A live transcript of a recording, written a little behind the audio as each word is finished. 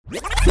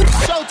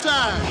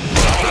time.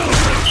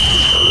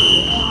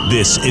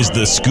 This is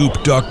the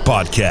Scoop Duck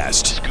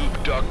Podcast.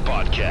 Scoop Duck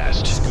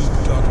Podcast.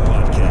 Scoop Duck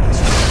Podcast.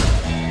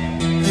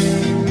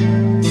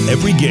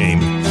 Every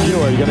game. He's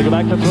going to go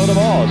back to throw the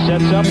ball.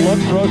 Sets up,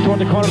 looks, throws toward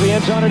the corner of the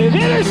end zone. It is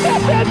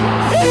intercepted!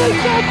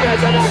 Intercepted!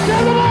 The next of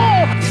the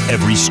ball!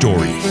 Every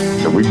story.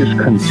 If we just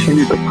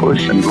continue to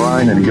push and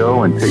grind and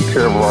go and take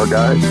care of our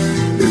guys,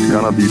 it's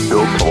going to be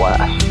built to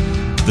last.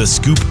 The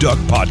Scoop Duck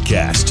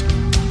Podcast.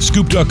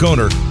 Scoop Duck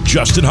owner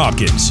Justin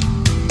Hopkins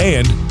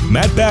and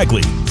Matt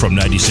Bagley from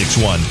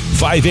 96.1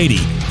 580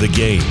 The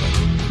Game.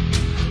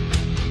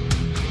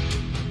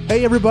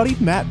 Hey everybody,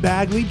 Matt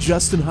Bagley,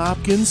 Justin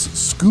Hopkins,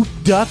 Scoop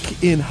Duck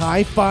in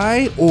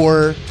Hi-Fi,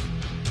 or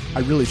I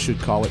really should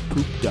call it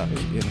Poop Duck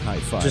in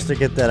Hi-Fi. Just to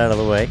get that out of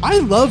the way. I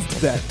loved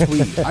that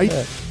tweet.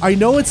 I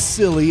know it's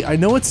silly. I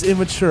know it's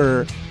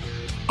immature.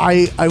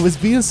 I was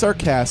being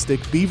sarcastic.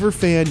 Beaver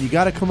fan, you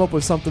got to come up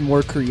with something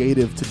more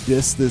creative to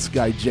diss this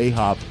guy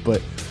J-Hop,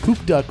 but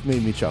Poop Duck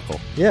made me chuckle.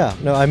 Yeah,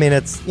 no, I mean,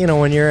 it's,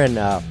 when you're in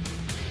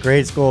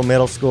grade school,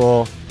 middle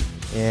school,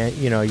 and,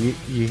 you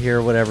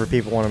hear whatever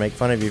people want to make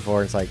fun of you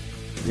for, it's like,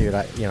 dude,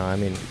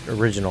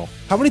 original.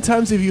 How many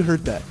times have you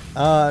heard that?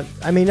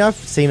 I've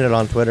seen it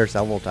on Twitter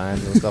several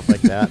times and stuff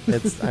like that.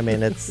 It's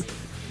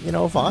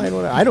fine.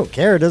 I don't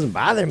care. It doesn't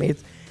bother me.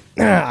 It's,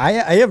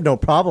 I have no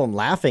problem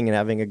laughing and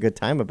having a good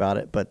time about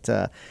it.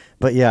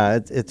 But yeah,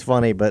 it's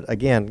funny. But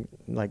again,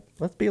 like,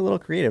 let's be a little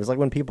creative. It's like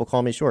when people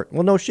call me short.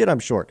 Well, no shit, I'm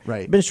short.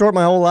 Right. I've been short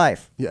my whole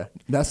life. Yeah,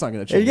 that's not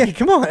going to change. Yeah,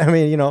 come on. I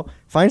mean,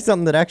 find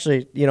something that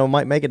actually,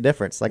 might make a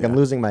difference. Like I'm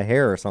losing my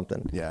hair or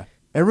something. Yeah.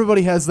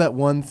 Everybody has that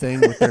one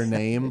thing with their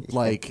name.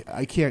 Like,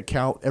 I can't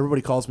count.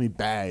 Everybody calls me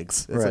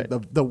Bags. It's right.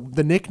 like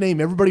the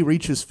nickname everybody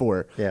reaches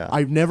for. Yeah.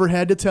 I've never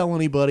had to tell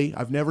anybody.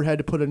 I've never had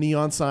to put a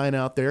neon sign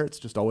out there. It's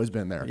just always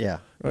been there. Yeah.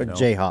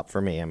 J-Hop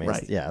for me. I mean,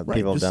 right. People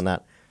have just done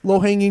that.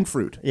 Low-hanging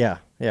fruit. Yeah,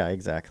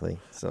 exactly.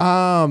 So.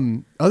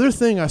 Other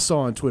thing I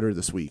saw on Twitter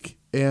this week,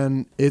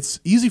 and it's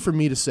easy for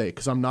me to say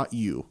because I'm not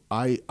you.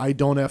 I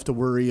don't have to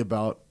worry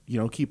about,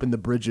 keeping the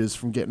bridges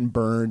from getting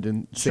burned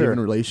and saving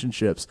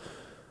relationships.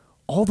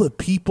 All the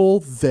people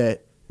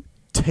that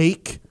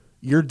take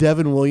your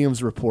Devin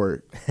Williams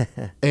report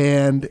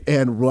and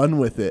run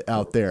with it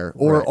out there,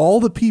 or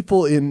all the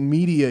people in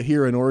media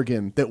here in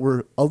Oregon that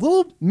were a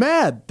little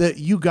mad that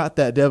you got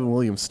that Devin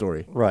Williams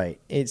story.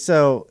 Right.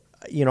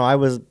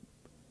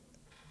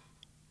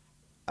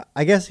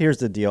 I guess here's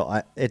the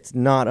deal. It's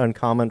not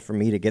uncommon for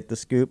me to get the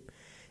scoop,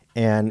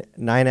 and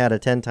 9 out of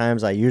 10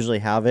 times I usually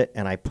have it,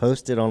 and I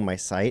post it on my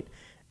site.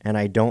 And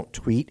I don't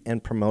tweet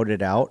and promote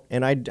it out.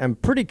 And I'm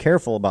pretty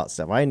careful about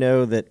stuff. I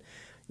know that,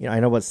 I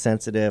know what's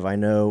sensitive. I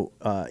know,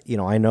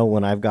 I know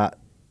when I've got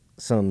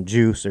some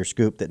juice or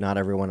scoop that not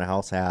everyone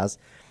else has.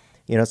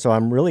 So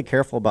I'm really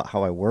careful about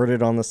how I word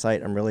it on the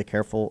site. I'm really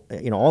careful,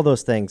 all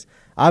those things.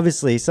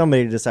 Obviously,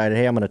 somebody decided,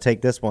 hey, I'm going to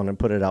take this one and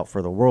put it out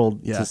for the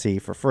world to see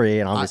for free.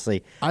 And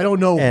obviously, I don't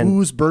know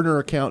whose burner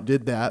account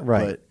did that,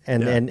 right?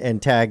 But,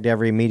 and tagged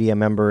every media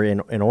member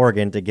in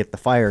Oregon to get the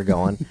fire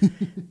going.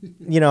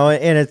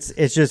 And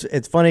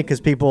it's funny because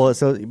people,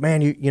 so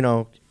man,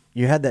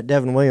 you had that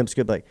Devin Williams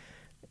scoop. Like,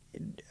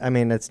 I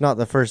mean, it's not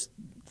the first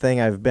thing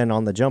I've been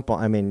on the jump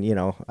on. I mean,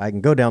 I can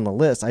go down the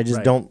list. I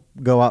just don't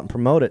go out and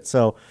promote it.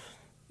 So.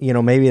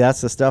 Maybe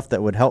that's the stuff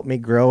that would help me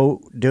grow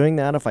doing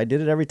that if I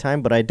did it every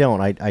time, but I don't.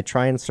 I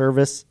try and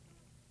service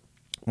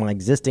my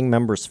existing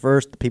members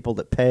first, the people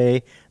that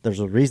pay. There's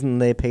a reason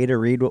they pay to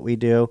read what we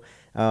do,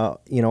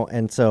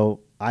 and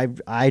so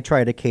I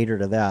try to cater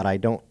to that.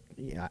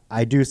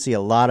 I do see a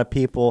lot of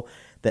people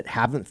that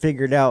haven't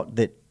figured out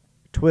that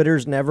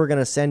Twitter's never going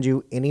to send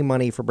you any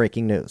money for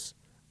breaking news.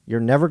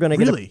 You're never going to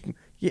get really?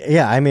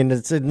 Yeah, I mean,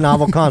 it's a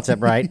novel concept,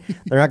 right?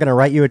 They're not going to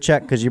write you a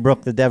check because you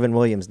broke the Devin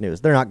Williams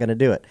news. They're not going to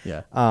do it.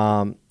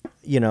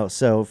 Yeah.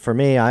 So for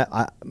me,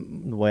 I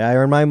the way I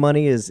earn my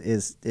money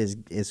is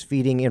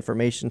feeding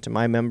information to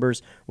my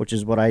members, which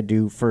is what I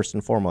do first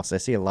and foremost. I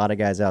see a lot of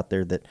guys out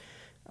there that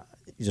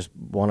just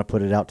want to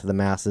put it out to the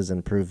masses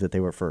and prove that they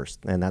were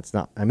first, and that's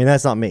not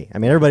me. I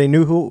mean, everybody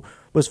knew who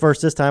was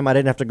first this time. I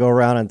didn't have to go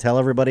around and tell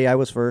everybody I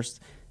was first.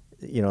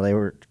 They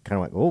were kind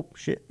of like, oh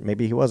shit,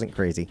 maybe he wasn't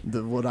crazy.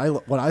 What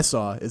I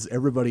saw is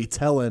everybody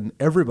telling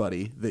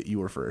everybody that you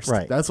were first.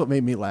 Right. That's what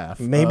made me laugh.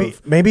 Maybe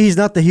he's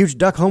not the huge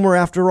duck homer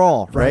after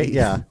all. Right?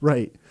 Yeah.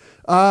 Right.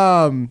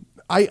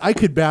 I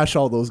could bash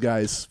all those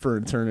guys for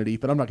eternity,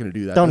 but I'm not going to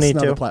do that. Don't This need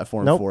is to. not a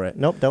platform for it.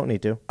 Nope. Don't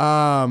need to.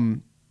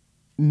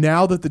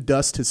 Now that the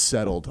dust has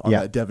settled on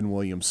that Devin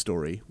Williams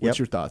story, what's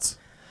your thoughts?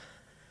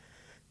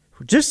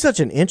 Just such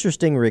an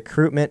interesting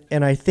recruitment,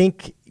 and I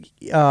think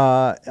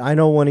I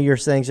know one of your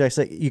things. I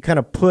say you kind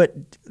of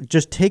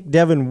take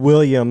Devin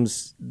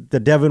Williams, the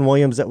Devin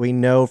Williams that we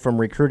know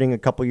from recruiting a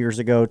couple years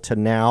ago to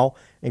now,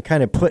 and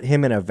kind of put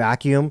him in a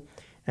vacuum.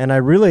 And I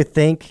really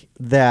think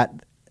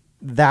that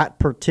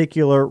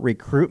particular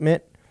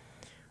recruitment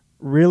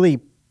really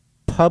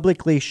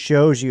publicly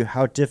shows you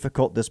how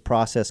difficult this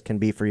process can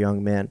be for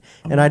young men.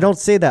 And I don't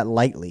say that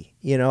lightly.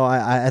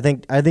 I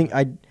think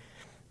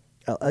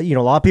a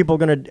lot of people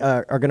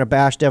are gonna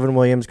bash Devin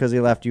Williams because he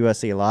left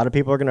USC. A lot of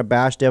people are gonna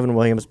bash Devin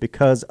Williams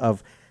because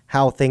of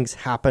how things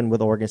happened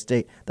with Oregon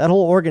State. That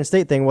whole Oregon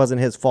State thing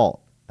wasn't his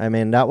fault. I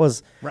mean, that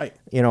was right.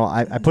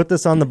 I put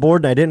this on the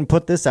board and I didn't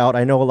put this out.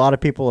 I know a lot of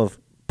people have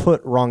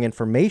put wrong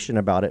information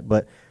about it,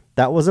 but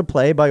that was a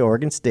play by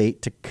Oregon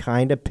State to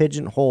kind of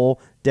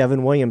pigeonhole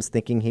Devin Williams,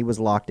 thinking he was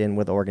locked in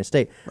with Oregon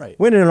State. Right.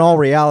 When in all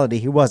reality,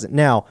 he wasn't.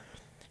 Now,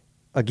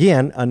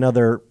 again,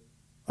 another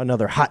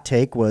hot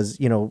take was,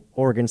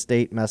 Oregon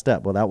State messed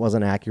up. Well, that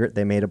wasn't accurate.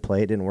 They made a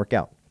play. It didn't work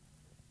out.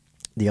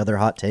 The other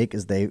hot take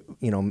is they,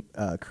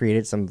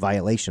 created some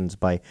violations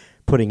by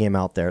putting him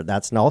out there.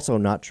 That's also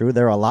not true.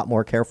 They're a lot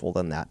more careful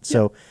than that.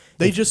 So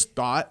they just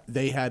thought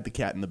they had the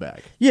cat in the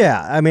bag.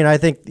 Yeah, I mean, I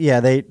think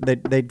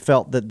they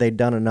felt that they'd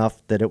done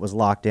enough, that it was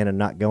locked in and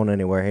not going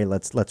anywhere. Hey,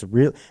 let's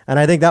and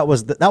I think that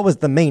was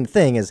the main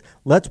thing, is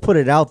let's put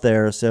it out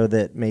there so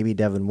that maybe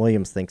Devin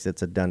Williams thinks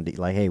it's a done deal.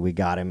 Like, hey, we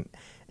got him.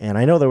 And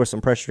I know there was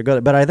some pressure to go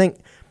there, but I think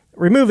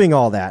removing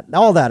all that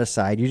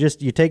aside,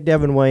 you take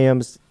Devin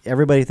Williams.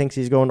 Everybody thinks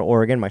he's going to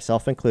Oregon,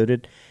 myself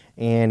included,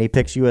 and he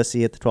picks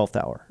USC at the 12th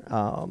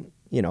hour.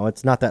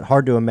 It's not that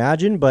hard to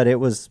imagine, but it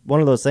was one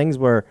of those things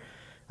where,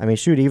 I mean,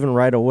 shoot, even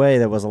right away,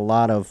 there was a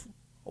lot of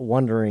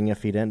wondering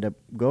if he'd end up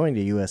going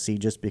to USC,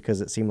 just because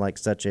it seemed like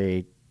such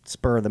a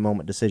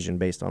spur-of-the-moment decision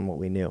based on what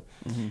we knew.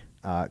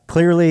 Mm-hmm.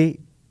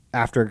 Clearly,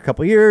 after a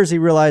couple of years, he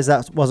realized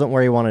that wasn't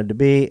where he wanted to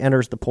be,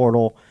 enters the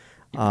portal.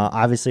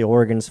 Obviously,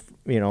 Oregon's,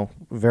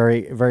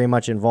 very, very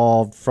much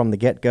involved from the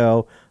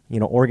get-go.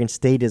 Oregon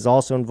State is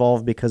also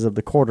involved because of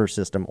the quarter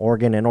system.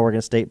 Oregon and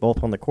Oregon State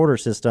both on the quarter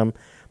system.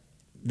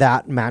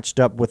 That matched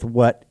up with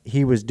what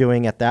he was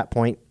doing at that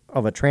point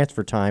of a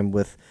transfer time.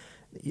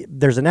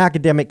 There's an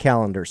academic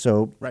calendar,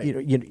 so right.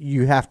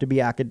 you have to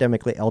be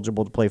academically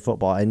eligible to play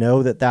football. I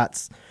know that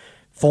that's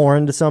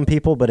foreign to some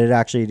people, but it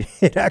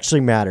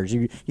actually matters.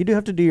 You do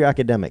have to do your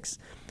academics.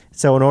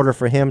 So in order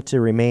for him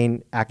to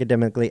remain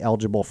academically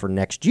eligible for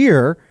next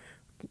year,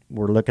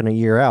 we're looking a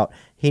year out,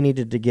 he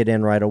needed to get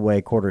in right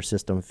away, quarter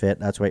system fit.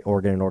 That's why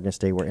Oregon and Oregon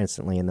State were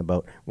instantly in the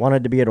boat.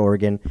 Wanted to be at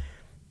Oregon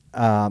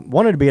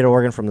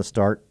from the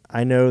start.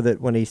 I know that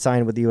when he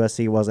signed with USC,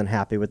 he wasn't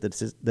happy with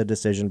the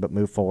decision, but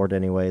moved forward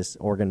anyways.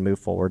 Oregon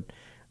moved forward.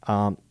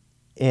 And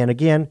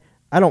again,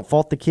 I don't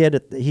fault the kid.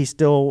 He's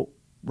still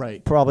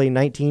right, probably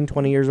 19,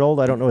 20 years old.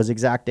 I don't know his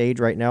exact age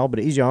right now, but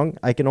he's young.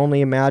 I can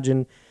only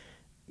imagine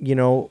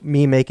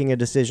me making a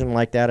decision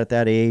like that at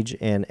that age,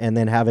 and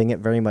then having it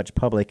very much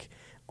public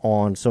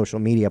on social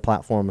media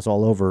platforms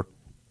all over,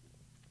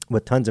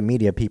 with tons of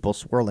media people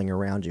swirling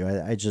around you.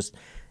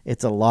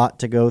 It's a lot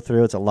to go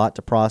through. It's a lot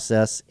to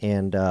process.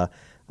 And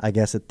I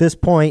guess at this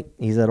point,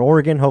 he's at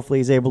Oregon. Hopefully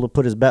he's able to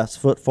put his best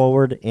foot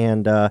forward.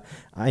 And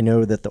I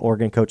know that the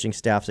Oregon coaching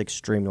staff's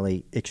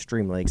extremely,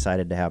 extremely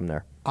excited to have him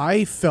there.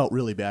 I felt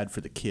really bad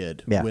for the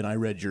kid when I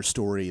read your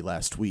story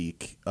last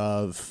week.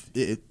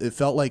 It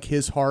felt like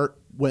his heart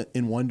went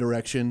in one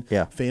direction.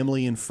 Yeah.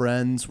 Family and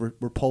friends were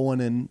pulling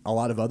in a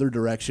lot of other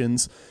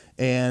directions.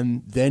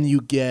 And then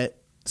you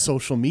get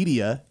social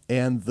media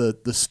and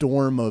the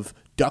storm of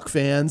Duck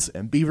fans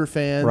and Beaver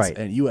fans right.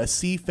 and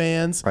USC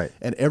fans right.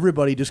 and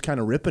everybody just kind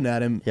of ripping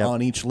at him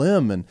on each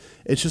limb. And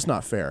it's just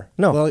not fair.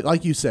 No.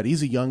 Like you said,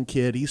 he's a young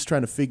kid. He's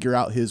trying to figure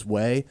out his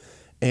way.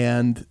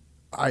 And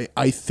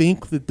I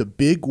think that the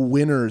big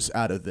winners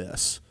out of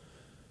this,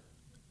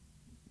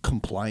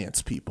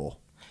 compliance people.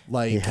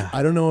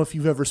 I don't know if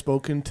you've ever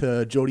spoken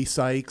to Jody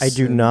Sykes. I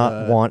do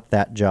not want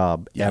that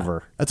job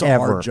ever. That's a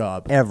hard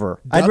job. Ever.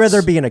 I'd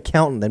rather be an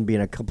accountant than being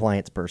a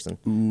compliance person.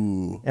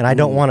 And I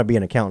don't want to be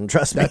an accountant,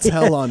 trust me. That's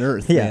hell on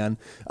earth, man.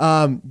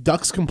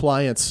 Ducks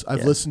compliance,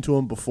 I've listened to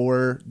them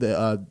before.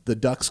 The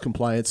Ducks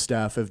compliance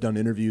staff have done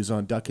interviews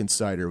on Duck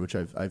Insider, which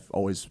I've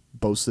always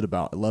boasted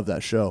about. I love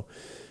that show.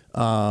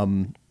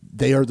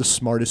 They are the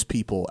smartest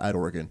people at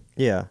Oregon.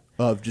 Yeah.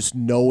 Of just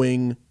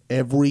knowing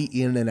every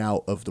in and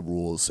out of the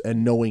rules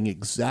and knowing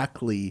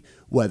exactly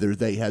whether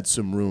they had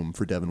some room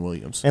for Devin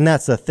Williams. And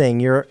that's the thing.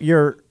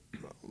 You're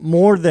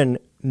more than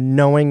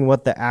knowing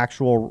what the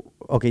actual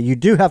 – okay, you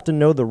do have to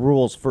know the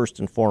rules first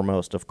and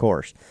foremost, of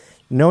course.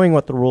 Knowing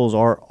what the rules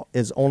are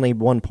is only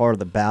one part of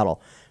the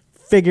battle.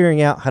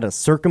 Figuring out how to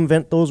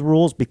circumvent those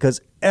rules because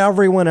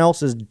everyone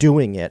else is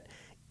doing it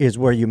is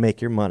where you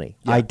make your money.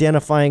 Yeah.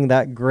 Identifying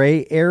that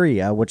gray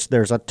area, which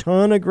there's a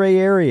ton of gray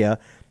area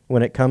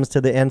when it comes to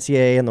the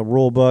NCAA and the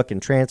rule book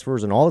and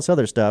transfers and all this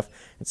other stuff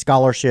and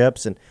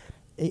scholarships. And,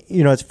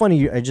 it's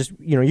funny.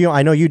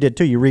 I know you did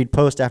too. You read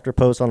post after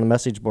post on the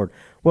message board.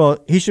 Well,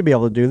 he should be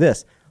able to do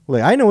this.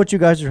 Look, I know what you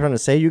guys are trying to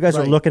say. You guys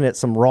are looking at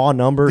some raw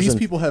numbers. These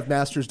people have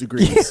master's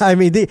degrees. Yeah, I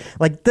mean,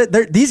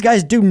 these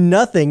guys do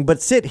nothing but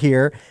sit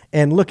here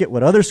and look at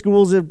what other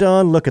schools have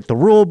done, look at the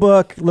rule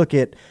book, look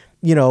at,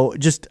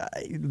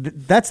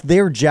 that's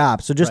their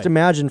job. So just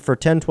imagine for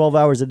 10, 12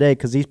 hours a day,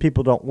 because these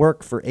people don't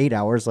work for 8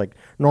 hours like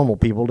normal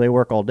people. They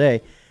work all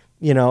day.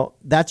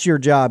 That's your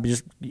job.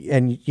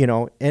 And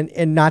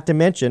not to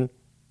mention,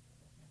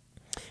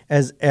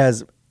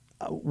 as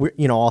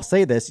I'll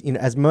say this,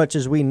 as much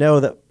as we know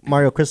that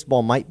Mario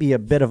Cristobal might be a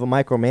bit of a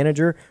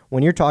micromanager,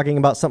 when you're talking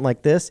about something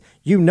like this,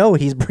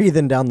 he's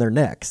breathing down their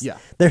necks. Yeah.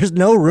 There's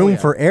no room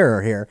for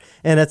error here.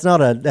 And that's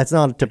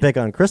not to pick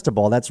on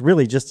Cristobal. That's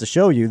really just to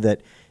show you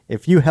that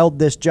if you held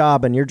this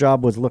job and your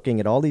job was looking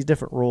at all these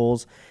different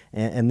rules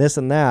and this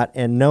and that,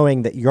 and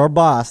knowing that your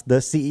boss, the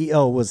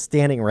CEO, was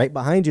standing right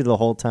behind you the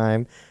whole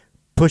time,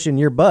 pushing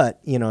your butt,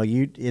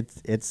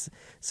 it's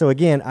so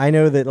again, I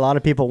know that a lot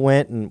of people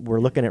went and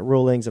were looking at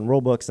rulings and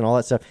rule books and all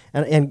that stuff,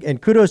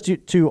 and kudos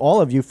to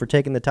all of you for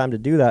taking the time to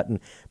do that.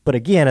 But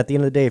again, at the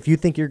end of the day, if you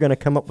think you're going to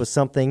come up with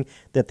something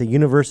that the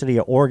University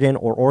of Oregon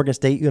or Oregon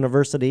State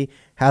University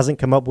hasn't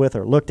come up with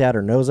or looked at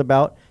or knows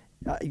about,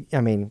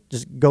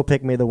 just go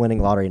pick me the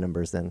winning lottery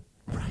numbers then.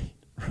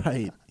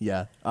 Right.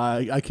 Yeah.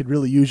 I could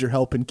really use your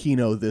help in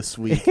Keno this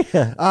week.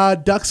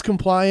 Ducks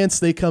compliance,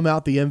 they come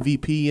out the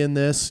MVP in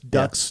this.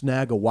 Ducks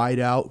snag a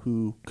wideout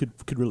who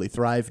could really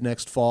thrive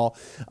next fall.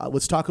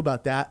 Let's talk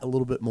about that a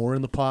little bit more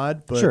in the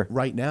pod. But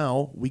right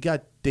now, we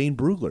got Dane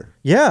Brugler.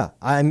 Yeah,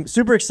 I'm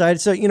super excited.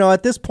 So,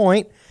 at this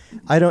point,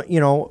 we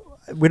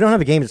don't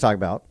have a game to talk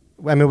about.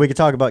 I mean, we could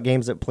talk about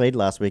games that played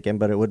last weekend,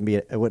 but it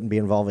wouldn't be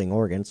involving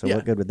Oregon. So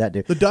what good would that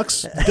do? The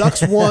Ducks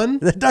won.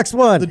 The Ducks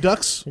won. The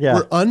Ducks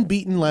were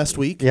unbeaten last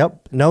week.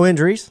 Yep. No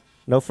injuries.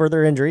 No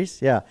further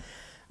injuries. Yeah.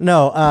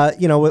 No.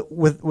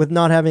 With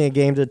not having a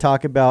game to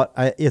talk about,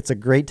 it's a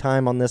great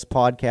time on this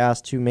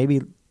podcast to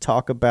maybe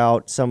talk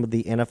about some of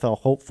the NFL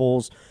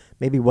hopefuls.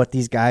 Maybe what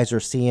these guys are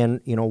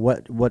seeing,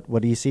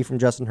 what do you see from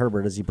Justin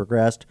Herbert? Has he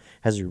progressed?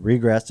 Has he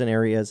regressed in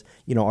areas?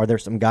 Are there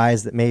some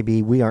guys that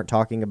maybe we aren't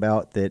talking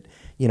about that,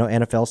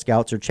 NFL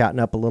scouts are chatting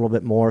up a little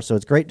bit more? So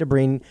it's great to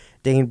bring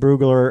Dane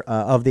Brugler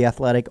of The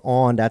Athletic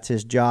on. That's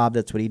his job.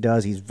 That's what he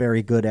does. He's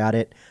very good at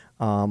it.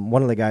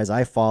 One of the guys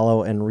I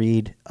follow and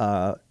read,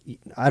 I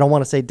don't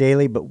want to say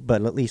daily,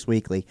 but at least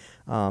weekly.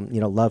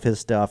 Love his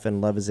stuff and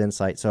love his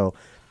insight. So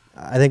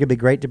I think it'd be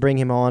great to bring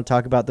him on,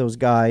 talk about those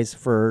guys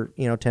for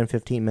 10,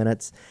 15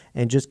 minutes,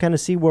 and just kind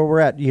of see where we're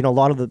at. A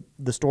lot of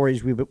the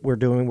stories we're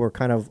doing were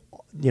kind of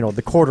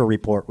the quarter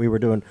report. We were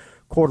doing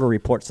quarter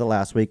reports the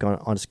last week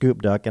on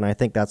Scoop Duck, and I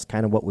think that's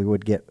kind of what we'll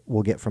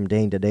get from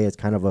Dane today. It's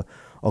kind of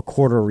a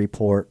quarter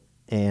report,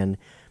 and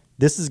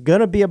this is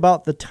going to be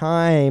about the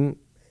time.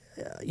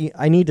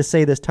 I need to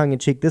say this tongue in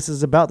cheek. This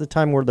is about the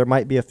time where there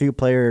might be a few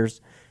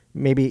players,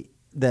 maybe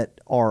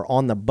that are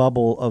on the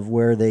bubble of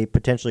where they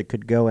potentially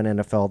could go in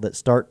NFL, that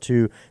start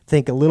to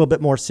think a little bit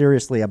more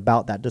seriously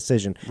about that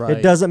decision. Right.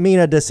 It doesn't mean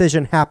a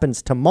decision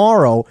happens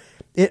tomorrow.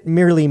 It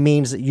merely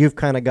means that you've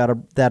kind of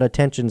got that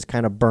attention's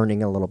kind of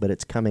burning a little bit.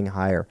 It's coming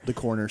higher. The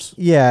corners.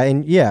 Yeah,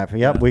 and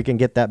we can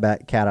get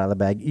that cat out of the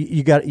bag.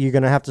 You're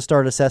going to have to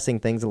start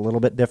assessing things a little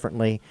bit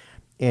differently.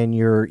 And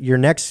your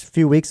next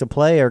few weeks of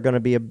play are going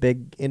to be a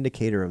big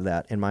indicator of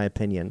that, in my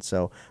opinion.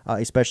 So,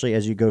 especially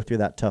as you go through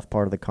that tough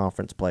part of the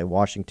conference play,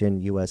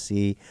 Washington,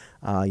 USC,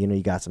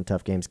 you got some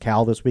tough games.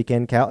 Cal this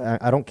weekend. Cal,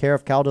 I don't care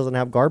if Cal doesn't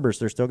have Garbers;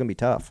 they're still going to be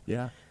tough.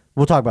 Yeah,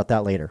 we'll talk about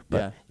that later.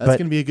 But, that's going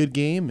to be a good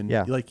game.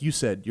 And like you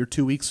said, you're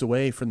 2 weeks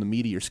away from the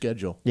meat of your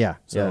schedule. Yeah,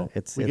 so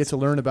we get to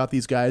learn about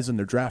these guys and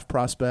their draft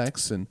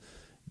prospects. And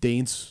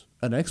Dane's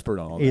an expert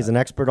on all that. He's an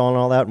expert on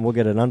all that, and we'll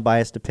get an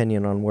unbiased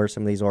opinion on where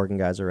some of these Oregon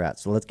guys are at.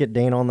 So let's get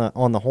Dane on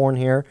the horn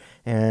here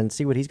and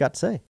see what he's got to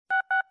say.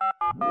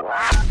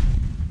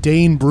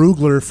 Dane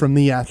Brugler from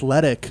The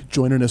Athletic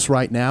joining us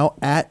right now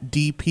at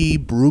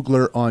DP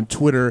Brugler on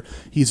Twitter.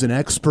 He's an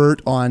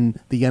expert on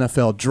the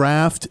NFL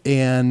draft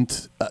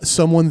and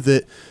someone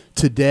that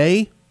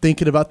today,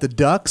 thinking about the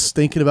Ducks,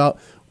 thinking about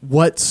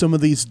what some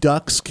of these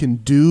Ducks can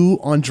do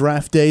on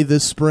draft day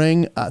this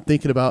spring,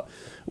 thinking about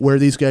where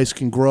these guys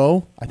can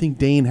grow. I think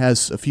Dane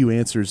has a few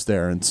answers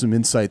there and some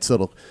insights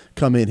that'll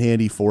come in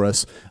handy for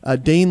us.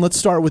 Dane, let's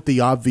start with the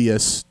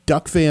obvious.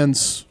 Duck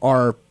fans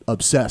are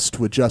obsessed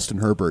with Justin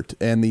Herbert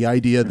and the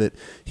idea that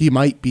he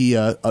might be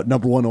a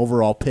number one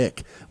overall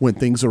pick when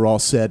things are all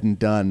said and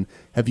done.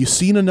 Have you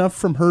seen enough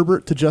from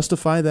Herbert to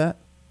justify that?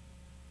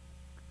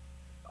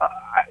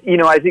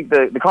 I think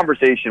the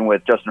conversation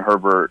with Justin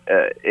Herbert,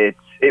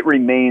 it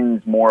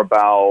remains more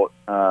about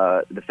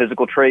the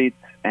physical traits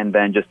and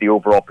then just the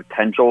overall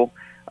potential.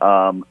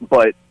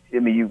 But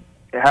you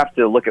have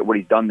to look at what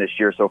he's done this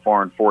year so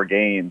far in 4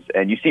 games,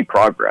 and you see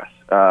progress.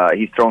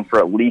 He's thrown for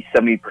at least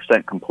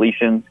 70%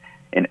 completions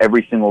in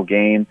every single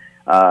game.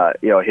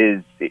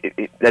 He's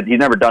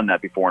never done that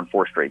before in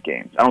 4 straight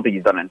games. I don't think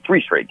he's done it in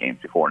 3 straight games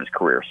before in his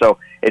career. So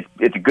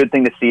it's a good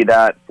thing to see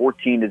that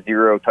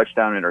 14-0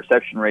 touchdown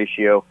interception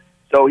ratio.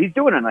 So he's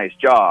doing a nice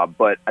job,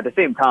 but at the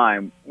same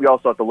time, we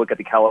also have to look at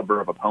the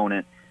caliber of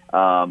opponent.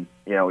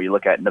 You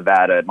look at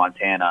Nevada and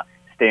Montana.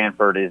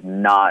 Stanford is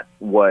not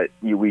what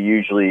we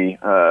usually,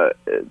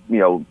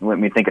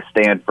 when we think of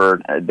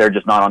Stanford, they're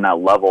just not on that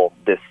level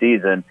this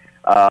season.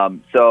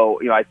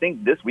 I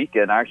think this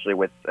weekend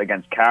actually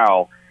against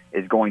Cal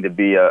is going to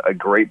be a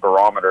great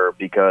barometer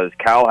because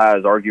Cal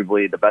has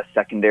arguably the best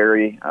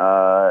secondary,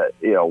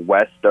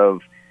 west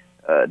of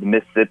the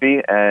Mississippi,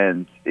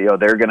 and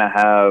they're going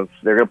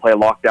to play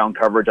lockdown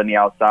coverage on the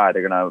outside.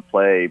 They're going to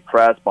play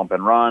press, bump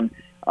and run.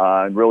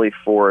 and really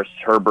force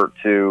Herbert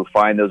to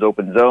find those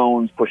open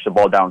zones, push the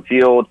ball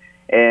downfield.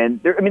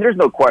 And there's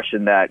no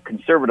question that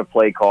conservative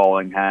play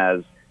calling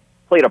has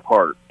played a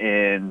part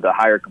in the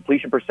higher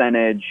completion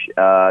percentage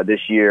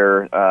this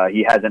year.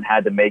 He hasn't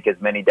had to make as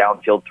many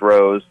downfield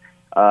throws.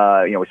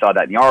 We saw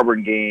that in the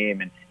Auburn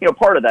game, and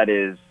part of that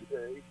is,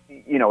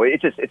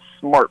 it's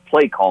smart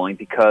play calling,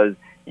 because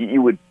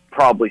you would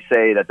probably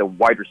say that the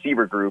wide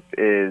receiver group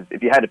is,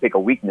 if you had to pick a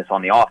weakness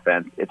on the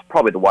offense, it's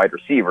probably the wide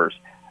receivers.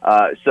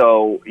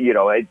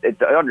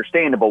 It's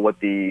understandable what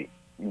the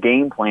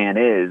game plan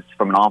is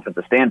from an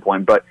offensive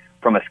standpoint, but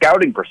from a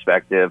scouting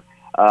perspective,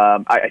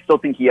 I still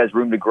think he has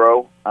room to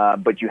grow.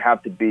 But you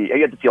have to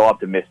feel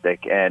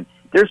optimistic, and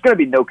there's going to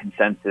be no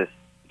consensus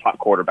top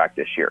quarterback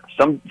this year.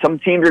 Some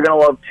teams are going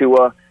to love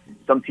Tua.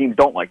 Some teams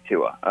don't like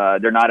Tua.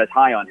 They're not as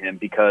high on him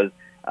because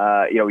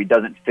he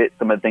doesn't fit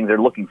some of the things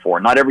they're looking for.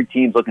 Not every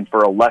team's looking for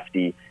a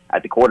lefty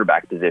at the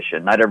quarterback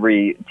position. Not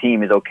every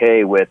team is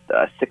okay with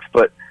a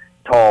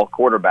 6-foot-tall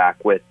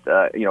quarterback with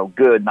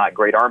good, not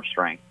great arm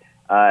strength.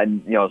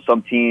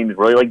 Some teams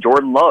really like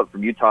Jordan Love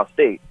from Utah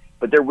State.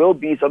 But there will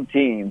be some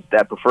teams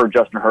that prefer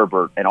Justin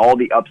Herbert and all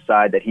the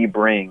upside that he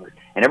brings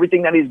and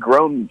everything that he's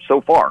grown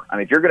so far. I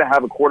mean, if you're going to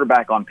have a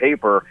quarterback on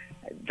paper,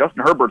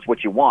 Justin Herbert's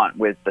what you want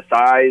with the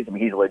size. I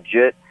mean, he's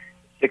legit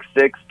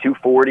 6'6",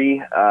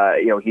 240.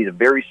 He's a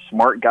very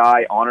smart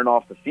guy on and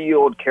off the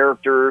field,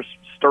 characters,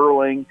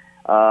 sterling.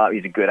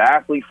 He's a good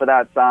athlete for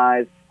that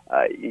size.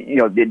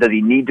 Does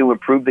he need to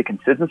improve the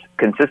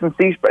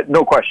consistencies? But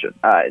no question.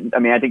 I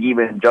think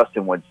even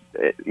Justin would,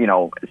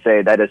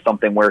 say that is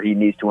something where he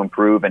needs to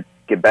improve and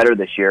get better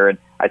this year. And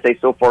I'd say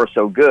so far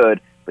so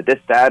good. But this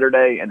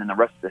Saturday and then the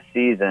rest of the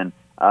season,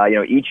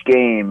 each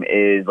game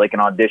is like an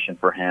audition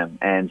for him.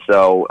 And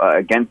so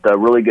against a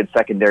really good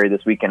secondary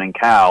this weekend in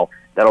Cal,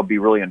 that'll be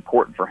really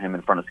important for him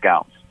in front of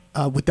scouts.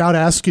 Without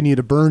asking you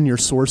to burn your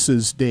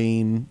sources,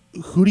 Dane,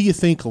 who do you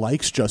think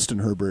likes Justin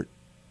Herbert?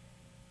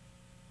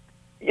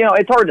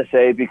 It's hard to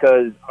say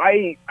because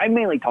I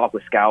mainly talk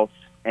with scouts,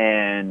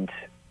 and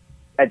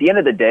at the end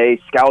of the day,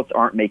 scouts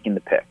aren't making the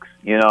picks.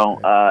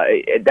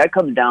 That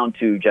comes down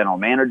to general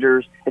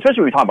managers,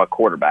 especially when we talk about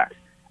quarterbacks.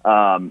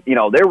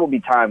 There will be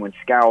time when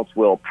scouts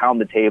will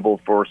pound the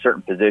table for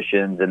certain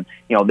positions, and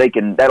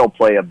that'll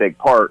play a big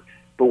part.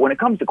 But when it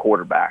comes to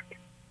quarterback,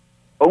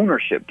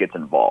 ownership gets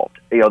involved.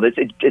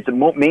 It's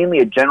mainly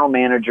a general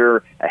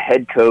manager, a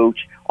head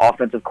coach,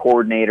 offensive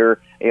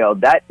coordinator.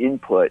 That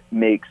input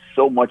makes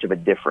so much of a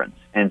difference.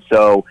 And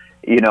so,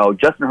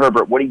 Justin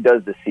Herbert, what he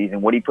does this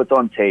season, what he puts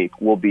on tape,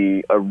 will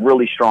be a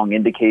really strong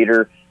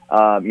indicator,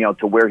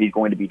 to where he's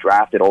going to be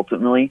drafted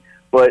ultimately.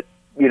 But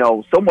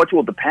so much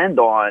will depend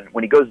on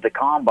when he goes to the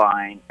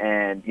combine,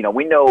 and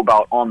we know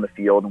about on the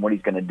field and what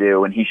he's going to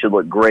do, and he should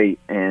look great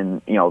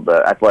in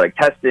the athletic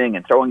testing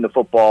and throwing the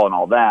football and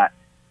all that.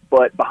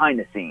 But behind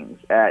the scenes,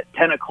 at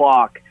 10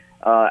 o'clock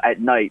at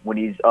night, when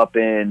he's up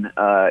in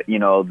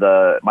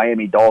the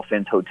Miami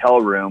Dolphins hotel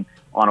room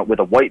with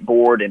a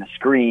whiteboard and a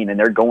screen, and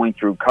they're going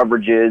through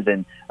coverages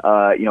and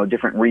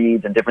different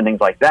reads and different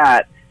things like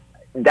that,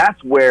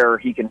 that's where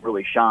he can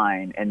really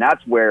shine, and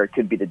that's where it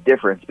could be the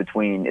difference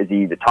between, is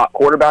he the top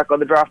quarterback on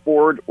the draft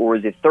board or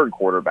is he third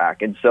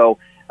quarterback? And so,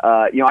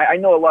 I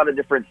know a lot of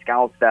different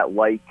scouts that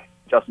like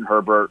Justin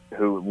Herbert,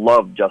 who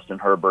love Justin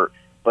Herbert,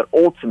 but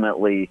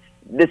ultimately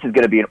this is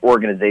going to be an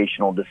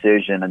organizational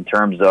decision in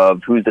terms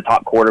of who's the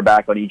top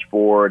quarterback on each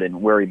board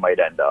and where he might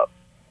end up.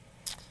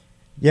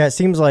 Yeah, it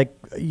seems like,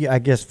 I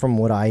guess from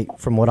what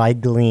I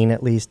glean,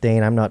 at least,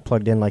 Dane, I'm not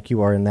plugged in like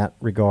you are in that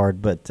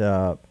regard, but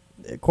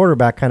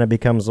quarterback kind of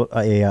becomes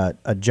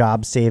a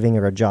job saving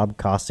or a job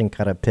costing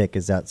kind of pick.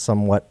 Is that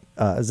somewhat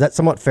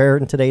fair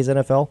in today's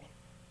NFL?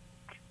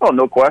 Oh,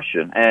 no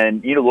question.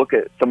 And you look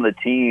at some of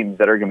the teams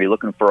that are going to be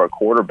looking for a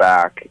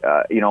quarterback.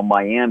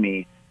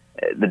 Miami,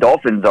 the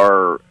Dolphins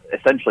are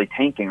essentially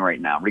tanking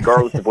right now,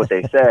 regardless of what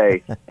they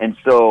say. And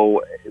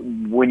so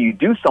when you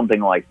do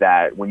something like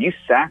that, when you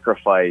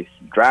sacrifice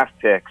draft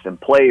picks and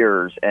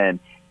players and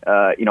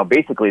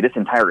basically this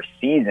entire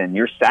season,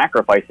 you're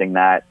sacrificing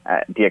that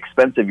at the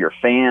expense of your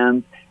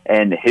fans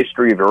and the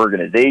history of your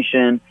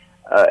organization.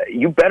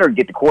 You better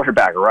get the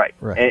quarterback right.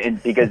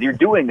 And because you're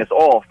doing this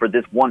all for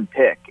this one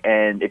pick.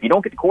 And if you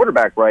don't get the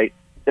quarterback right,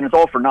 then it's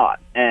all for naught.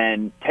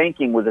 And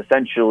tanking was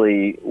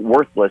essentially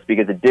worthless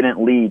because it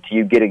didn't lead to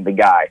you getting the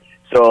guy.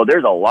 So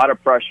there's a lot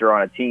of pressure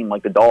on a team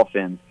like the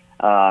Dolphins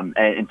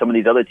and some of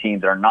these other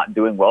teams that are not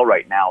doing well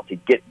right now to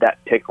get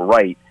that pick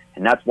right.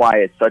 And that's why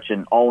it's such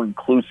an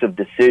all-inclusive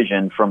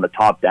decision from the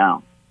top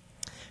down.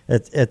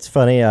 It's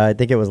funny. I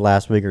think it was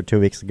last week or 2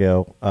 weeks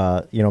ago.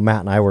 Matt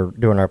and I were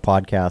doing our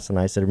podcast, and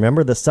I said,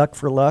 "Remember the suck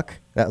for luck?"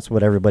 That's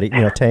what everybody,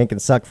 tank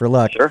and suck for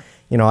luck. Sure.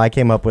 I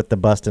came up with the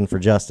bustin' for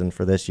Justin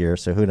for this year,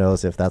 so who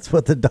knows if that's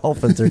what the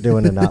Dolphins are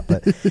doing or not.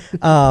 But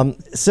I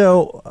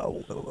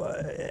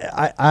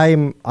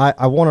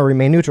want to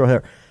remain neutral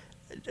here.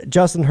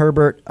 Justin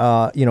Herbert,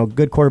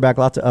 good quarterback,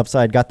 lots of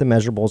upside, got the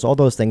measurables. All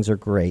those things are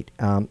great.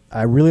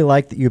 I really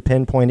like that you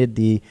pinpointed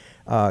the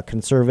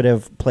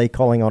conservative play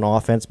calling on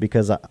offense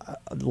because,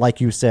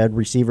 like you said,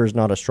 receiver is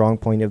not a strong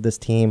point of this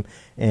team.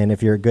 And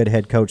if you're a good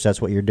head coach,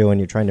 that's what you're doing.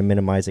 You're trying to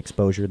minimize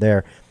exposure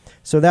there.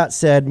 So that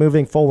said,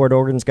 moving forward,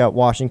 Oregon's got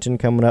Washington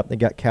coming up. They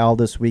got Cal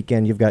this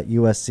weekend. You've got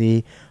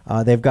USC.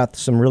 They've got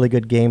some really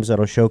good games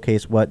that'll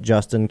showcase what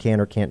Justin can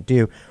or can't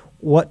do.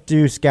 What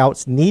do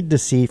scouts need to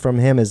see from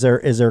him? Is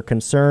there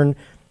concern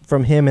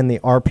from him in the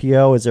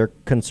RPO? Is there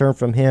concern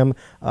from him,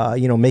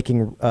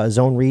 making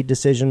zone read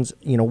decisions?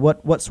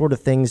 What sort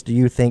of things do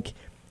you think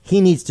he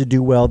needs to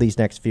do well these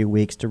next few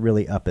weeks to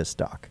really up his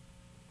stock?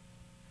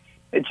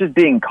 It's just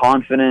being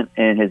confident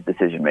in his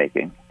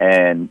decision-making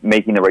and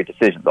making the right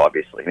decisions,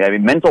 obviously. I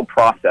mean, mental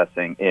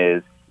processing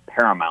is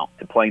paramount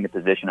to playing the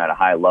position at a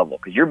high level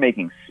because you're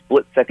making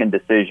split-second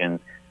decisions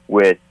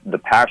with the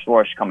pass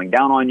rush coming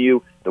down on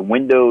you. The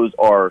windows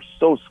are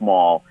so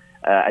small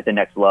at the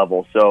next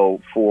level. So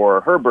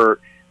for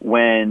Herbert,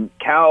 when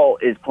Cal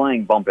is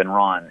playing bump and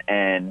run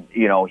and,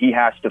 he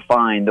has to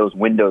find those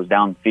windows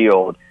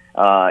downfield,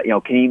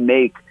 can he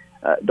make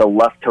the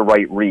left to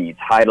right reads,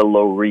 high to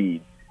low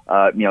reads?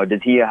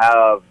 Does he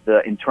have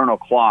the internal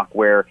clock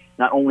where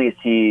not only is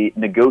he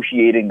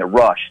negotiating the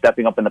rush,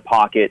 stepping up in the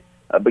pocket,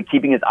 but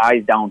keeping his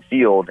eyes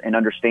downfield and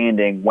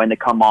understanding when to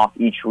come off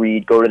each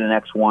read, go to the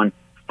next one,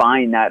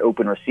 find that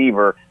open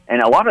receiver.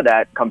 And a lot of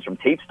that comes from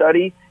tape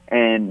study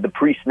and the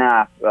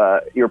pre-snap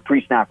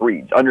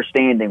reads,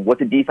 understanding what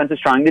the defense is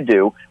trying to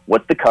do,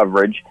 what's the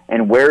coverage,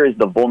 and where is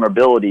the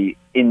vulnerability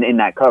in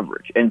that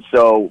coverage. And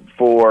so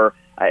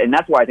and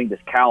that's why I think this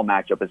Cal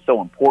matchup is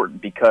so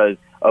important because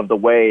of the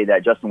way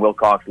that Justin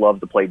Wilcox loves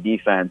to play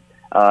defense,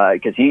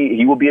 because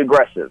he will be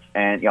aggressive.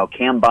 And,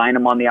 Cam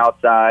Bynum on the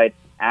outside,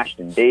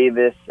 Ashton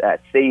Davis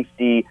at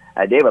safety,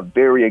 they have a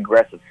very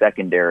aggressive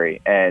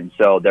secondary. And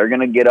so they're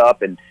going to get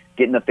up and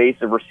get in the face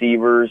of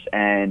receivers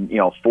and,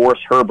 force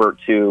Herbert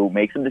to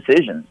make some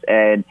decisions.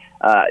 And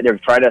they're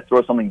trying to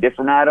throw something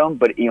different at him,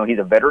 but, he's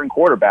a veteran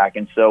quarterback.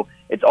 And so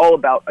it's all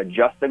about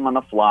adjusting on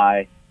the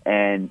fly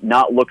and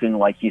not looking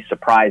like he's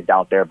surprised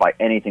out there by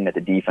anything that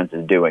the defense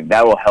is doing.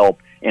 That will help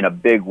in a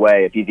big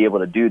way if he's able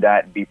to do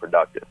that and be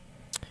productive.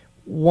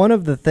 One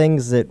of the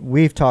things that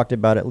we've talked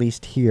about, at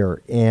least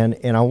here, and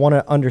I want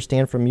to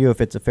understand from you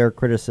if it's a fair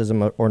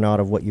criticism or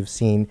not of what you've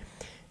seen,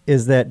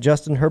 is that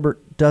Justin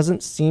Herbert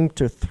doesn't seem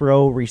to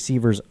throw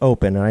receivers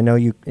open. And I know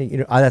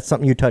that's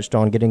something you touched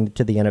on, getting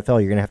to the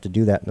NFL. You're going to have to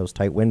do that in those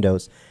tight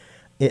windows.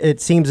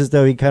 It seems as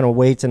though he kind of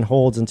waits and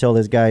holds until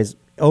his guy's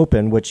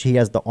open, which he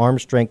has the arm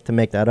strength to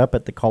make that up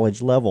at the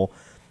college level.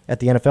 At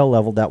the NFL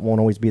level, that won't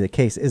always be the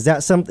case. Is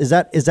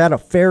that a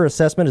fair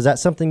assessment? Is that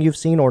something you've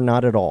seen or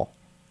not at all?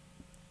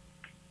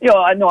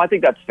 I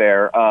think that's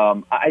fair.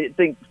 I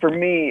think for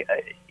me,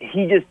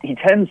 he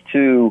tends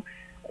to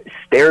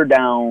stare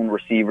down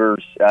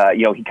receivers.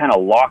 He kind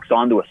of locks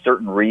onto a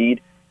certain read,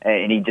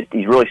 and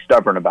he's really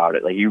stubborn about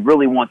it. Like he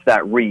really wants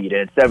that read,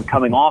 and instead of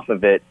coming off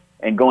of it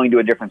and going to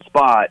a different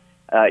spot,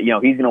 he's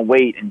going to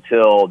wait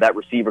until that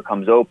receiver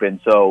comes open.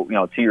 So,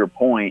 to your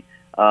point,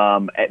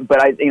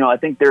 but I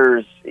think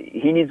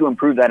he needs to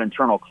improve that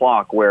internal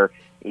clock where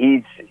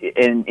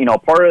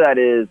part of that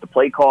is the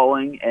play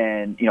calling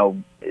and,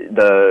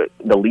 the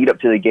lead up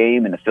to the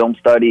game and the film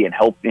study and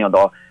help,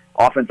 the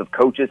offensive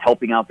coaches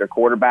helping out their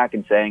quarterback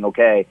and saying,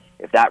 okay,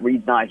 if that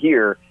read's not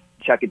here,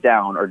 check it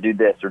down or do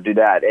this or do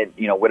that. And,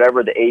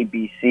 whatever the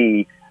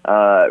ABC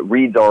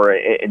reads are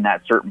in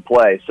that certain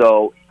play.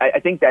 So I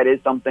think that is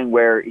something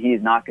where he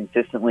is not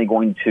consistently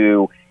going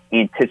to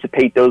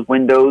anticipate those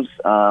windows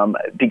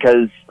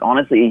because,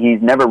 honestly,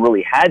 he's never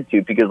really had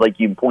to because, like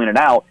you pointed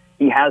out,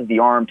 he has the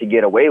arm to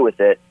get away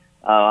with it.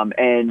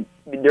 And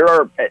there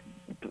are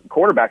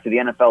quarterbacks at the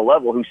NFL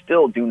level who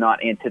still do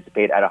not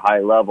anticipate at a high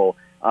level,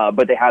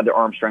 but they have the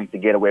arm strength to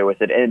get away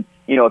with it. And,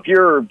 if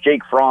you're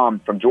Jake Fromm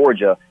from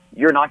Georgia,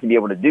 you're not going to be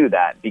able to do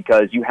that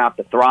because you have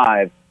to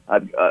thrive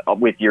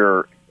with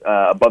your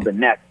above the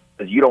neck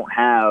because you don't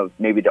have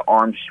maybe the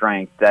arm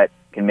strength that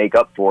can make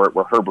up for it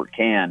where Herbert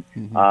can.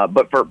 Mm-hmm.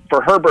 But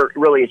for Herbert,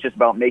 really, it's just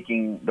about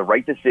making the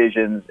right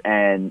decisions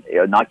and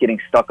not getting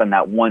stuck on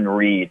that one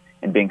read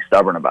and being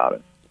stubborn about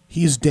it.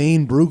 He's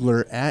Dane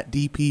Brugler at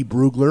DP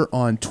Brugler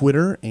on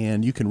Twitter,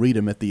 and you can read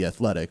him at The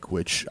Athletic,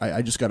 which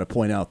I just got to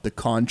point out the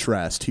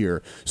contrast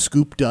here.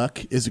 Scoop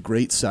Duck is a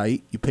great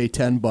site. You pay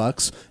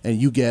 $10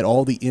 and you get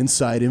all the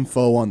inside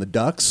info on the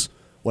Ducks.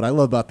 What I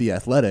love about The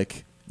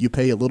Athletic, you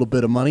pay a little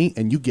bit of money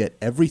and you get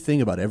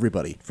everything about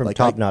everybody. From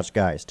top-notch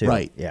guys, too.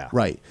 Right, yeah.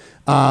 Right.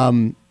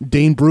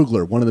 Dane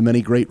Brugler, one of the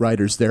many great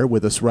writers there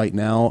with us right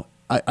now.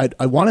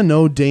 I want to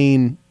know,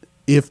 Dane,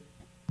 if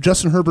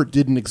Justin Herbert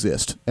didn't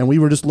exist and we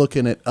were just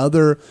looking at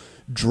other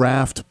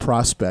draft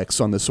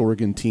prospects on this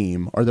Oregon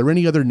team, are there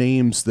any other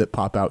names that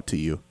pop out to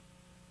you?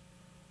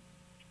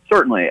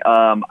 Certainly.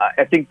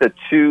 I think the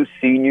two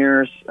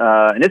seniors,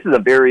 and this is a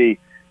very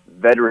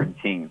veteran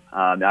team.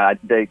 I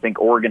think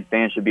Oregon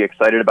fans should be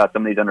excited about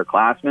some of these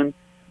underclassmen,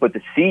 but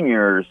the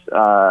seniors,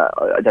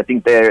 I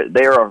think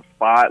there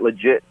are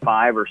legit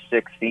 5 or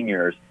 6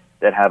 seniors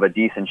that have a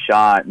decent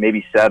shot,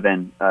 maybe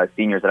 7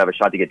 seniors that have a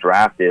shot to get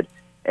drafted.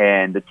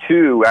 And the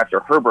two after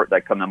Herbert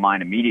that come to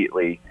mind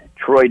immediately,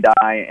 Troy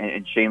Dye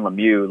and Shane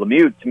Lemieux.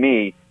 Lemieux, to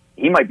me,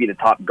 he might be the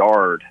top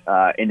guard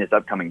in this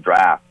upcoming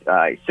draft.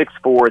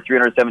 6'4",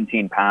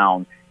 317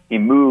 pounds. He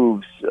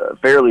moves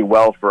fairly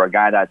well for a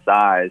guy that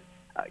size.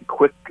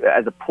 Quick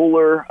as a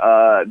puller,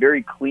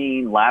 very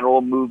clean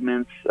lateral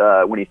movements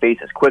when he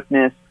faces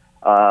quickness.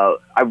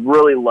 I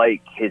really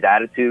like his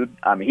attitude.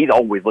 I mean, he's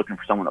always looking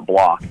for someone to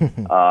block,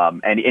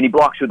 and he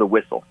blocks with a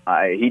whistle.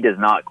 He does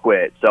not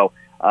quit. So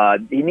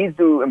he needs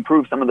to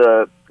improve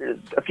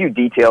a few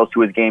details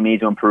to his game. He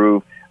needs to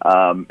improve.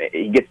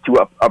 He gets too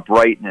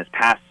upright in his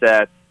pass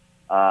sets.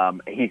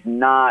 He's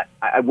not.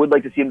 I would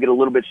like to see him get a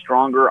little bit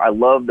stronger. I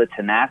love the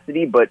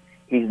tenacity, but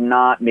he's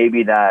not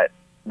maybe that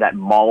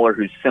mauler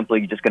who's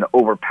simply just going to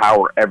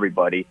overpower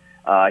everybody.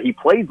 He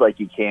plays like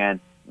he can,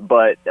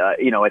 but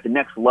at the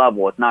next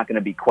level, it's not going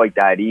to be quite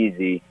that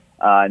easy,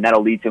 and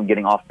that'll lead to him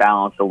getting off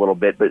balance a little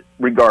bit. But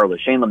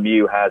regardless, Shane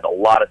Lemieux has a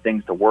lot of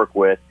things to work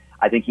with.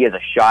 I think he has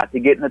a shot to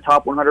get in the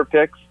top 100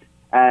 picks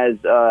as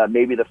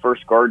maybe the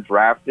first guard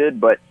drafted,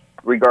 but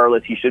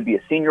regardless, he should be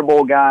a Senior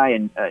Bowl guy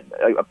and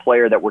a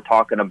player that we're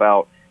talking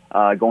about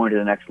going to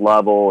the next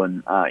level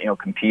and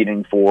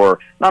competing for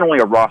not only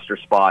a roster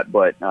spot,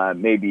 but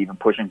maybe even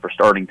pushing for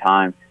starting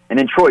time. And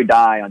then Troy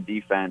Dye on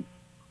defense.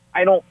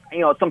 I don't,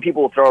 some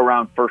people will throw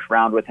around first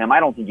round with him. I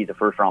don't think he's a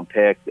first round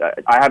pick.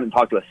 I haven't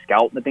talked to a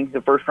scout that thinks he's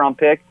a first round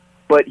pick,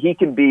 but he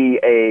can be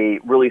a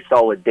really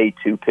solid day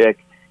 2 pick,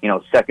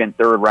 second,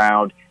 third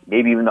round,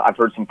 maybe even I've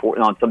heard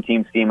on some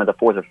teams see him as a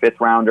 4th or 5th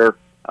rounder.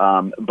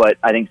 But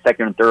I think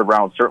second and third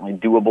round is certainly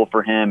doable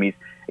for him. He's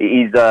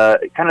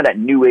kind of that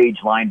new age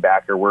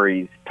linebacker where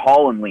he's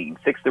tall and lean,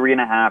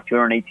 6'3.5",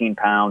 218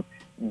 pounds,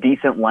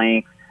 decent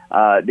length.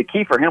 The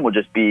key for him will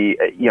just be,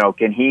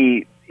 can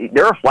he?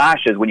 There are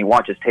flashes when you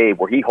watch his tape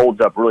where he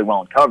holds up really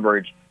well in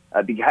coverage.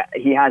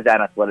 He has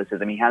that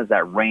athleticism, he has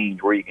that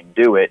range where you can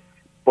do it.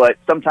 But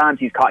sometimes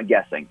he's caught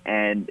guessing,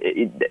 and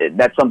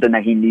that's something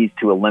that he needs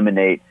to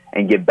eliminate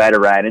and get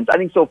better at. And I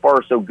think so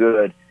far so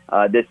good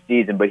this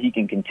season, but he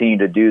can continue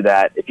to do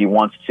that if he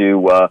wants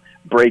to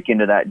break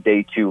into that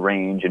day 2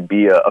 range and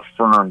be a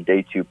firm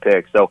day 2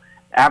 pick. So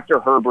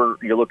after Herbert,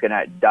 you're looking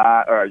at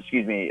Dye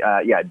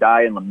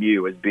and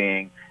Lemieux as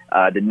being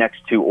the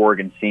next 2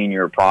 Oregon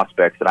senior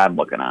prospects that I'm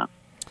looking at.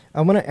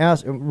 I'm going to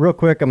ask real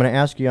quick. I'm going to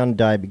ask you on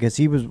Dye because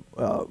he was,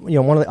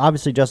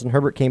 obviously Justin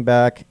Herbert came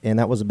back and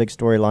that was a big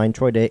storyline.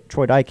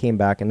 Troy Dye came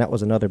back and that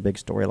was another big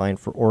storyline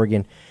for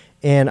Oregon.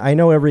 And I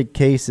know every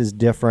case is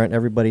different.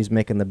 Everybody's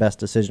making the best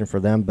decision for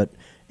them. But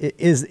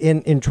is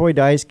in Troy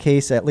Dye's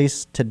case, at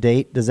least to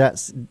date,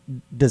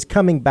 does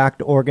coming back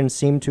to Oregon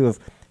seem to have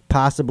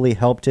possibly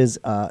helped his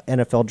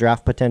NFL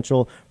draft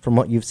potential from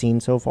what you've seen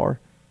so far?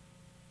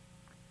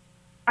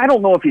 I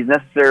don't know if he's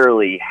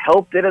necessarily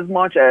helped it as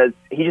much as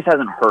he just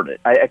hasn't hurt it.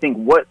 I think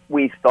what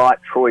we thought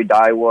Troy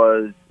Dye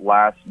was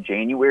last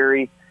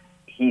January,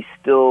 he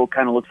still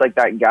kind of looks like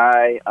that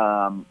guy.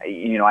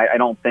 I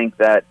don't think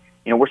that,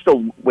 we're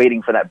still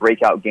waiting for that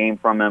breakout game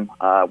from him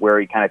where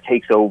he kind of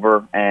takes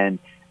over and,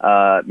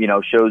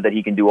 shows that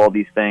he can do all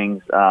these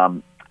things.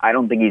 I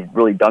don't think he's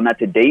really done that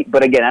to date.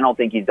 But again, I don't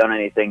think he's done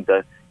anything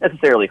to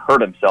necessarily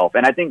hurt himself.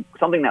 And I think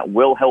something that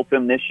will help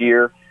him this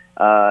year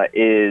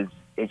is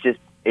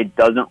it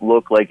doesn't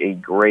look like a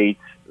great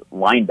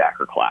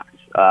linebacker class.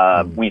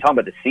 When you talk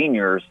about the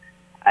seniors,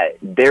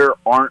 there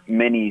aren't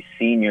many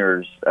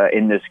seniors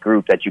in this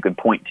group that you can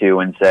point to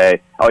and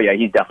say, oh, yeah,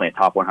 he's definitely a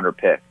top 100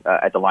 pick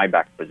at the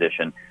linebacker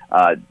position.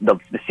 The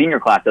senior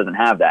class doesn't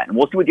have that. And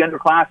we'll see what the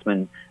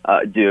underclassmen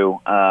do.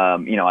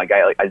 A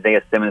guy like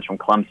Isaiah Simmons from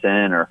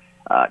Clemson or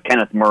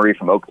Kenneth Murray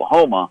from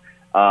Oklahoma.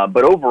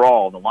 But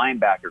overall, the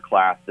linebacker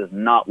class does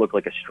not look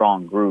like a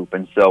strong group.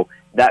 And so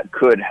that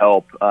could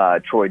help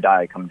Troy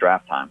Dye come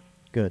draft time.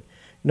 Good.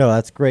 No,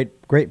 that's great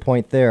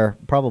point there.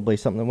 Probably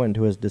something that went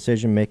into his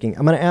decision-making.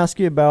 I'm going to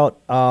ask you about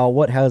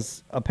what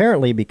has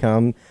apparently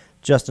become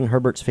Justin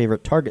Herbert's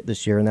favorite target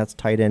this year, and that's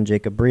tight end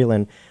Jacob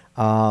Breeland.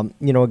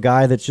 A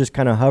guy that's just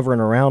kind of hovering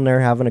around there,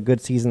 having a good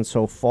season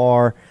so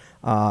far.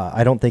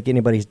 I don't think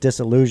anybody's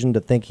disillusioned to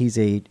think he's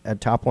a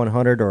top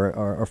 100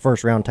 or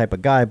first-round type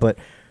of guy, but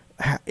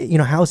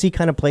how's he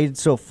kind of played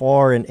so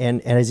far,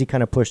 and has he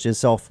kind of pushed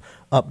himself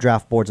up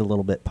draft boards a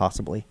little bit,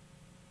 possibly?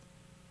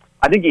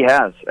 I think he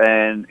has.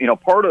 And,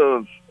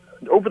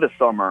 over the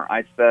summer,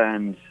 I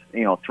spend,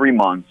 3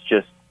 months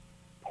just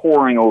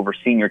poring over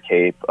senior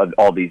tape of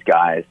all these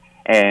guys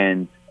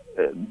and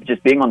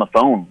just being on the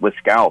phone with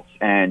scouts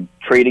and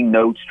trading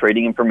notes,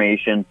 trading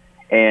information.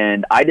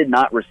 And I did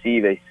not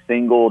receive a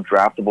single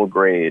draftable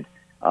grade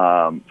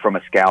from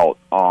a scout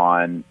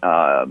on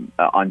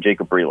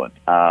Jacob Breeland.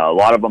 A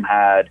lot of them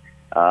had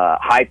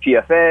high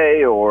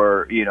PFA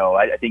or,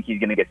 I think he's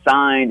going to get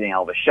signed and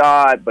he'll have a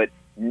shot, but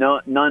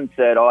none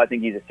said, I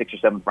think he's a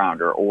 6th or 7th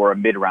rounder or a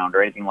mid-rounder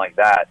or anything like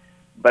that.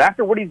 But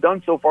after what he's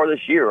done so far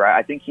this year,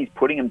 I think he's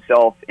putting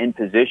himself in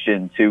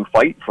position to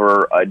fight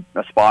for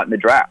a spot in the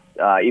draft,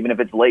 even if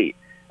it's late.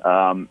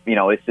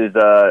 This is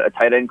a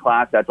tight end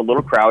class that's a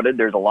little crowded.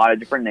 There's a lot of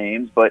different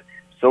names, but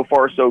so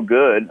far so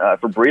good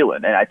for Breeland.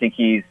 And I think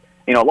he's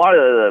a lot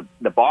of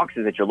the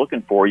boxes that you're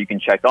looking for, you can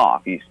check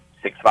off. He's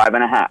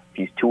 6'5.5".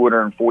 He's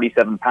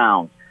 247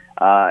 pounds.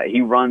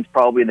 He runs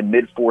probably in the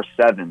mid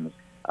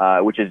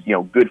 4.7s, which is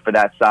good for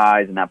that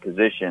size and that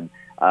position.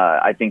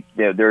 I think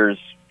there's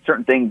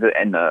certain things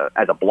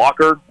as a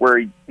blocker where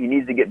he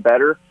needs to get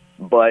better,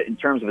 but in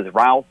terms of his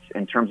routes,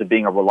 in terms of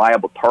being a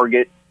reliable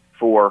target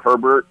for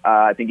Herbert,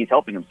 I think he's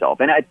helping himself.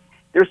 And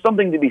there's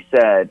something to be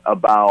said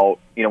about,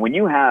 when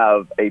you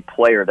have a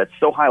player that's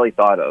so highly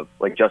thought of,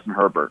 like Justin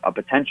Herbert, a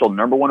potential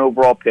number 1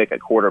 overall pick at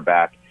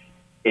quarterback,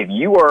 if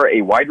you are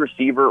a wide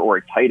receiver or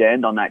a tight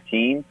end on that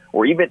team,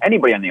 or even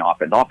anybody on the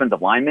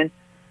offensive lineman,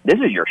 this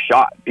is your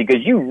shot, because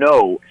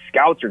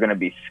scouts are going to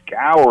be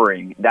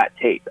scouring that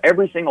tape.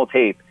 Every single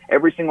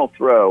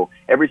throw,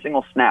 every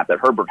single snap that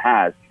Herbert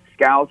has,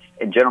 scouts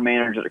and general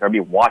managers are going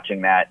to be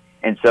watching that.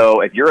 And so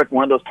if you're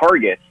one of those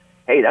targets,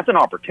 hey, that's an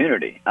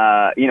opportunity. It's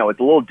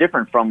a little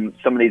different from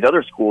some of these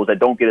other schools that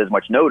don't get as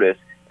much notice.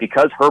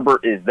 Because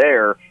Herbert is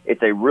there,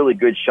 it's a really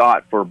good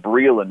shot for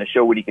Breeland to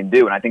show what he can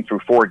do. And I think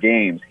through 4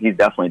 games, he's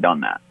definitely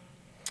done that.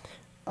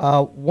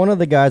 One of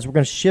the guys, we're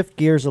going to shift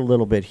gears a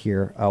little bit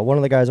here. One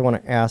of the guys I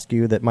want to ask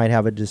you that might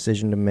have a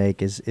decision to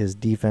make is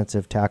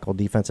defensive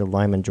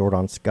lineman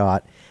Jordan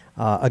Scott,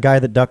 a guy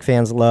that Duck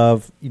fans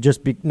love,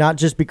 not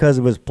just because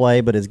of his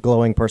play, but his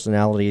glowing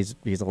personality.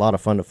 He's a lot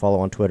of fun to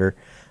follow on Twitter.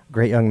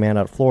 Great young man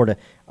out of Florida.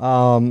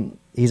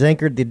 He's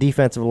anchored the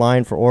defensive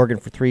line for Oregon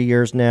for 3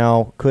 years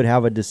now. Could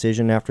have a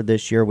decision after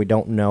this year. We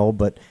don't know,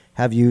 but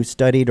have you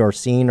studied or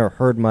seen or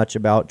heard much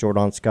about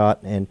Jordan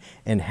Scott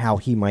and how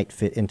he might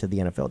fit into the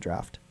NFL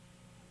draft?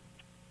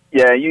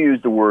 Yeah, you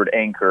used the word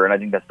anchor, and I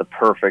think that's the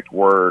perfect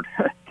word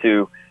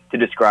to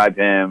describe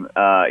him.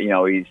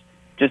 He's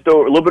just a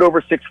little bit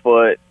over 6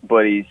 foot,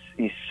 but he's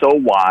so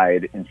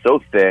wide and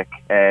so thick,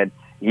 and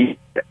he's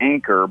the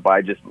anchor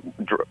by just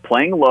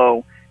playing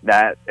low.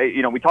 That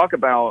we talk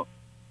about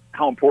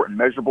how important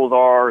measurables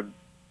are.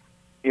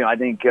 I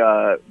think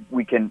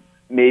we can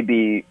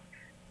maybe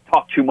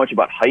talk too much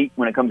about height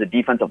when it comes to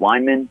defensive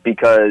linemen,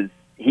 because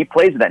he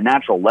plays with that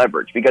natural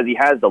leverage, because he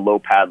has the low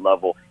pad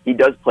level. He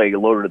does play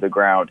lower to the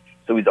ground,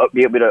 so he's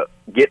be able to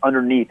get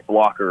underneath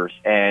blockers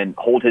and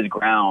hold his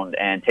ground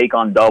and take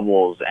on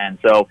doubles. And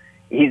so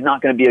he's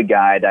not going to be a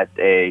guy that's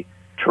a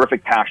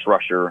terrific pass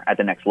rusher at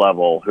the next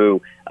level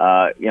who,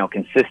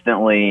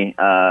 consistently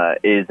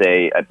is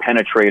a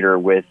penetrator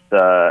with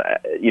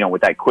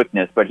that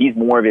quickness. But he's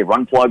more of a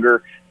run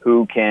plugger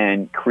who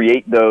can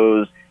create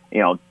those,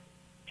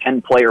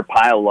 10-player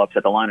pile-ups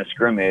at the line of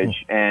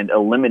scrimmage and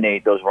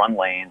eliminate those run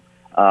lanes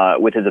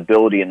with his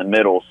ability in the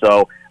middle.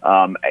 So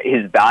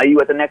his value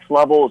at the next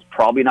level is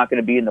probably not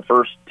going to be in the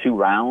first 2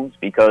 rounds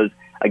because,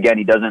 again,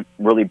 he doesn't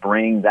really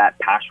bring that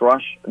pass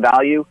rush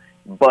value.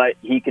 But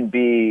he can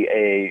be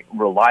a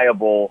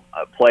reliable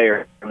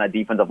player in that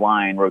defensive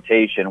line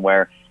rotation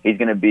where he's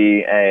going to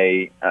be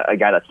a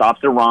guy that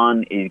stops the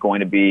run. He's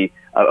going to be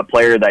a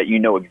player that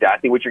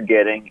exactly what you're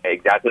getting,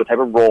 exactly the type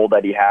of role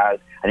that he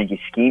has. I think he's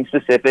scheme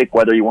specific,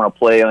 whether you want to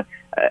play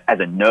as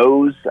a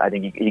nose. I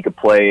think he could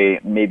play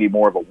maybe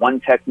more of a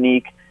 1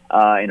 technique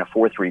in a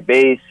 4-3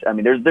 base. I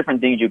mean, there's different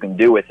things you can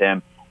do with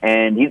him,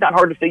 and he's not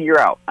hard to figure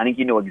out. I think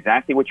you know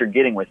exactly what you're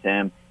getting with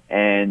him.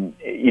 And,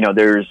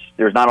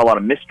 there's not a lot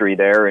of mystery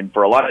there. And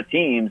for a lot of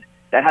teams,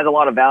 that has a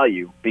lot of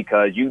value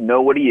because you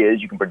know what he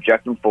is. You can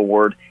project him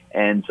forward.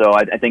 And so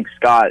I think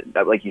Scott,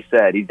 like you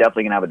said, he's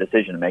definitely going to have a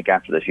decision to make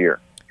after this year.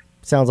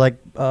 Sounds like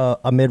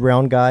a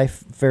mid-round guy,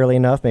 fairly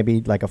enough,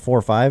 maybe like a 4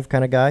 or 5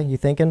 kind of guy, you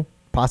thinking?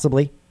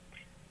 Possibly?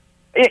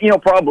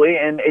 Probably,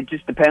 and it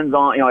just depends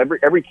on,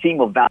 every team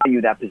will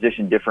value that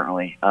position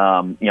differently.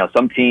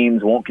 Some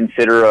teams won't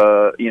consider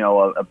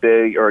a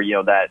big or,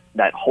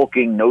 that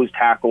hulking nose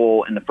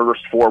tackle in the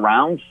first 4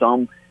 rounds.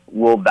 Some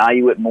will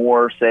value it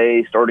more,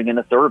 say, starting in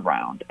the 3rd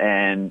round.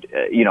 And,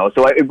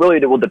 so it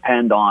really will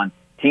depend on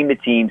team to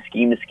team,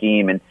 scheme to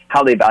scheme, and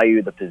how they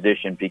value the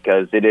position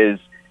because there's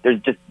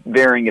just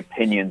varying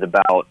opinions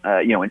about,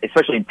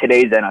 especially in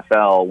today's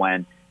NFL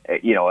when,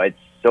 it's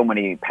so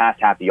many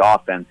pass-happy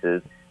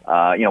offenses.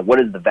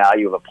 What is the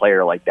value of a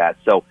player like that?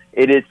 So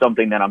it is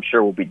something that I'm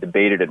sure will be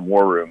debated in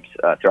war rooms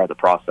throughout the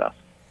process.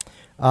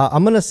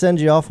 I'm going to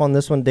send you off on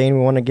this one, Dane.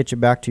 We want to get you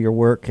back to your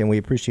work, and we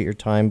appreciate your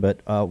time.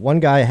 But one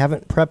guy I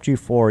haven't prepped you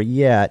for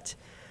yet,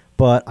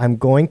 but I'm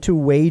going to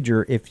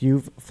wager if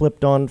you've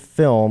flipped on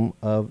film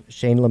of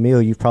Shane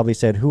Lemieux, you've probably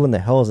said, who in the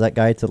hell is that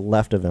guy to the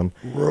left of him?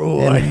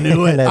 I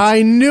knew it.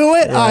 I knew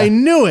it. Yeah. I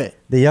knew it.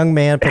 The young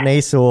man,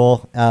 Penei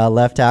Sewell,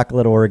 left tackle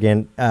at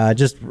Oregon,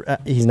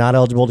 he's not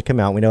eligible to come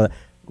out. We know that.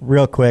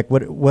 Real quick,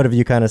 what have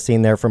you kind of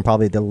seen there from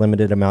probably the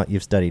limited amount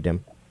you've studied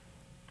him?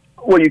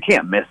 Well, you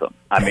can't miss him.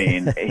 I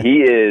mean,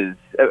 he is,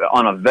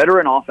 on a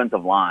veteran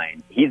offensive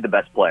line, he's the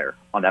best player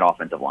on that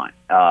offensive line.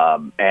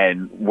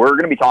 And we're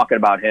going to be talking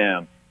about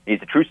him. He's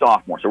a true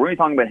sophomore, so we're going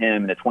to be talking about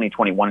him in the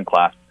 2021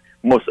 class,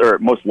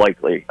 most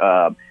likely.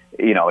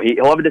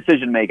 He'll have a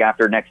decision to make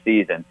after next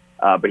season,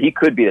 but he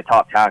could be the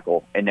top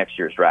tackle in next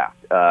year's draft,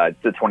 the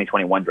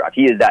 2021 draft.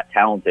 He is that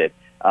talented.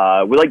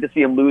 We'd like to see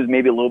him lose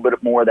maybe a little bit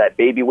more of that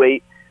baby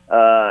weight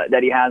that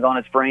he has on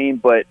his frame.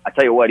 But I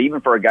tell you what, even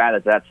for a guy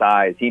that's that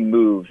size, he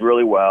moves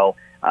really well.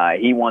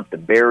 He wants to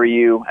bury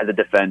you as a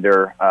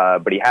defender,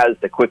 but he has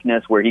the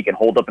quickness where he can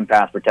hold up in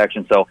pass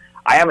protection. So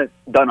I haven't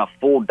done a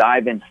full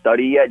dive-in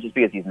study yet just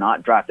because he's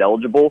not draft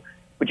eligible,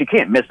 but you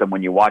can't miss him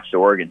when you watch the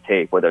Oregon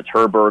tape, whether it's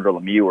Herbert or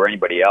Lemieux or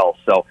anybody else.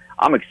 So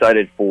I'm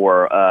excited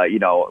for,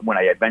 when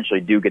I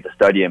eventually do get to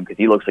study him because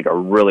he looks like a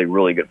really,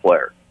 really good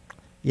player.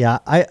 Yeah,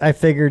 I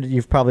figured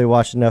you've probably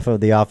watched enough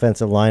of the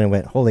offensive line and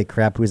went, holy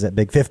crap, who's that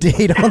big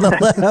 58 on the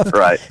left?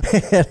 Right.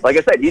 Like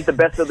I said, he's the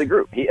best of the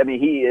group. He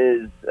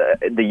is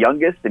the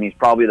youngest, and he's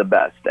probably the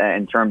best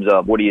in terms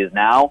of what he is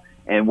now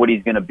and what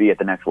he's going to be at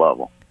the next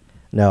level.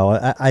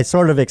 No, I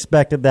sort of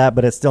expected that,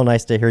 but it's still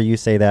nice to hear you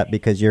say that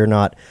because you're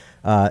not,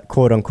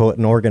 quote unquote,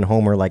 an Oregon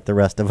homer like the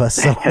rest of us.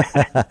 So.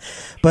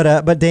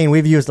 But Dane,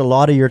 we've used a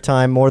lot of your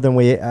time, more than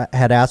we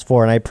had asked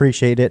for, and I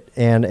appreciate it.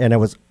 And it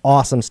was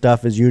awesome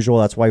stuff as usual.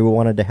 That's why we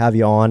wanted to have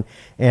you on,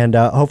 and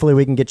hopefully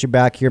we can get you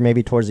back here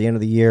maybe towards the end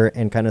of the year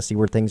and kind of see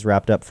where things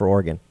wrapped up for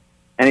Oregon.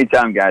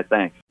 Anytime, guys.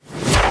 Thanks.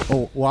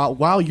 Oh,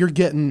 while you're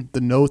getting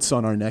the notes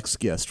on our next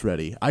guest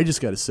ready, I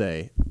just got to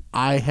say,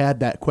 I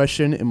had that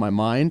question in my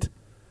mind.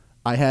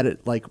 I had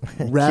it like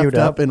wrapped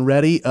up and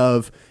ready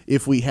of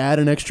if we had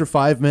an extra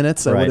 5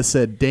 minutes, I would have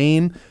said,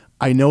 Dane,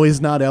 I know he's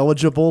not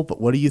eligible,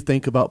 but what do you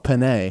think about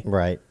Penei?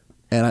 Right.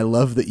 And I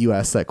love that you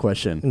asked that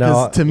question.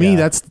 No, to me,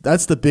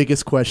 that's the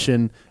biggest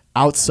question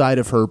outside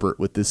of Herbert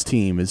with this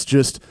team is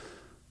just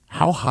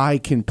how high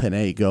can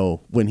Penei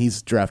go when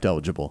he's draft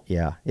eligible?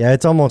 Yeah,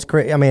 it's almost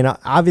crazy. I mean,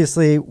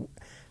 obviously,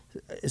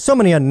 so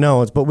many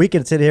unknowns, but we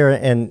could sit here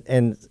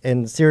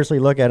and seriously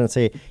look at it and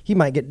say he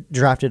might get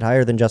drafted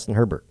higher than Justin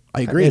Herbert.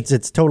 I agree.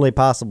 It's totally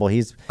possible.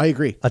 I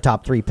agree. A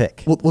top 3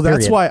 pick. Well,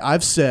 that's why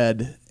I've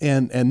said,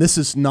 and this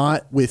is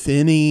not with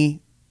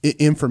any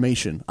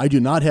information. I do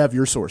not have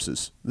your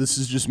sources. This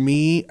is just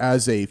me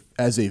as a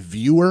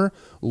viewer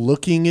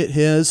looking at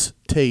his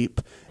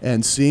tape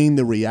and seeing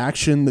the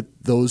reaction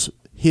that those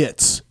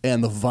hits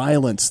and the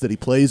violence that he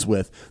plays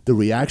with, the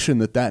reaction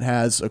that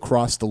has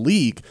across the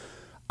league.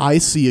 I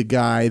see a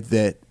guy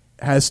that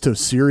has to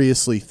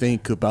seriously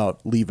think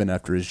about leaving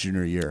after his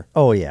junior year.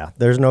 Oh, yeah.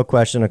 There's no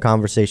question a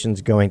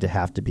conversation's going to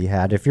have to be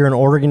had. If you're an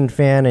Oregon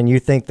fan and you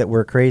think that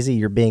we're crazy,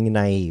 you're being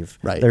naive.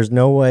 Right. There's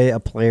no way a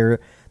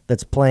player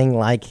that's playing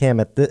like him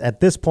at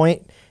this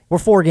point, we're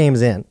 4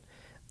 games in.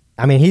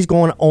 I mean, he's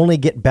going to only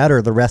get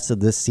better the rest of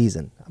this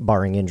season,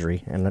 barring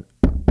injury. And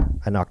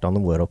I knocked on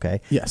the wood,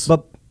 okay? Yes.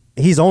 But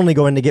he's only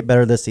going to get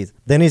better this season.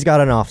 Then he's got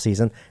an off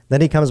season.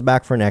 Then he comes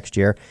back for next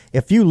year.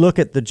 If you look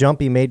at the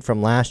jump he made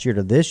from last year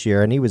to this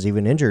year, and he was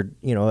even injured,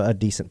 a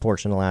decent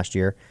portion of last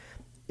year,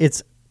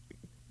 it's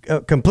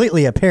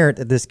completely apparent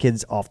that this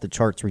kid's off the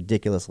charts,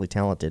 ridiculously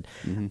talented.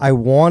 Mm-hmm.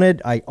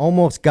 I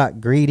almost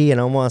got greedy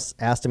and almost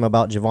asked him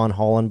about Javon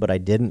Holland, but I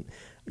didn't.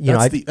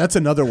 That's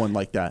another one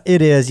like that.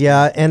 It is,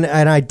 yeah, and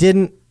I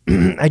didn't.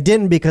 I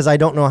didn't because I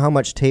don't know how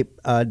much tape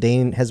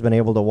Dane has been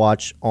able to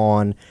watch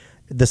on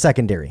the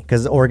secondary,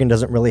 because Oregon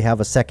doesn't really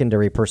have a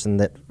secondary person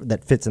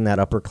that fits in that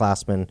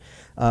upperclassman.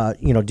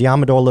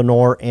 Diamador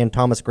Lenore and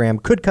Thomas Graham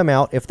could come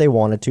out if they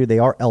wanted to. They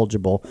are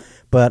eligible,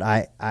 but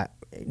I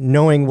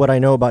knowing what I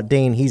know about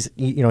Dane, he's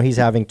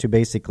having to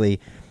basically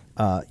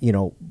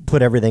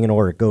put everything in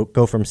order,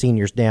 go from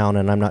seniors down,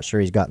 and I'm not sure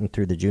he's gotten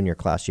through the junior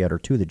class yet or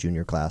to the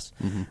junior class.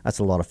 Mm-hmm. That's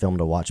a lot of film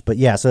to watch. But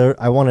yeah, so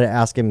I wanted to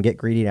ask him, get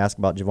greedy and ask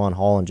about Javon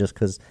Holland just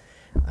because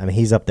I mean,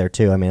 he's up there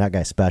too. I mean, that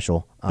guy's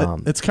special.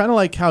 It's kind of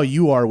like how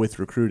you are with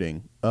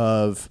recruiting.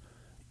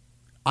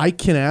 I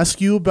can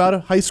ask you about a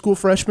high school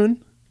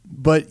freshman,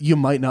 but you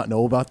might not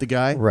know about the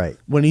guy. Right.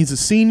 When he's a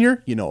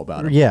senior, you know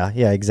about him. Yeah,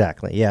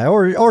 exactly. Yeah,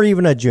 or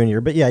even a junior.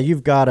 But yeah,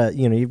 you've got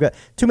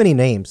too many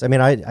names. I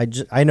mean,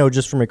 I know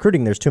just from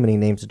recruiting, there's too many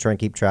names to try and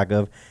keep track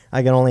of.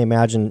 I can only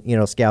imagine,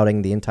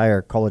 scouting the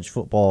entire college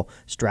football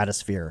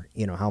stratosphere,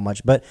 how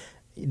much. But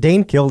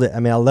Dane killed it. I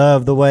mean, I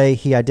love the way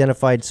he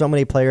identified so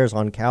many players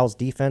on Cal's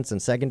defense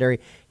and secondary.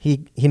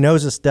 He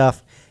knows his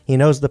stuff. He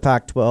knows the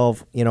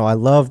Pac-12.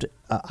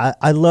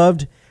 I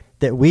loved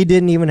that we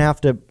didn't even have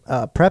to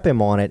prep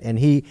him on it, and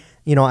he,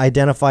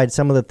 identified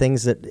some of the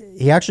things that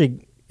he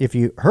actually, if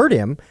you heard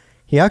him,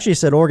 he actually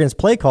said Oregon's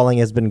play calling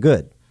has been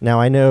good.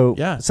 Now, I know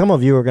some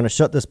of you are going to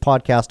shut this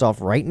podcast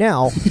off right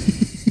now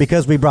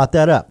because we brought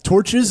that up.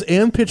 Torches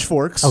and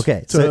pitchforks.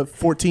 Okay, to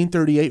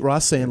 1438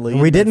 Ross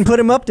Sandley. We didn't put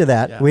him up to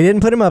that. Yeah. We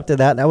didn't put him up to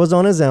that. That was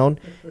on his own.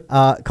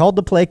 Called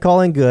the play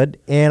calling good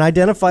and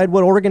identified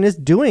what Oregon is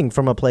doing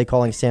from a play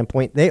calling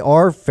standpoint. They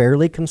are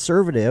fairly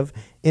conservative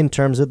in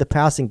terms of the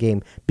passing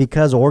game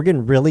because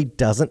Oregon really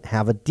doesn't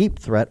have a deep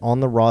threat on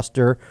the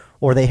roster,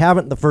 or they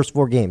haven't the first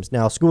 4 games.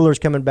 Now, Schooler's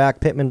coming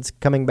back, Pittman's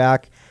coming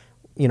back.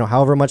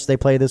 However much they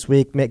play this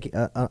week,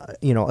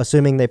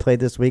 assuming they play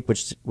this week,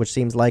 which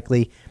seems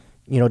likely.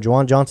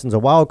 Juwan Johnson's a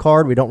wild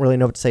card. We don't really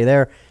know what to say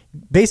there.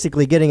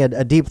 Basically, getting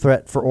a deep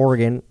threat for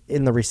Oregon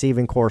in the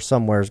receiving corps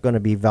somewhere is going to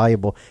be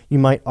valuable. You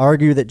might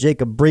argue that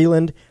Jacob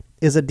Breland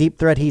is a deep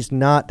threat. He's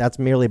not. That's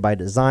merely by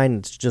design.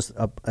 It's just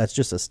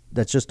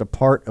a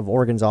part of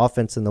Oregon's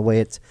offense and the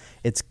way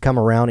it's come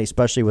around,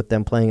 especially with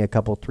them playing a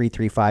couple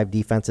 3-3-5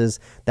 defenses.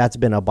 That's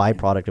been a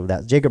byproduct of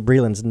that. Jacob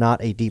Breland's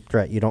not a deep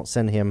threat. You don't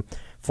send him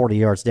 40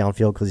 yards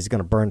downfield because he's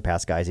going to burn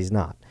past guys. He's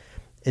not.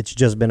 It's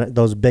just been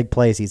those big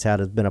plays he's had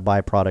has been a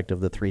byproduct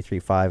of the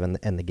 3-3-5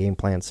 and the game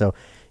plan. So,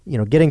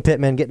 getting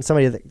Pittman, getting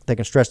somebody that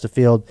can stretch the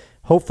field,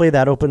 hopefully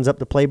that opens up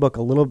the playbook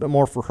a little bit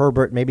more for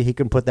Herbert. Maybe he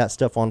can put that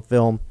stuff on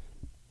film.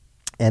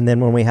 And then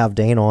when we have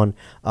Dane on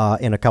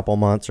in a couple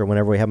months or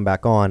whenever we have him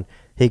back on,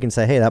 he can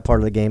say, hey, that part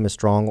of the game is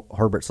strong.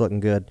 Herbert's looking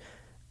good.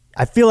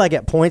 I feel like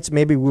at points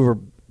maybe we were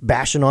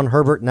bashing on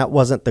Herbert, and that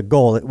wasn't the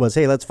goal. It was,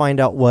 hey, let's find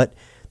out what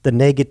the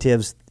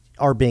negatives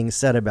are being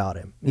said about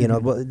him. We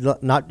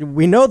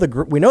know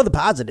the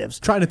positives.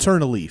 Trying to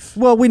turn a leaf.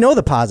 Well, we know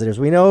the positives.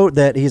 We know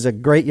that he's a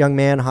great young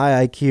man,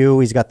 high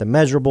IQ. He's got the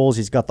measurables.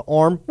 He's got the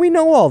arm. We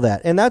know all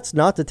that, and that's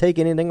not to take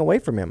anything away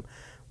from him.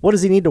 What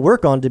does he need to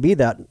work on to be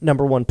that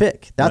number one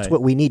pick? That's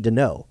what we need to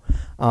know.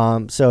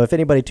 So if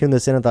anybody tuned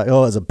this in and thought,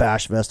 oh, it's a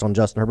bash fest on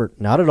Justin Herbert,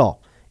 not at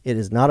all. It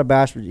is not a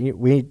bash.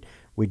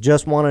 We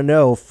just want to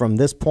know from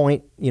this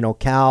point,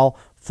 Cal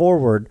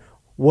forward,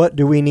 what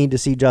do we need to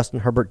see Justin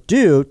Herbert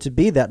do to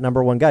be that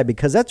number one guy?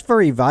 Because that's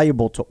very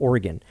valuable to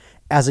Oregon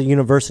as a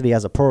university,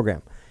 as a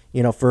program.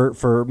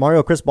 For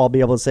Mario Cristobal to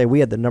be able to say we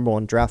had the number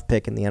one draft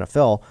pick in the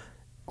NFL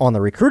on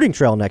the recruiting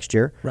trail next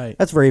year, right?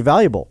 That's very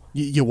valuable.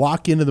 You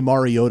walk into the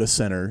Mariota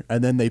Center,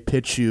 and then they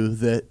pitch you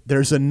that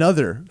there's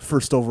another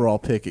first overall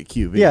pick at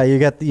QB. Yeah, you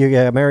got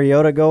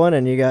Mariota going,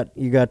 and you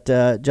got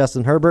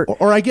Justin Herbert.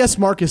 Or I guess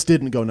Marcus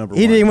didn't go number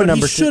one. He didn't go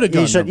number two. He should have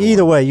gone number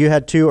Either one. way, you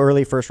had 2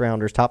 early first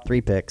rounders, top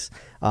 3 picks.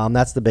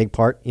 That's the big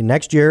part.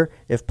 Next year,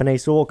 if Penei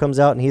Sewell comes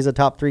out and he's a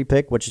top 3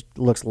 pick, which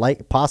looks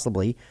like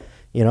possibly,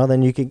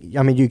 then you can.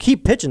 You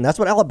keep pitching. That's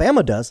what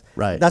Alabama does.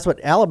 Right. That's what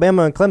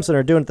Alabama and Clemson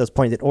are doing at this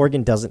point that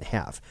Oregon doesn't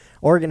have.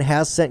 Oregon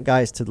has sent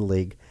guys to the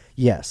league,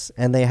 yes,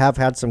 and they have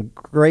had some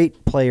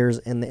great players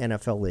in the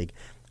NFL league.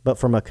 But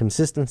from a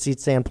consistency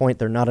standpoint,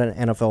 they're not an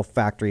NFL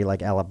factory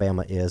like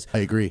Alabama is. I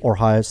agree. Or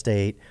Ohio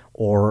State,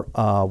 or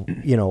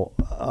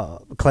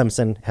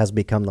Clemson has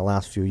become the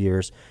last few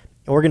years.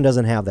 Oregon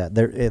doesn't have that.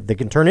 They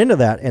can turn into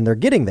that, and they're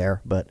getting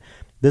there, but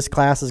this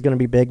class is going to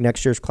be big.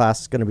 Next year's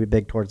class is going to be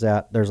big towards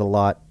that. There's a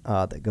lot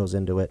that goes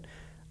into it.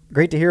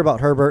 Great to hear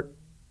about Herbert.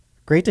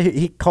 Great to hear.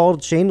 He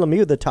called Shane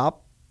Lemieux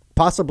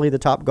possibly the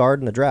top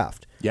guard in the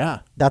draft. Yeah,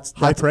 that's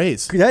high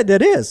praise.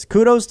 That is.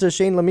 Kudos to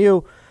Shane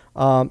Lemieux,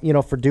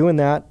 for doing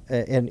that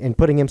and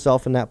putting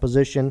himself in that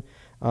position.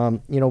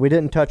 We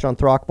didn't touch on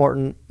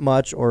Throckmorton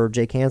much or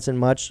Jake Hansen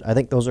much. I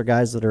think those are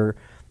guys that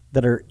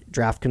are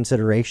draft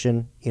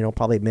consideration.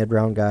 Probably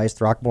mid-round guys.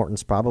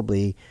 Throckmorton's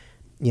probably,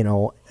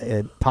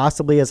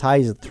 possibly as high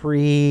as a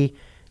 3.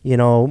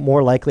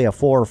 More likely a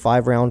 4 or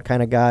 5 round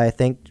kind of guy. I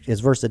think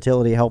his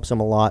versatility helps him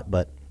a lot,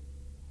 but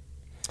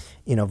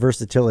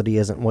versatility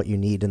isn't what you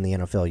need in the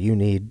NFL. You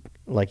need,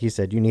 like you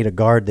said, you need a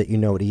guard that you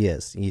know what he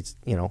is. He's,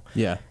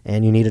 yeah,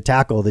 and you need a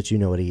tackle that you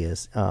know what he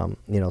is.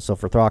 So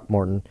for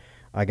Throckmorton,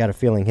 I got a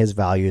feeling his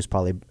value is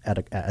probably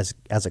as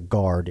a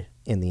guard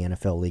in the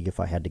NFL league, if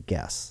I had to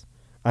guess.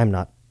 I'm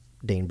not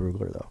Dane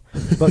Brugler, though.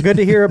 But good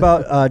to hear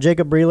about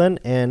Jacob Breland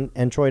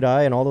and Troy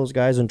Dye and all those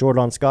guys, and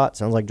Jordan Scott.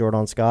 Sounds like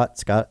Jordan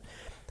Scott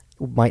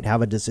might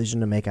have a decision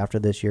to make after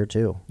this year,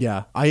 too.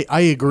 Yeah, I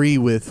agree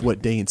with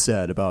what Dane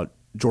said about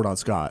Jordan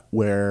Scott,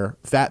 where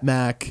Fat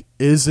Mac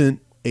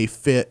isn't a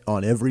fit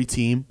on every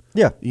team.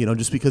 Yeah.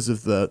 Just because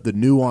of the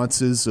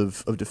nuances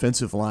of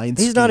defensive lines.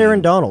 He's not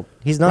Aaron Donald.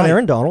 He's not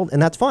Aaron Donald, and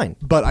that's fine.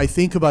 But I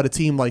think about a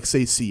team like,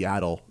 say,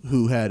 Seattle,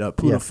 who had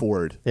Puna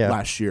Ford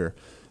last year.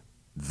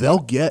 They'll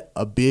get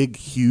a big,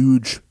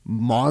 huge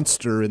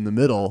monster in the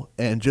middle,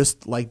 and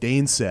just like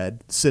Dane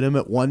said, sit him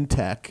at one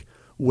tech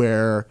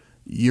where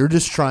you're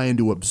just trying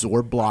to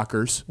absorb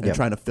blockers and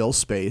trying to fill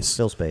space.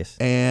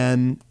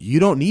 And you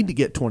don't need to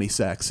get 20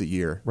 sacks a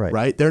year,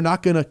 right? They're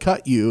not going to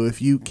cut you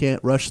if you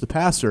can't rush the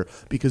passer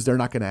because they're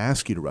not going to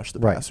ask you to rush the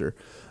passer.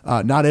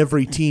 Not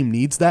every team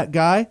needs that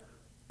guy,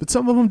 but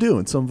some of them do,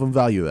 and some of them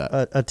value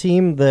that. A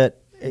team that,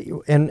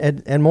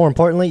 and more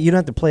importantly, you don't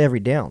have to play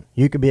every down.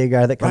 You could be a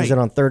guy that comes in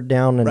on third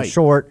down and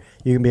short.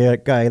 You can be a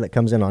guy that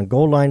comes in on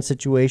goal line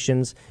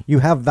situations. You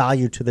have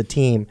value to the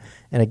team.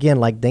 And again,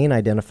 like Dane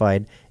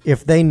identified,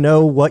 if they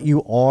know what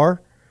you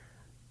are,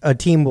 a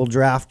team will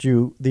draft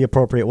you the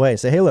appropriate way.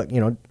 Say, hey, look,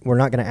 we're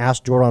not going to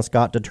ask Jordan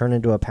Scott to turn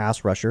into a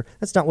pass rusher.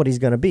 That's not what he's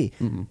going to be.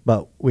 Mm-hmm.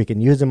 But we can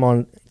use him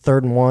on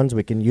 3rd and 1s.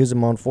 We can use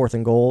him on 4th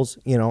and goals.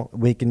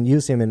 We can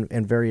use him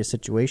in various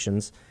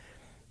situations.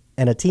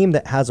 And a team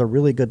that has a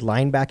really good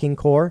linebacking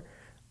core.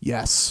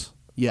 Yes.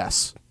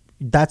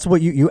 That's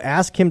what you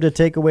ask him to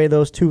take away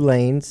those 2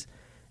 lanes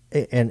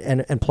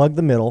and plug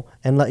the middle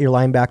and let your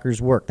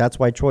linebackers work. That's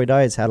why Troy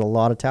Dye has had a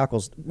lot of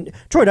tackles.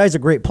 Troy Dye's a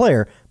great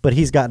player, but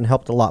he's gotten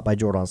helped a lot by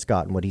Jordan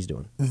Scott and what he's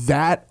doing.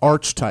 That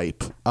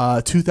archetype,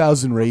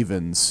 2000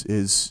 Ravens,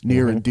 is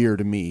near and dear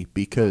to me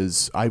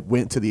because I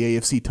went to the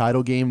AFC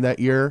title game that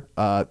year,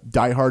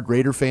 diehard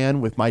Raider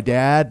fan with my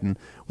dad, and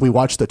we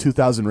watched the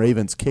 2000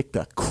 Ravens kick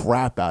the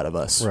crap out of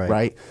us,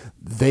 right?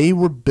 They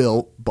were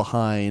built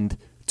behind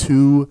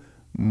two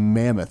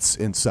mammoths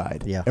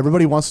inside. Yeah.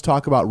 Everybody wants to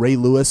talk about Ray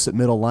Lewis at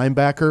middle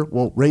linebacker.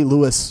 Well, Ray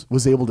Lewis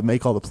was able to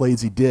make all the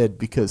plays he did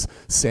because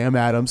Sam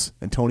Adams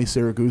and Tony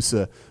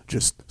Siragusa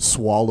just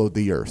swallowed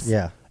the earth.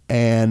 Yeah.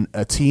 And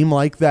a team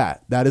like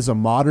that is a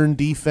modern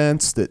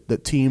defense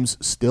that teams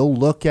still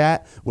look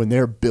at when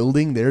they're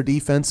building their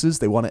defenses.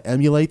 They want to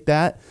emulate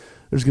that.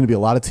 There's going to be a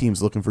lot of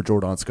teams looking for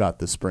Jordan Scott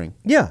this spring.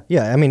 Yeah.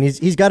 I mean,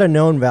 he's got a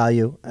known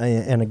value,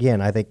 and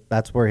again, I think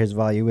that's where his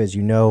value is.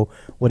 You know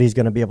what he's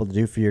going to be able to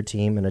do for your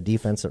team, and a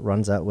defense that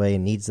runs that way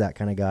and needs that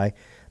kind of guy,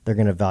 they're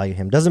going to value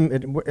him.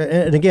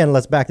 And again,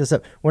 let's back this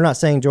up. We're not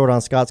saying Jordan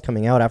Scott's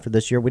coming out after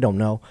this year. We don't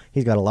know.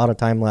 He's got a lot of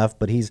time left,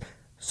 but he's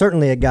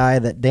certainly a guy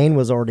that Dane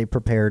was already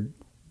prepared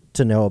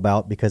to know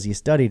about because he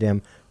studied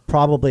him,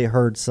 probably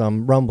heard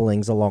some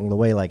rumblings along the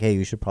way like, hey,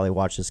 you should probably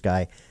watch this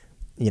guy.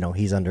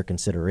 He's under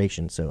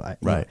consideration, so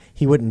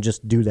he wouldn't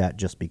just do that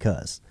just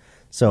because.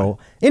 So,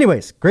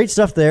 anyways, great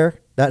stuff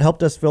there. That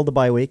helped us fill the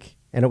bye week,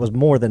 and it was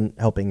more than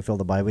helping fill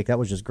the bye week. That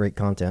was just great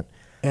content.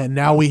 And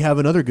now we have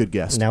another good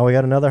guest. Now we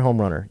got another home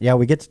runner. Yeah,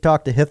 we get to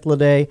talk to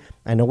Hythloday.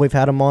 I know we've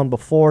had him on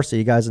before, so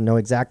you guys know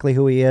exactly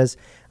who he is.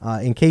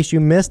 In case you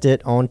missed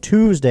it, on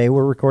Tuesday,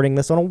 we're recording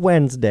this on a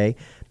Wednesday,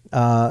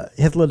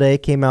 Hythloday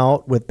came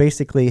out with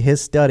basically his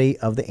study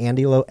of the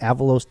Andy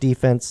Avalos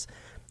defense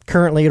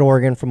currently at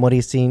Oregon from what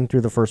he's seen through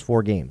the first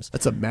 4 games.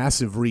 That's a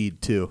massive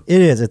read, too. It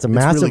is. It's a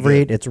massive really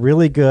read. It's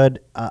really good.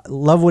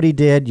 Love what he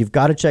did. You've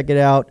got to check it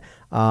out.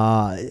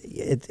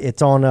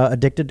 It's on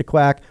Addicted to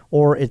Quack,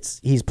 or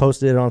he's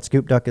posted it on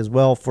Scoop Duck as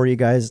well for you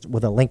guys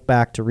with a link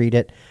back to read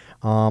it.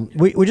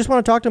 We just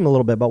want to talk to him a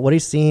little bit about what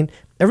he's seen.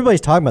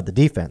 Everybody's talking about the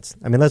defense.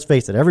 I mean, let's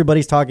face it.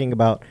 Everybody's talking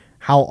about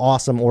how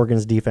awesome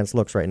Oregon's defense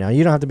looks right now.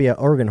 You don't have to be an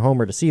Oregon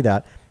homer to see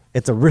that.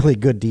 It's a really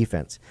good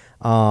defense.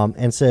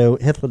 And so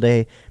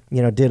Hythloday,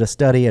 did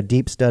a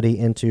deep study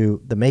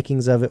into the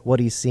makings of it, what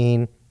he's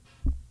seen,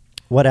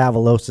 what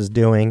Avalos is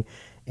doing,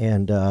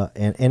 and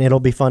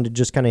it'll be fun to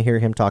just kind of hear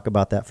him talk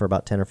about that for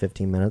about 10 or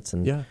 15 minutes.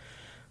 And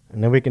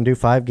then we can do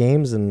 5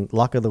 games and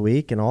lock of the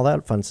week and all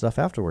that fun stuff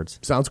afterwards.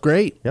 Sounds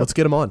great. Yep. Let's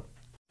get him on.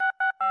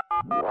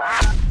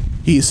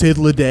 He's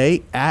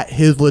Hythloday at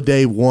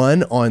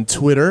Hythloday1 on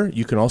Twitter.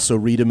 You can also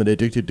read him at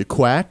Addicted to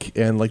Quack.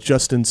 And like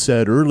Justin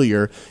said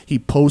earlier, he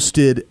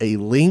posted a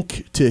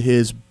link to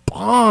his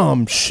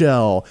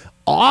bombshell,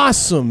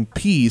 awesome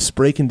piece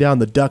breaking down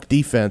the Duck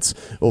defense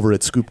over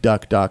at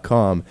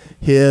scoopduck.com.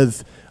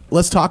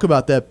 Let's talk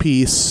about that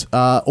piece.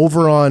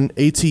 Over on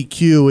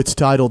ATQ, it's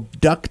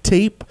titled Duct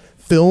Tape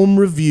Film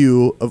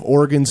Review of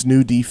Oregon's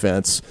New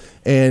Defense.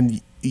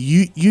 And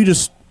you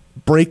just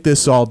break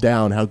this all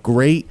down, how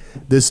great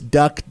this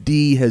Duck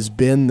D has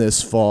been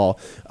this fall.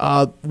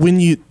 When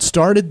you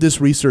started this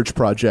research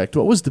project,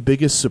 what was the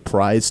biggest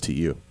surprise to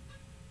you?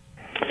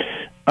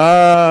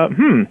 I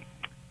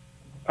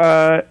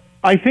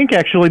think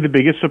actually the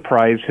biggest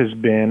surprise has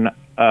been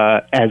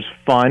as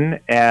fun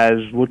as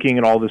looking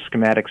at all the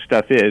schematic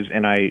stuff is,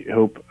 and I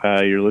hope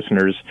your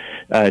listeners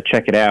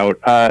check it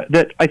out,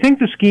 that I think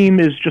the scheme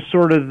is just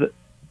sort of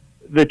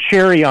the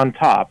cherry on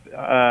top.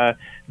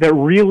 That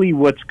really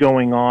what's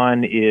going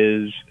on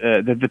is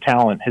that the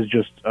talent has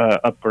just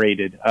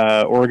upgraded.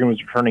 Oregon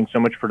was returning so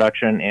much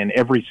production, and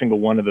every single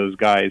one of those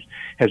guys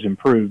has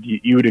improved.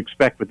 You would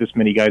expect with this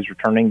many guys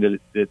returning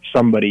that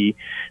somebody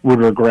would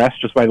regress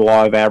just by the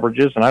law of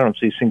averages, and I don't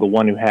see a single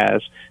one who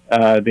has.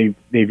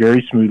 They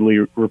very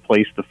smoothly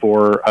replaced the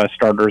 4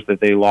 starters that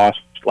they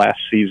lost last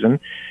season.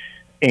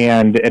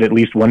 And at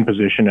least one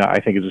position, I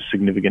think, is a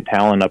significant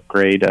talent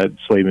upgrade,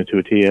 Slade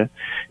Matuatia.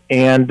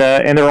 And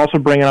they're also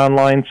bringing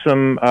online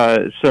some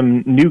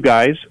new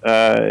guys,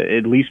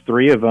 at least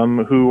 3 of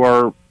them, who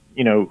are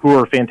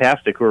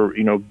fantastic, who are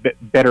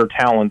better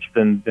talents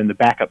than the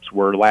backups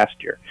were last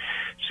year.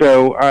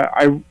 So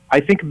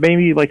I think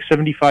maybe like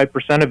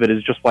 75% of it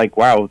is just like,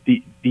 wow,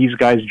 these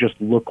guys just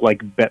look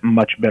like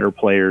much better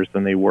players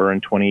than they were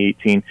in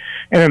 2018,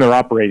 and then they're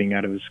operating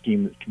out of a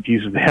scheme that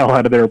confuses the hell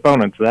out of their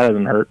opponents. So that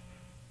doesn't hurt.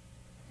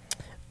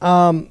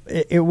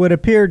 It would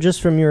appear just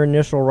from your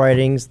initial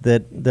writings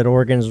that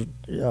Oregon's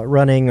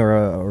running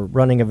or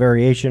running a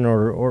variation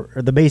or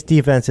the base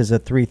defense is a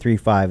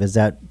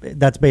 3-3-5.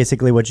 That's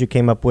basically what you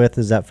came up with?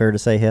 Is that fair to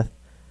say, Hyth?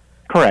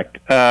 Correct.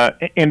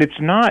 And it's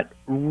not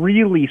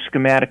really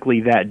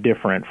schematically that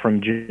different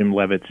from Jim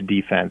Leavitt's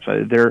defense.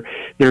 There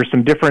are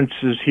some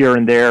differences here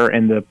and there,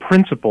 and the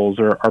principles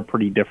are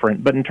pretty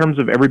different. But in terms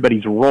of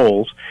everybody's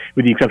roles,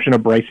 with the exception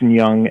of Bryson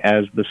Young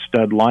as the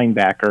stud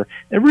linebacker,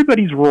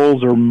 everybody's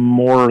roles are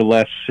more or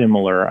less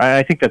similar.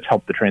 I think that's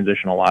helped the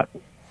transition a lot.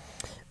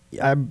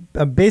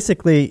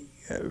 Basically,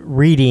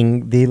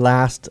 reading the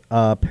last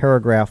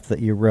paragraph that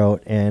you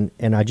wrote, and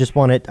I just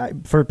wanted,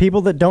 for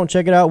people that don't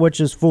check it out, which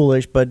is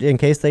foolish, but in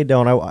case they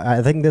don't,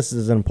 I think this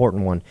is an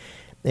important one.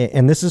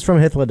 And this is from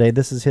Hythloday.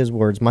 This is his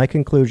words. My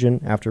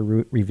conclusion after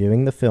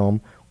reviewing the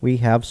film we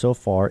have so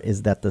far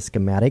is that the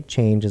schematic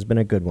change has been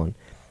a good one.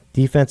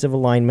 Defensive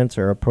alignments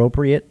are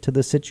appropriate to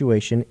the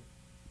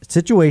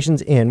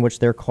situations in which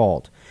they're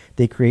called.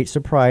 They create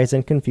surprise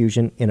and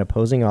confusion in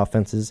opposing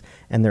offenses,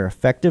 and they're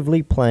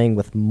effectively playing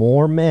with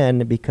more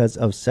men because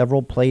of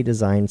several play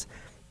designs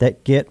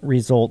that get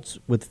results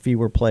with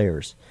fewer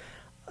players.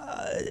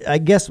 I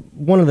guess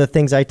one of the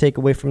things I take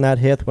away from that,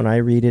 Hith, when I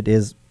read it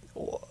is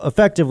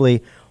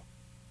effectively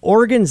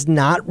Oregon's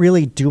not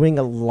really doing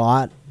a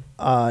lot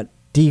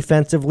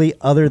defensively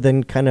other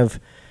than kind of,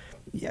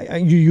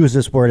 you use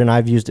this word and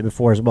I've used it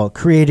before as well,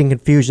 creating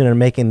confusion and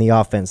making the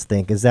offense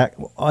think. Is that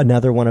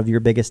another one of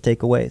your biggest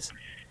takeaways?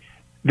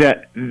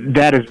 That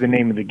is the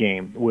name of the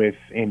game with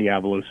Andy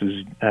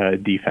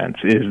Avalos' defense,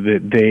 is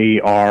that they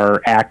are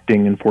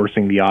acting and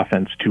forcing the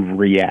offense to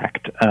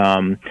react.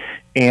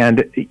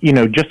 And,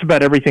 just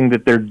about everything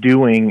that they're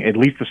doing, at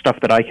least the stuff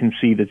that I can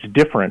see that's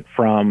different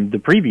from the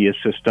previous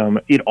system,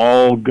 it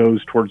all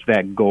goes towards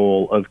that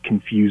goal of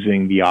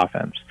confusing the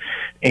offense.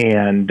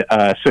 And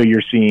so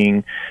you're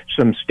seeing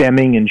some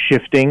stemming and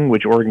shifting,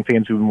 which Oregon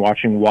fans who've been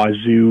watching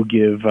Wazoo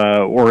give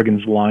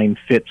Oregon's line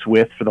fits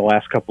with for the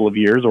last couple of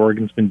years.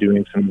 Oregon's been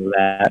doing some of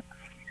that.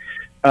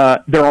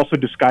 They're also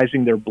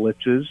disguising their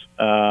blitzes.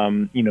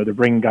 They're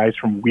bringing guys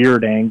from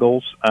weird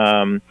angles.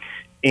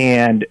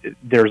 And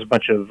there's a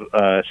bunch of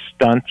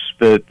stunts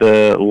that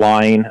the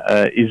line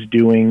is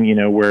doing,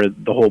 where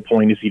the whole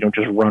point is you don't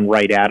just run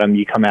right at them.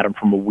 You come at them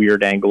from a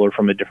weird angle or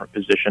from a different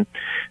position.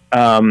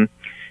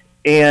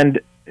 And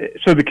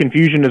so the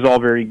confusion is all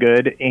very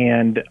good.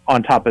 And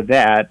on top of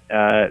that,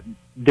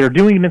 they're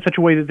doing it in such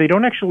a way that they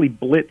don't actually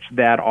blitz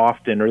that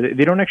often, or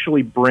they don't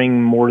actually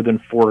bring more than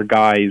 4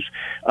 guys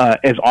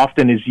as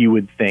often as you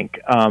would think.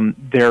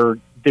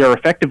 They're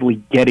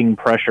effectively getting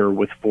pressure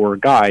with 4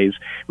 guys,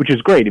 which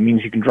is great. It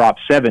means you can drop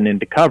 7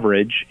 into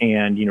coverage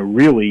and,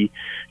 really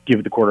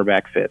give the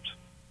quarterback fits.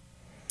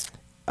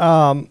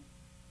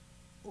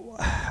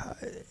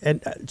 And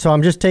so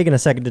I'm just taking a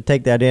second to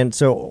take that in.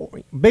 So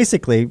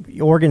basically,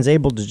 Oregon's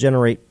able to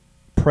generate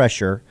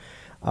pressure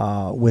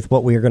with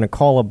what we are going to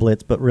call a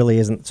blitz, but really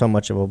isn't so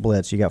much of a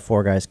blitz. You got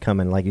 4 guys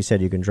coming. Like you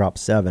said, you can drop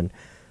 7.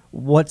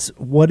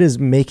 What is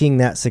making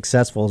that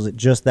successful? Is it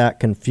just that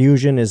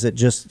confusion? Is it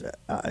just,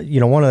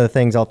 one of the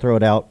things, I'll throw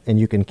it out and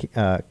you can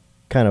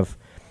kind of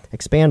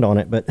expand on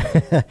it, but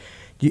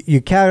you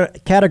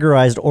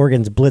categorized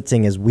Oregon's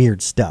blitzing as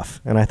weird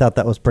stuff, and I thought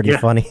that was pretty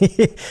funny.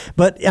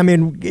 But,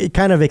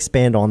 kind of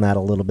expand on that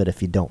a little bit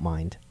if you don't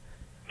mind.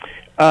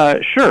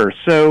 Sure.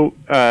 So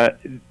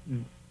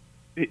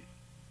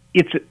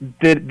it's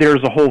that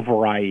there's a whole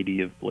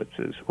variety of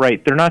blitzes, right?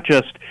 They're not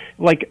just,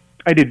 like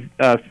I did,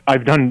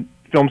 I've done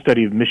film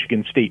study of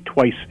Michigan State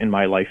twice in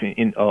my life,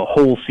 in a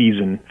whole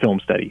season film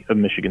study of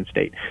Michigan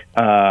State.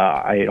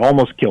 It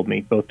almost killed me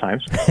both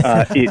times.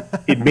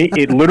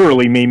 It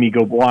literally made me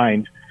go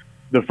blind.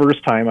 The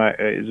first time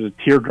it was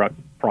a teardrop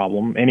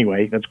problem.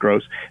 Anyway, that's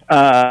gross.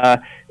 And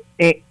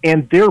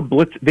their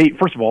blitz,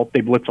 first of all,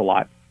 they blitz a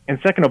lot. And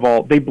second of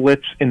all, they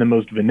blitz in the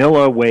most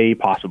vanilla way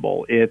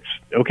possible. It's,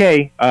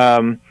 okay,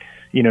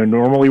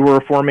 normally we're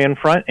a 4-man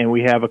front and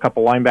we have a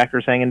couple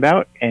linebackers hanging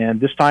about,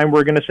 and this time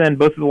we're going to send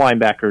both of the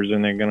linebackers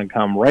and they're going to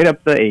come right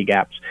up the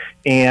A-gaps.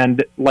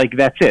 And,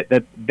 that's it.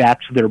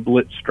 That's their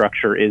blitz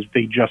structure, is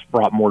they just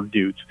brought more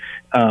dudes.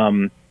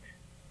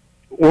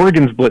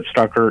 Oregon's blitz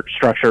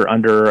structure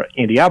under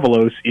Andy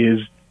Avalos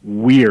is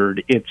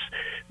weird. It's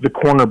the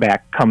cornerback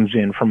comes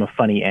in from a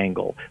funny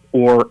angle,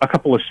 or a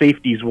couple of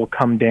safeties will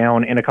come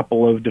down and a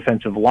couple of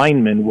defensive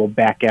linemen will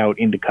back out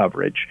into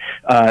coverage.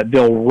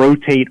 They'll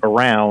rotate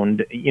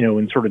around,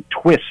 and sort of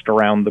twist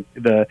around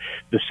the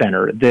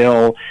center.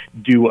 They'll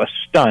do a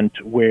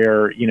stunt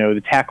where,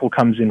 the tackle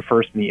comes in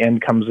first and the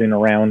end comes in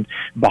around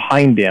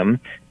behind him.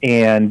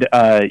 And,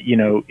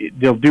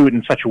 they'll do it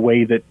in such a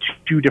way that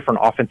 2 different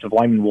offensive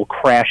linemen will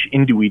crash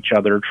into each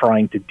other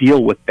trying to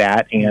deal with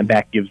that, and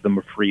that gives them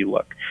a free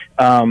look.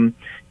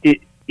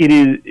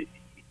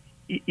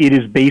 It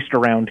is based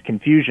around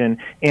confusion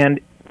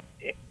and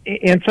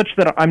such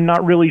that I'm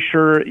not really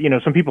sure.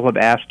 Some people have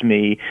asked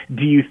me,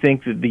 do you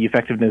think that the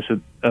effectiveness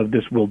of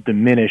this will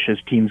diminish as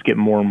teams get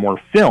more and more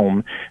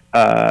film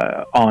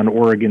on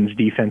Oregon's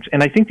defense?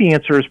 And I think the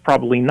answer is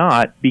probably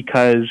not,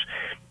 because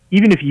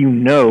even if the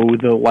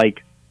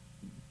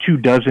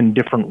 24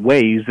 different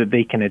ways that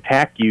they can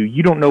attack you,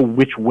 you don't know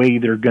which way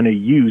they're going to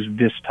use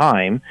this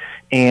time.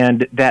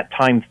 And that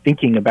time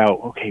thinking about,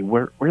 okay,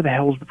 where the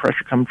hell is the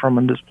pressure coming from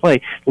on this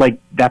play?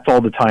 That's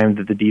all the time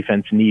that the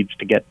defense needs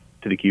to get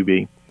to the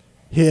QB.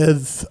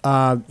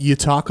 You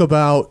talk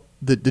about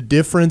the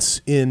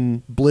difference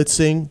in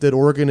blitzing that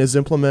Oregon has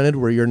implemented,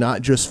 where you're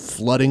not just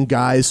flooding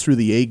guys through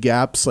the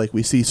A-gaps like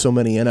we see so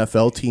many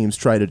NFL teams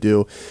try to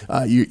do.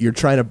 You're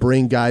trying to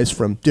bring guys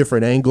from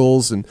different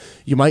angles, and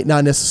you might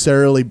not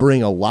necessarily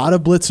bring a lot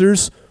of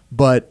blitzers,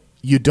 but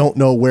you don't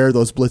know where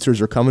those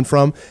blitzers are coming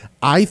from.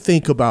 I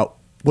think about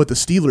what the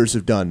Steelers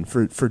have done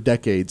for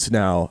decades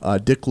now.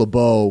 Dick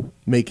LeBeau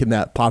making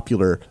that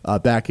popular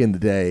back in the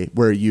day,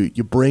 where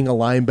you bring a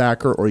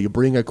linebacker or you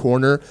bring a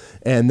corner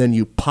and then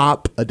you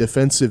pop a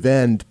defensive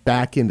end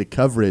back into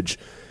coverage.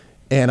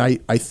 And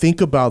I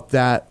think about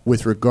that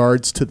with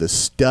regards to the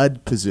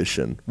stud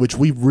position, which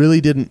we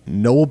really didn't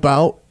know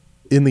about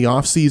in the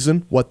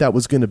offseason, what that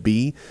was going to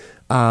be.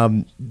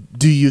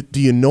 Do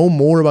you know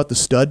more about the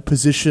stud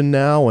position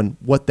now and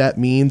what that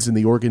means in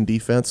the Oregon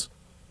defense?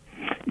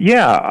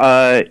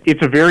 Yeah,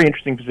 it's a very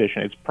interesting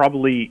position. It's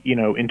probably,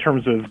 in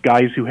terms of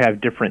guys who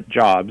have different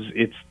jobs,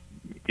 it's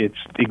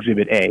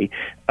Exhibit A.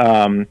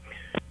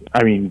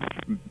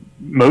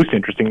 Most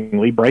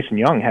interestingly, Bryson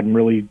Young hadn't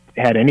really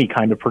had any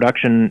kind of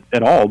production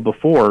at all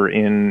before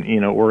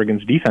in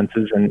Oregon's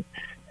defenses,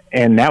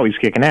 and now he's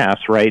kicking ass,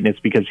 right? And it's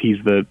because he's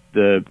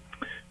the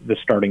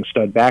starting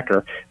stud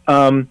backer.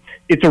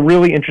 It's a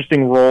really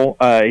interesting role.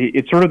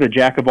 It's sort of the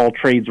jack of all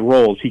trades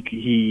roles.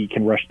 He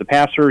can rush the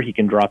passer. He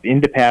can drop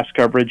into pass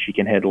coverage. He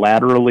can head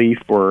laterally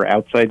for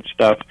outside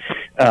stuff.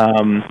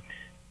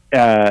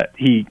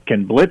 He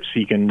can blitz.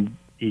 He can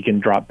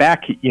drop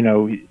back.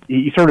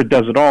 He sort of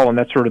does it all, and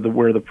that's sort of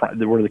where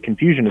the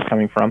confusion is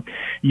coming from.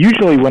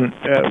 Usually,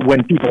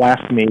 when people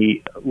ask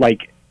me,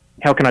 like,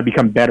 how can I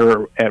become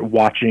better at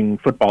watching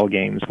football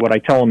games? What I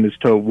tell them is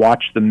to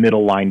watch the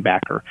middle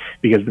linebacker,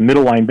 because the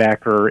middle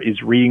linebacker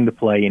is reading the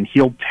play and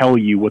he'll tell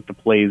you what the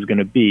play is going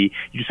to be.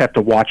 You just have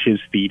to watch his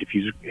feet. If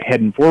he's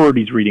heading forward,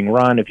 he's reading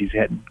run. If he's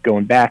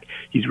going back,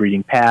 he's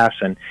reading pass,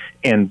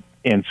 and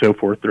so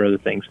forth. There are other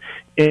things.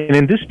 And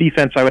in this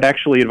defense, I would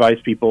actually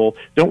advise people,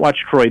 don't watch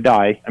Troy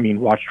Dye.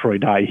 Watch Troy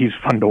Dye. He's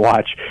fun to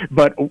watch.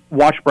 But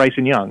watch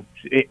Bryson Young.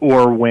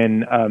 Or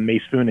when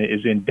Mace Funa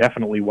is in,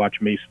 definitely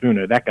watch Mace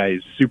Funa. That guy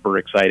is super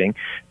exciting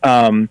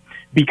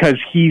because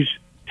he's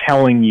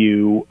telling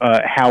you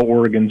how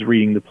Oregon's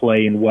reading the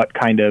play and what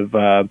kind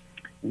of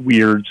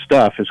weird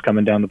stuff is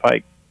coming down the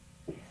pike.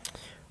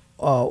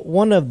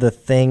 One of the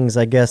things,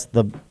 I guess,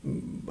 I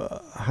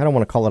don't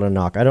want to call it a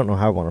knock. I don't know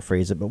how I want to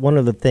phrase it, but one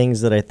of the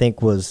things that I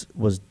think was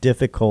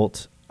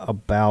difficult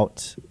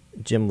about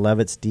Jim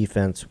Leavitt's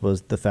defense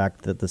was the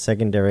fact that the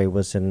secondary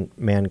was in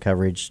man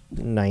coverage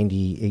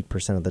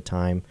 98% of the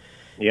time.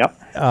 Yep.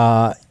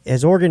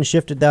 Has Oregon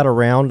shifted that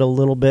around a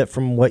little bit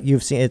from what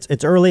you've seen?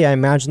 It's early. I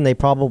imagine they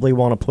probably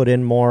want to put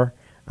in more.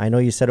 I know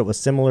you said it was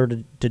similar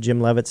to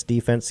Jim Leavitt's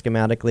defense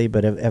schematically,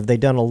 but have they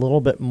done a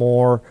little bit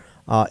more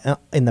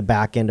in the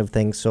back end of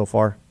things so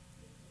far?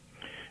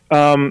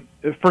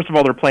 First of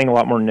all, they're playing a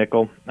lot more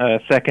nickel.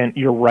 Second,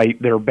 you're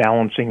right, they're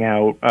balancing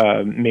out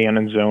man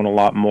and zone a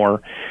lot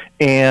more.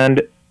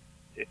 And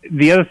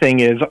the other thing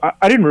is,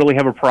 I didn't really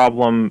have a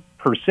problem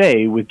per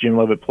se with Jim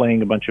Leavitt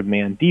playing a bunch of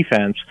man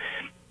defense.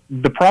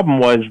 The problem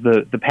was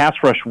the pass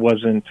rush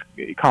wasn't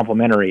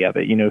complimentary of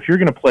it. If you're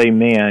going to play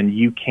man,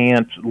 you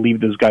can't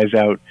leave those guys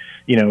out,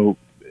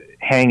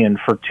 hanging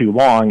for too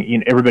long.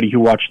 Everybody who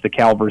watched the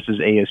Cal versus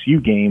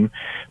ASU game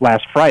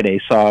last Friday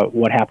saw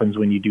what happens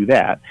when you do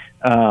that.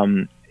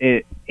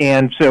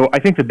 And so I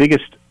think the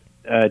biggest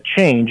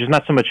change is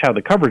not so much how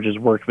the coverages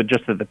work, but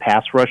just that the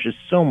pass rush is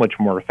so much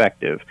more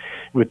effective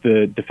with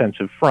the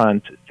defensive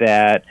front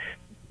that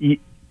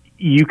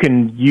you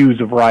can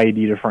use a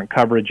variety of different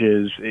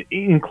coverages,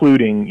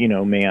 including,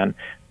 man,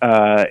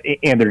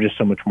 and they're just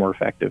so much more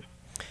effective.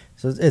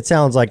 So it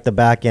sounds like the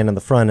back end and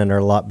the front end are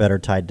a lot better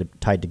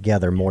tied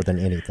together more than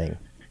anything.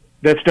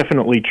 That's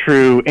definitely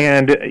true.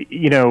 And,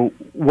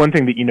 one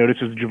thing that you notice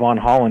is Javon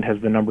Holland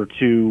has the number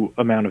 2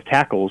 amount of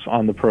tackles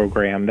on the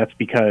program. That's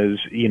because,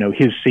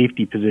 his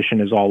safety position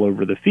is all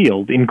over the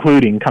field,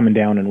 including coming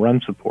down and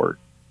run support.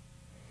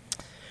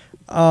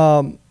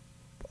 I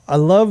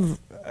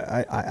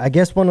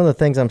guess one of the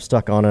things I'm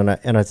stuck on,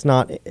 and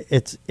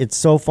it's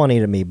so funny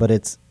to me, but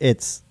it's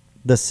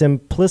the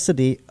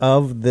simplicity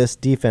of this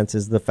defense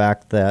is the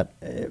fact that,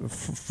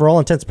 for all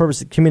intents and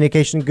purposes,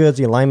 communication goods,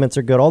 the alignments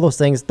are good, all those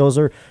things. Those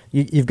are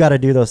you've got to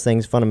do those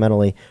things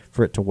fundamentally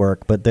for it to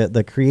work. But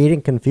the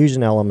creating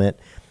confusion element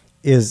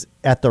is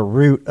at the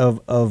root of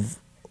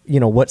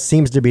what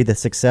seems to be the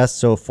success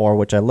so far,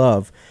 which I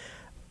love.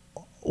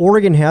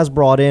 Oregon has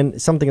brought in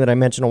something that I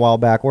mentioned a while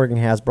back. Oregon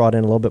has brought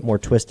in a little bit more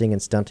twisting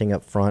and stunting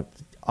up front,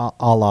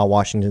 a la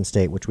Washington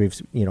State, which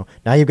we've,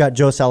 now you've got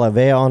Joe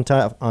Salavea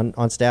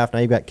on staff. Now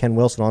you've got Ken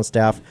Wilson on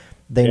staff.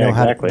 They know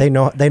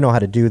how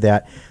to do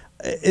that.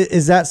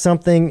 Is that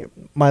something?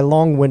 My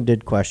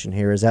long-winded question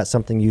here, is that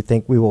something you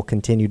think we will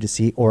continue to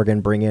see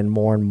Oregon bring in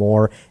more and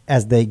more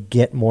as they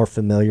get more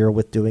familiar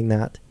with doing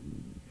that?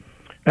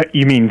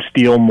 You mean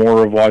steal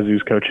more of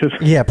Wazoo's coaches?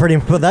 Yeah, pretty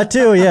much. Well, that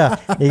too. Yeah,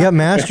 you got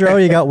Mastro,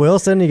 you got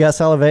Wilson, you got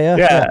Salavea.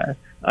 Yeah,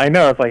 I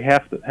know. It's like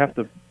half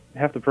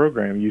the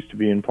program used to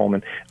be in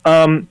Pullman.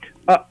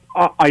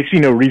 I see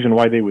no reason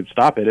why they would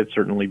stop it. It's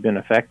certainly been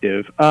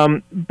effective.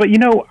 But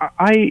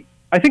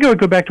I think I would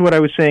go back to what I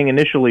was saying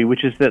initially,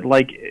 which is that,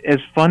 like, as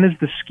fun as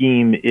the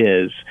scheme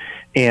is,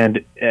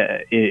 and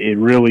it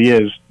really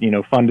is,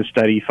 fun to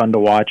study, fun to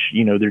watch.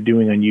 They're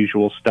doing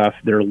unusual stuff.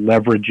 They're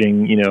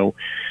leveraging,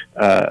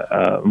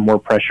 more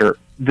pressure.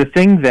 The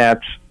thing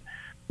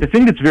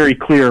that's very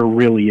clear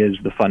really is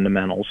the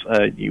fundamentals.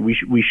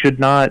 We should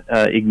not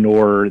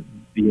ignore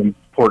the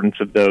importance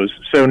of those.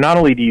 So not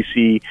only do you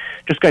see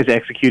just guys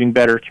executing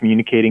better,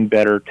 communicating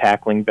better,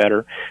 tackling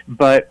better,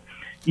 but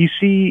you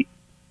see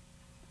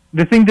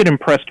the thing that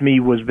impressed me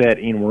was that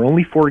we're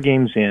only 4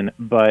 games in,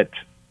 but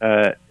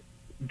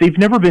they've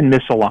never been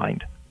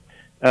misaligned.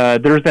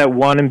 There's that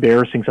one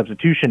embarrassing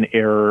substitution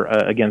error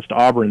against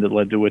Auburn that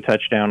led to a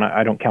touchdown.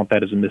 I don't count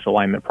that as a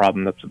misalignment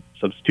problem. That's a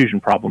substitution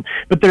problem.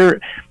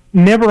 But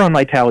never on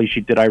my tally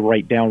sheet did I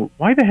write down,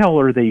 why the hell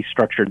are they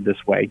structured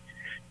this way?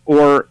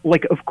 Or,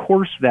 of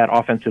course that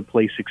offensive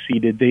play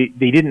succeeded.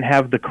 They didn't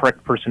have the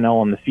correct personnel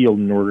on the field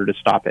in order to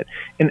stop it.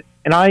 And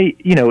I,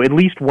 at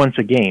least once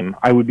a game,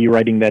 I would be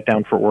writing that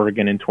down for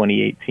Oregon in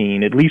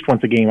 2018. At least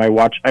once a game, I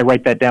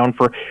write that down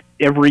for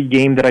every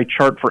game that I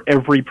chart for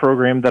every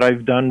program that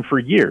I've done for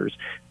years.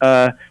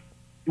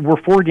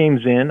 We're 4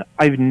 games in.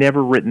 I've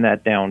never written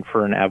that down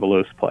for an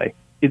Avalos play.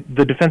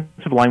 The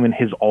defensive lineman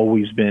has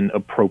always been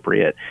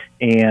appropriate.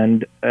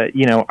 And,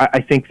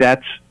 I think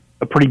that's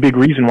a pretty big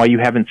reason why you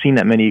haven't seen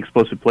that many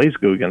explosive plays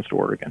go against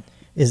Oregon.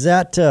 Is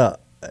that,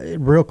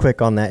 real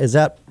quick on that, is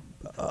that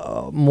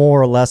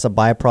more or less a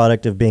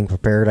byproduct of being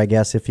prepared, I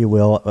guess, if you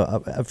will,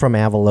 from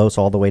Avalos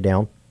all the way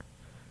down?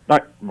 I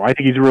think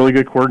he's a really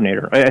good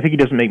coordinator. I think he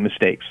doesn't make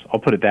mistakes. I'll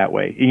put it that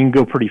way. You can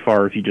go pretty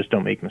far if you just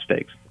don't make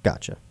mistakes.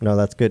 Gotcha. No,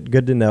 that's good.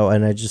 Good to know.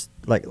 And I just,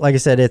 like I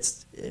said,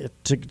 let's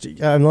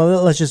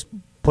just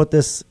put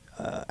this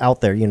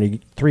out there.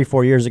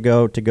 3-4 years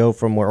ago, to go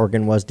from where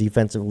Oregon was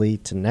defensively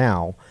to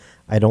now,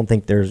 I don't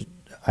think there's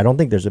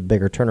a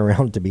bigger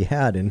turnaround to be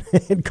had in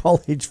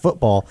college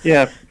football.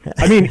 Yeah,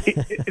 I mean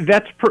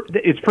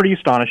it's pretty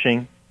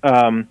astonishing.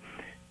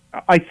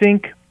 I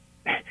think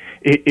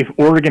if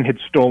Oregon had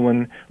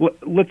stolen,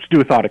 let's do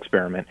a thought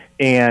experiment,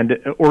 and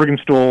Oregon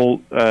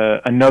stole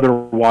another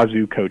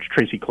Wazoo coach,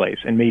 Tracy Claeys,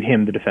 and made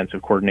him the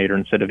defensive coordinator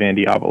instead of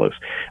Andy Avalos.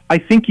 I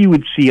think you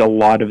would see a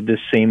lot of this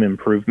same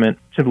improvement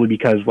simply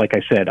because, like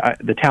I said,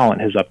 the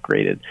talent has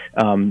upgraded.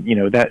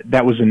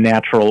 That was a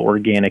natural,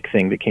 organic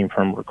thing that came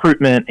from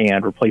recruitment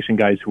and replacing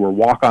guys who were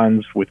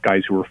walk-ons with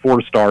guys who were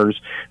 4-stars.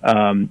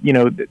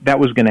 That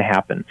was going to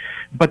happen.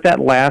 But that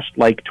last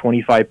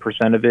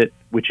 25% of it,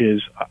 which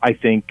is, I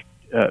think,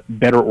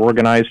 better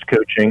organized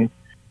coaching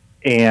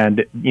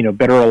and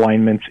better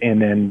alignments,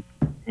 and then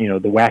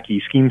the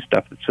wacky scheme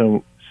stuff that's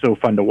so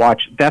fun to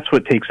watch. That's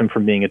what takes them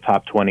from being a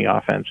top 20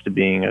 offense to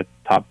being a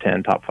top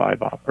 10, top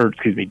 5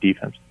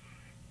 defense.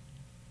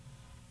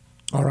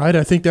 All right,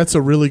 I think that's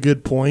a really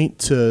good point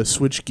to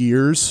switch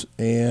gears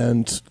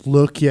and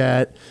look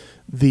at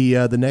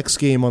the next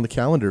game on the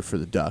calendar for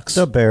the Ducks.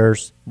 The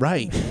Bears.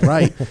 Right.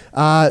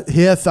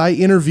 Hith, I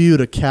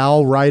interviewed a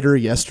Cal writer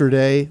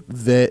yesterday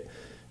that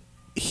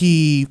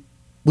he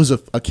was a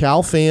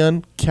Cal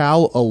fan,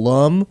 Cal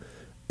alum,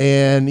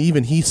 and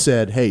even he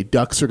said, hey,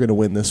 Ducks are going to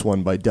win this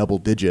one by double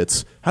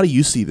digits. How do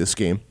you see this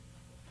game?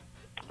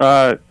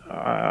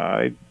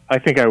 I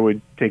think I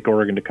would take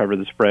Oregon to cover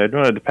the spread,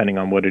 depending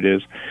on what it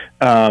is.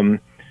 I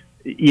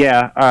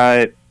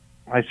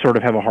sort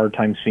of have a hard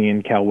time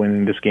seeing Cal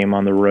winning this game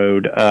on the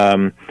road.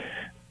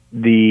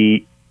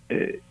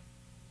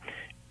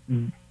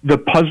 The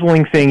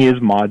puzzling thing is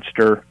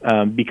Modster,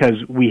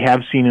 because we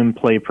have seen him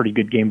play a pretty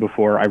good game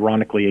before,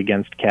 ironically,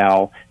 against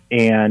Cal.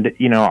 And,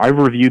 I've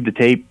reviewed the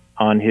tape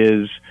on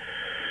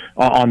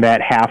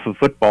that half of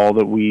football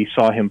that we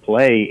saw him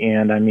play.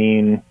 And, I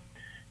mean,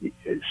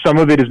 some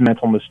of it is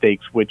mental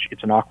mistakes, which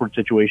it's an awkward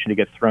situation to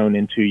get thrown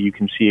into. You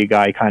can see a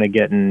guy kind of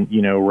getting,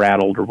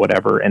 rattled or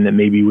whatever. And then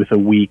maybe with a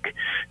week,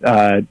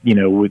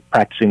 with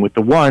practicing with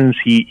the ones,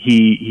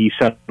 he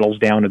settles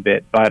down a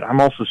bit. But I'm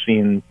also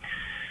seeing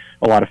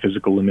a lot of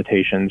physical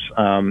limitations.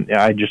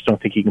 I just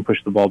don't think he can push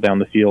the ball down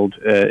the field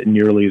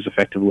nearly as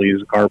effectively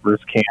as Garbers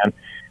can.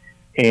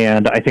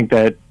 And I think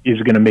that is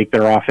going to make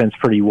their offense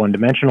pretty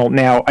one-dimensional.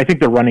 Now, I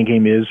think their running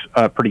game is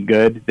pretty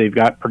good. They've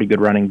got pretty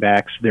good running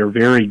backs. They're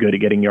very good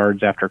at getting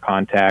yards after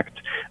contact.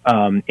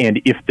 And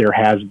if there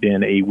has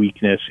been a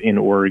weakness in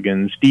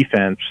Oregon's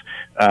defense,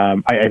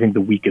 I think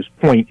the weakest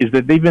point is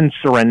that they've been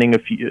surrendering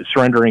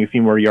a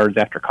few more yards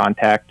after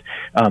contact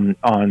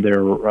on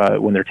their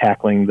when they're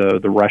tackling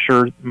the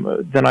rusher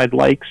than I'd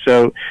like.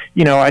 So,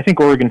 I think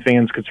Oregon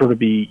fans could sort of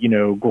be,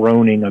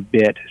 groaning a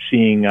bit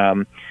seeing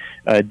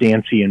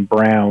Dancy and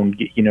Brown,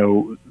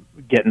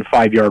 getting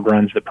 5-yard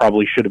runs that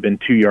probably should have been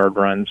 2-yard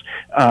runs.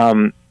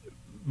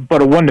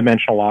 But a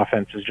one-dimensional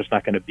offense is just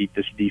not going to beat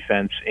this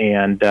defense.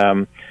 And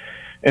then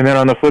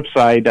on the flip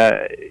side,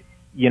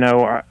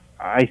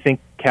 I think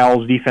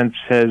Cal's defense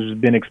has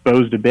been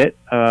exposed a bit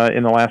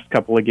in the last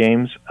couple of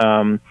games.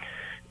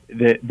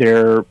 That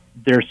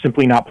they're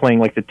simply not playing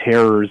like the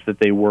terrors that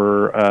they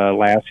were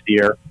last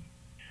year.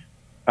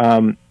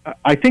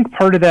 I think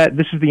part of that,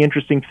 this is the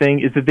interesting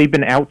thing, is that they've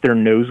been out their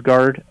nose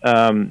guard,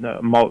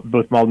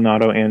 both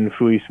Maldonado and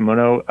Fui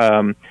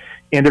Simono,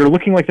 and they're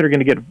looking like they're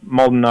going to get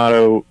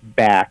Maldonado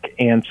back.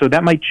 And so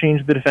that might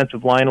change the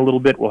defensive line a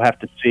little bit. We'll have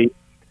to see.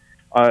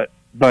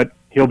 But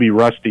he'll be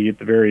rusty at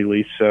the very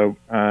least. So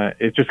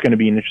it's just going to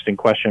be an interesting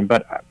question.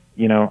 But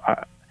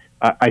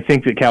I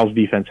think that Cal's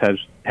defense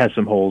has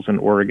some holes, and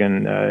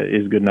Oregon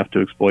is good enough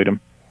to exploit them.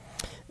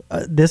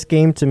 This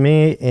game to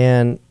me,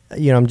 and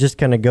I'm just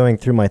kind of going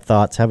through my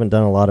thoughts. Haven't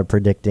done a lot of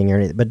predicting or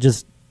anything, but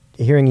just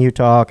hearing you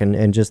talk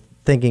and just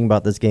thinking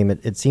about this game,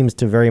 it seems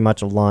to very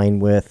much align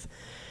with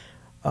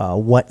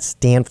what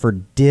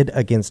Stanford did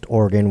against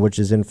Oregon, which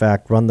is in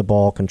fact run the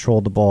ball,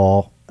 control the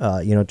ball,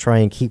 try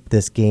and keep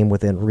this game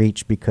within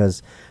reach,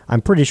 because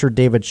I'm pretty sure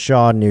David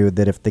Shaw knew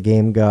that if the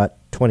game got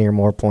 20 or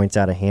more points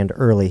out of hand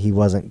early, he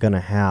wasn't going to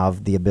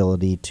have the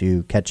ability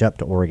to catch up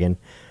to Oregon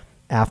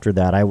after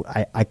that.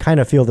 I kind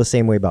of feel the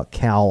same way about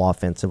Cal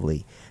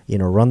offensively.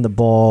 Run the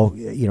ball,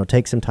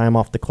 take some time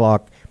off the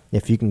clock.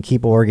 If you can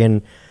keep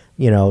Oregon,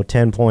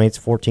 10 points,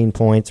 14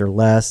 points or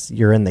less,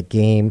 you're in the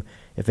game.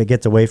 If it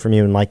gets away from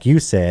you, and like you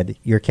said,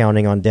 you're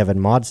counting on Devin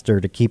Modster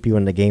to keep you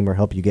in the game or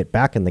help you get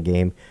back in the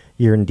game,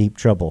 you're in deep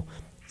trouble.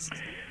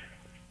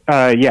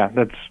 Yeah,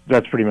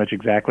 that's pretty much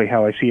exactly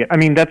how I see it. I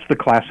mean, that's the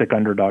classic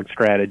underdog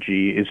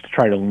strategy, is to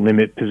try to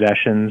limit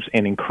possessions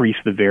and increase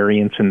the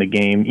variance in the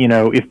game.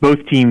 If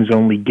both teams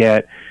only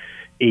get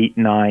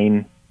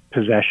 8-9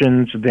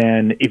 possessions,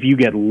 then if you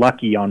get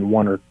lucky on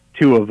one or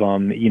two of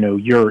them,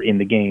 you're in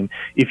the game.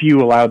 If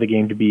you allow the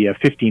game to be a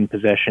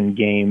 15-possession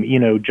game,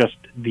 just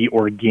the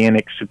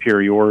organic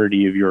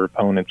superiority of your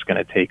opponent's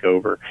going to take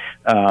over.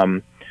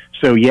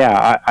 So,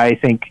 yeah, I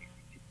think,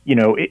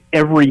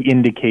 every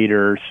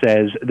indicator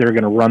says they're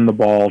going to run the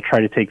ball, try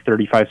to take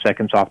 35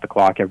 seconds off the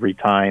clock every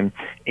time,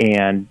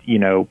 and,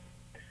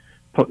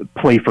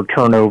 play for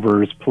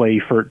turnovers, play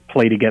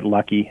to get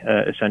lucky,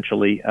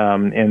 essentially.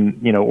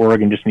 And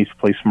Oregon just needs to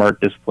play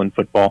smart, disciplined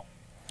football.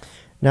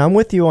 Now, I'm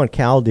with you on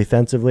Cal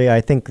defensively. I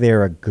think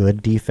they're a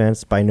good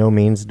defense. By no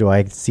means do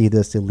I see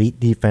this elite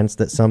defense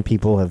that some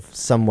people have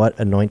somewhat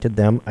anointed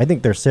them. I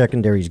think their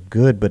secondary is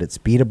good, but it's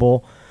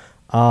beatable.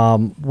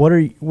 What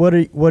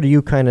are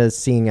you kind of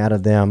seeing out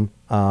of them,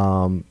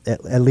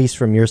 at least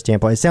from your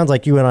standpoint? It sounds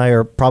like you and I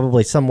are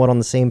probably somewhat on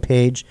the same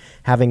page,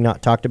 having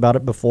not talked about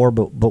it before,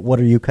 but what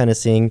are you kind of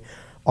seeing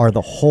are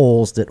the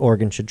holes that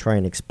Oregon should try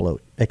and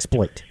exploit?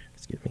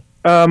 Excuse me.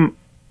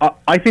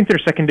 I think their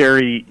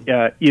secondary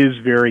is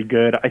very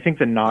good. I think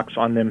the knocks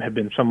on them have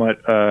been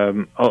somewhat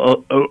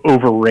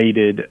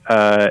overrated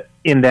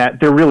in that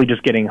they're really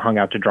just getting hung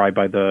out to dry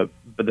by the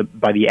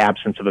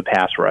absence of a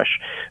pass rush.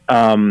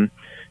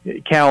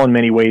 Cal, in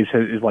many ways,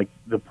 is like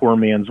the poor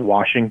man's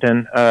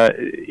Washington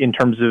in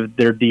terms of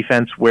their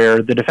defense,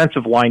 where the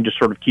defensive line just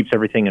sort of keeps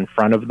everything in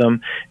front of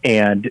them,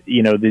 and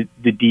the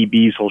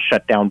DBs will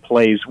shut down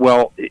plays.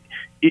 Well,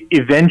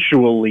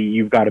 eventually,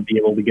 you've got to be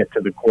able to get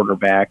to the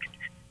quarterback.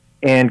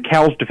 And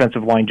Cal's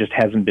defensive line just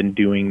hasn't been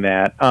doing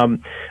that.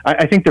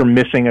 I think they're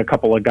missing a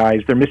couple of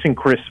guys. They're missing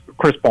Chris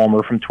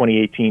Balmer from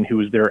 2018, who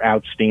was their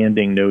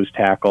outstanding nose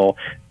tackle.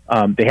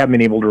 They haven't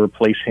been able to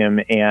replace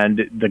him,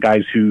 and the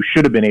guys who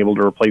should have been able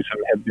to replace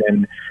him have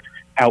been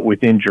out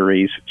with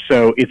injuries.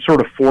 So it's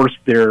sort of forced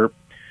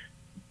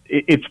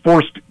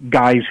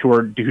guys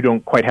who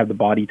don't quite have the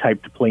body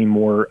type to play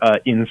more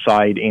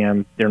inside,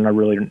 and they're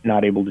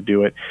not able to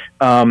do it.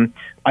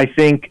 I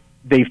think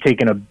they've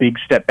taken a big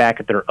step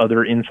back at their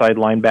other inside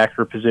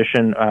linebacker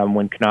position.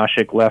 When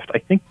Knashik left, I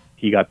think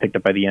he got picked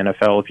up by the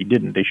NFL. If he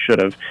didn't, they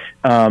should have.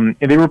 And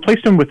they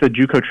replaced him with a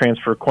JUCO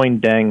transfer, Coin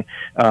Deng,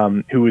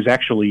 who was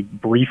actually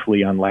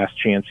briefly on Last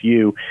Chance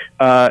U.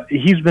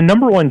 He's the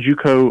number one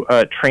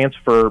JUCO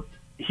transfer.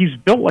 He's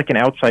built like an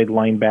outside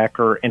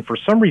linebacker, and for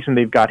some reason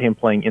they've got him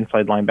playing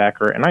inside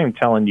linebacker, and I am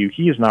telling you,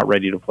 he is not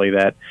ready to play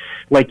that.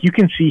 Like, you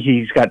can see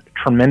he's got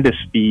tremendous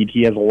speed,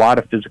 he has a lot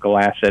of physical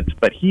assets,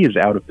 but he is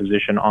out of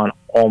position on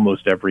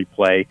almost every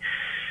play.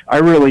 I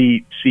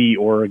really see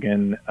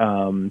Oregon,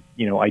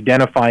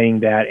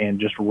 identifying that and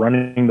just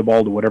running the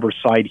ball to whatever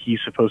side he's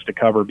supposed to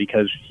cover,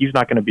 because he's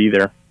not going to be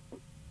there.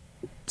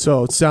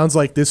 So it sounds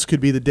like this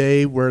could be the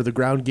day where the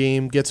ground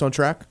game gets on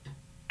track?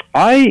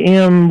 I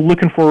am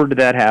looking forward to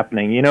that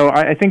happening.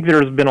 I think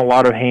there's been a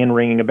lot of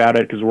hand-wringing about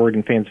it because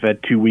Oregon fans have had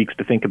 2 weeks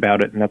to think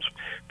about it, and that's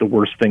the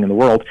worst thing in the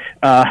world.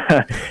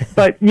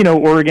 But,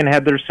 Oregon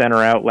had their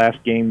center out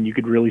last game. You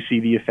could really see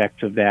the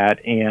effects of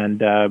that. And,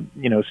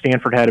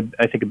 Stanford had,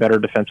 I think, a better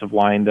defensive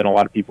line than a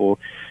lot of people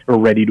are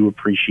ready to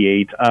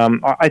appreciate.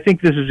 I think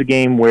this is a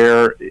game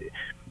where,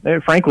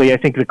 frankly, I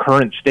think the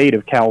current state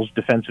of Cal's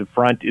defensive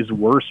front is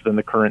worse than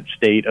the current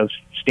state of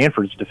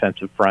Stanford's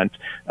defensive front.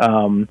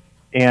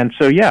 And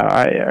so,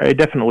 yeah, I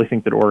definitely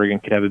think that Oregon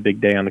could have a big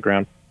day on the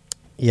ground.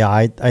 Yeah,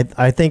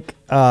 I think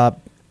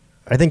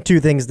two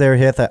things there,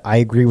 Hith. I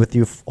agree with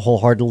you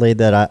wholeheartedly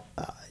that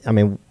I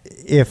mean,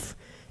 if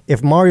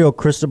Mario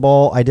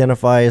Cristobal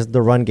identifies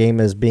the run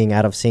game as being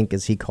out of sync,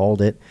 as he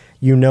called it,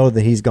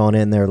 that he's gone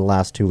in there the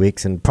last 2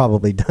 weeks and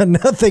probably done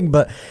nothing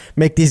but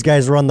make these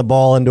guys run the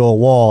ball into a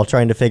wall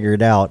trying to figure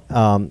it out.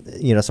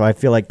 So I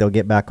feel like they'll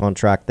get back on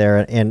track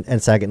there.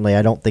 And secondly,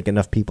 I don't think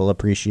enough people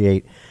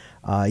appreciate.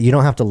 You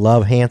don't have to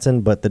love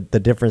Hansen, but the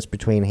difference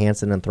between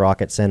Hansen and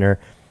Throck at center,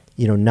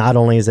 not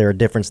only is there a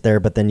difference there,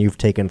 but then you've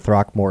taken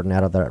Throckmorton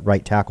out of the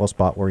right tackle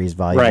spot where he's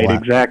valuable. Right,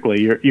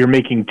 exactly. You're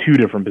making two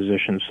different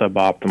positions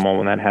suboptimal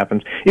when that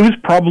happens. It was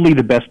probably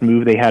the best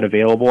move they had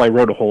available. I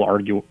wrote a whole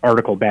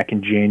article back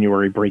in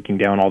January breaking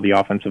down all the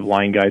offensive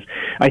line guys.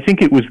 I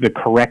think it was the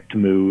correct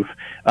move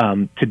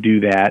to do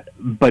that,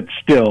 but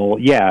still,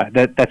 yeah,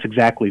 that's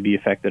exactly the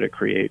effect that it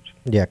creates.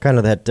 Yeah, kind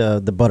of that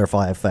the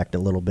butterfly effect a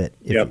little bit,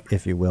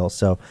 if you will.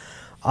 So,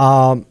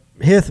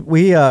 Hith,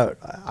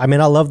 I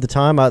love the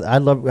time.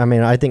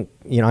 I think,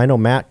 I know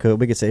Matt could.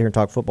 We could sit here and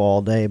talk football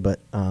all day, but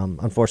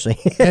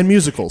unfortunately. And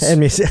musicals. and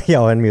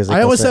musicals.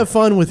 I always have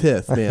fun with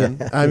Hith,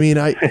 man. I mean,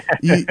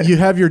 you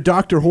have your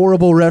Dr.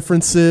 Horrible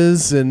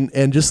references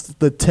and just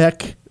the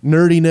tech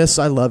nerdiness.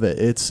 I love it.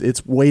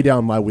 It's way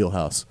down my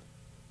wheelhouse.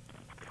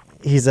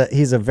 He's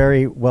a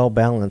very well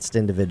balanced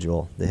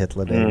individual. The Hith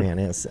Leday man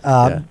is.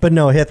 But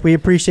no, Hith, we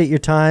appreciate your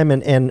time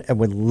and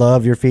we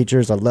love your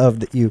features. I love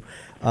that you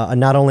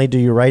not only do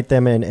you write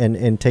them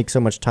and take so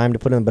much time to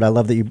put them, but I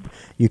love that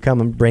you come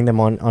and bring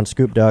them on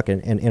Scoop Duck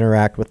and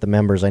interact with the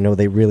members. I know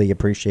they really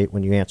appreciate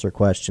when you answer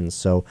questions.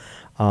 So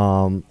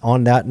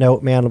on that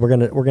note, man,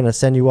 we're gonna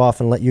send you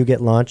off and let you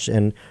get lunch,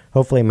 and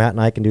hopefully Matt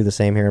and I can do the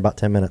same here in about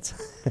 10 minutes.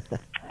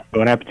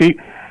 Bon appetit.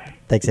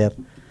 Thanks, Hith.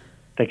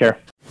 Take care.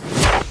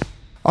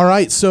 All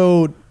right,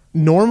 so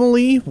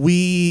normally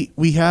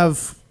we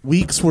have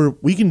weeks where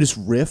we can just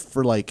riff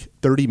for like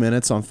 30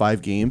 minutes on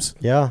 5 games.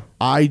 Yeah.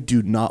 I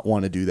do not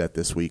want to do that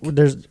this week.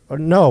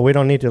 No, we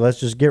don't need to. Let's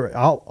just get.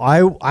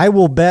 I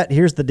will bet.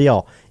 Here's the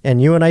deal.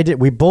 And you and I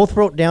we both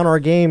wrote down our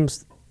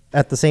games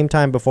at the same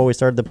time before we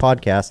started the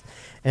podcast,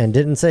 and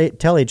didn't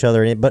tell each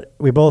other. But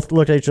we both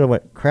looked at each other and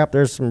went, "Crap!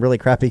 There's some really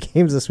crappy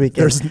games this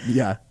weekend."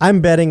 I'm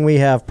betting we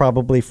have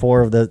probably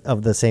 4 of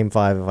the same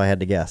 5 if I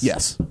had to guess.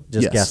 Yes,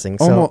 just guessing.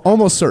 So,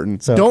 almost certain.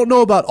 So, don't know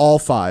about all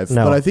 5,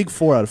 but I think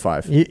 4 out of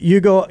 5. You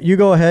go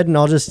ahead, and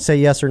I'll just say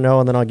yes or no,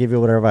 and then I'll give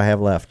you whatever I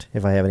have left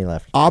if I have any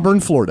left.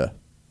 Auburn, Florida.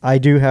 I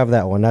do have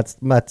that one.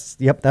 That's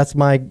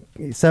my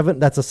 7.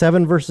 That's a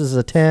 7 versus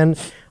a 10.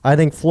 I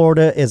think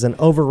Florida is an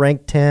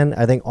overranked 10.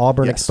 I think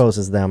Auburn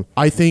exposes them.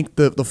 I think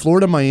the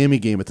Florida-Miami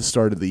game at the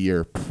start of the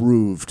year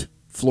proved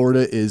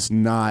Florida is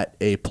not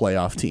a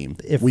playoff team.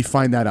 If we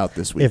find that out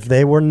this week. If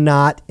they were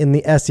not in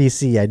the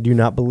SEC, I do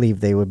not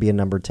believe they would be a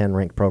number 10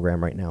 ranked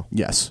program right now.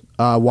 Yes.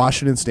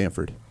 Washington,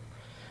 Stanford.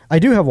 I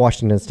do have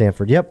Washington,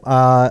 Stanford. Yep.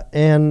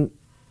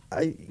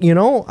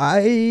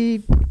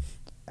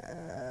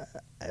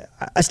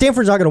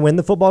 Stanford's not going to win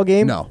the football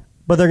game. No.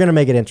 But they're going to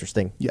make it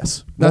interesting.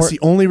 Yes. That's the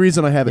only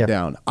reason I have it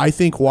down. I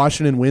think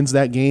Washington wins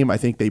that game. I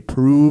think they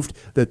proved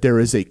that there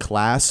is a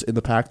class in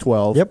the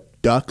Pac-12.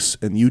 Yep. Ducks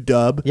and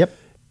UW. Yep.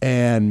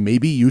 And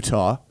maybe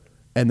Utah.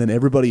 And then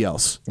everybody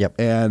else. Yep.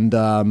 And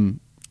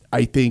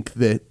I think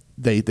that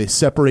they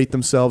separate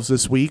themselves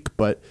this week.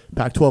 But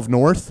Pac-12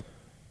 North,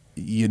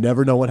 you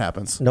never know what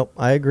happens. Nope,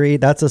 I agree.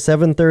 That's a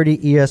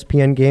 7:30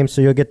 ESPN game,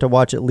 so you'll get to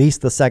watch at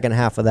least the second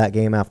half of that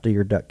game after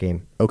your Duck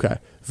game. Okay.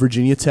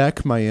 Virginia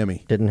Tech,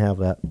 Miami. Didn't have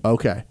that.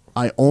 Okay.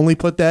 I only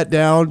put that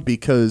down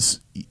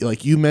because,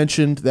 like you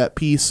mentioned, that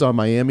piece on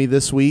Miami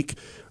this week,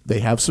 they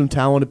have some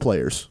talented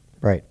players.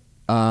 Right.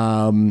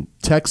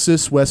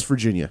 Texas, West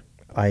Virginia.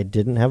 I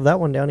didn't have that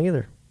one down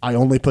either. I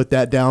only put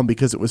that down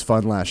because it was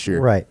fun last year.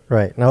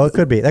 Right. No, it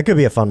could be. That could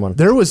be a fun one.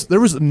 There was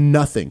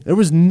nothing. There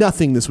was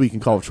nothing this week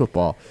in college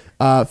football.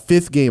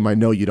 5th game, I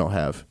know you don't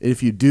have.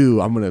 If you do,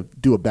 I'm going to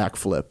do a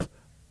backflip.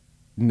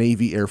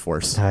 Navy Air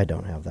Force. I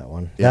don't have that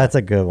one. Yeah. That's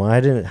a good one. I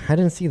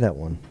didn't see that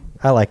one.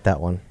 I like that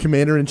one.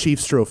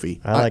 Commander-in-Chief's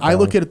trophy. I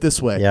look at it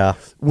this way. Yeah.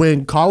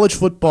 When college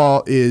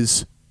football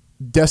is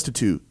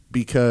destitute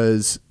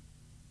because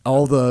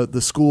all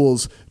the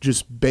schools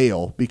just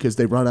bail because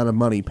they run out of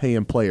money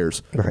paying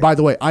players. Right. By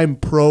the way, I'm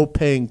pro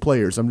paying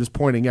players. I'm just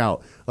pointing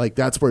out, like,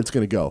 that's where it's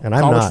going to go. And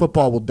college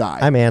football will die.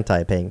 I'm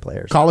anti-paying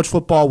players. College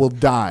football will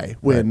die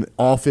when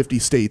all 50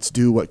 states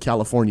do what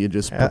California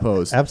just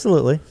proposed.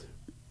 Absolutely.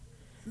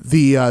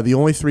 The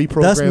only 3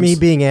 programs. That's me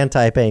being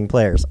anti-paying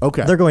players.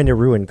 Okay. They're going to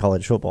ruin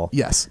college football.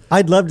 Yes.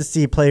 I'd love to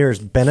see players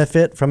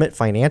benefit from it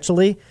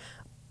financially.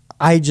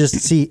 I just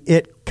see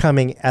it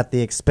coming at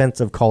the expense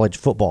of college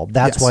football.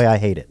 That's why I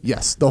hate it.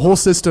 Yes. The whole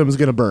system is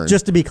going to burn.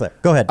 Just to be clear.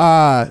 Go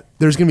ahead.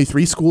 There's going to be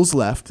 3 schools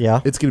left.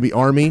 Yeah. It's going to be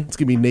Army, it's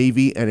going to be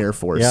Navy, and Air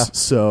Force. Yeah.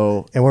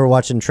 So. And we're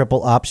watching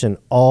triple option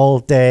all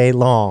day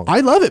long.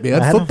 I love it,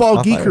 man. Football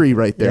geekery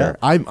right there.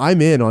 Yeah.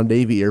 I'm in on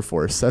Navy Air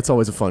Force. That's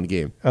always a fun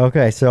game.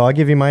 Okay, so I'll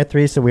give you my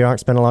 3 so we aren't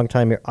spending a long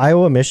time here.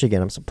 Iowa,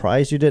 Michigan. I'm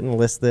surprised you didn't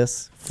list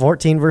this.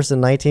 14 versus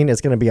 19. It's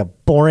going to be a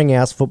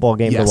boring-ass football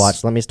game to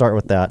watch. Let me start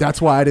with that.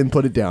 That's why I didn't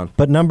put it down.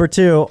 But number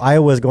 2,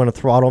 Iowa's going to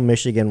throttle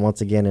Michigan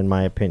once again, in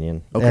my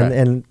opinion. Okay.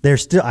 And they're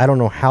still, I don't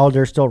know how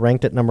they're still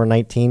ranked at number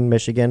 19,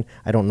 Michigan.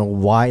 I don't know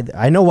why.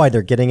 I know why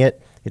they're getting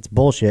it. It's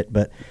bullshit,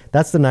 but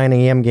that's the 9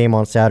 a.m. game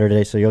on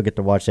Saturday, so you'll get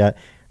to watch that.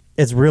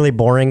 It's really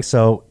boring,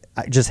 so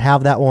just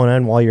have that one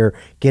on while you're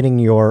getting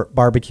your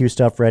barbecue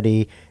stuff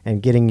ready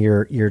and getting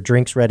your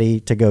drinks ready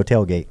to go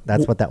tailgate.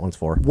 That's what that one's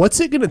for. What's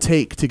it going to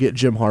take to get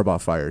Jim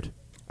Harbaugh fired?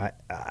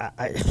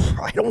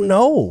 I don't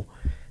know.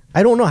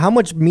 I don't know how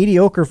much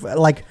mediocre.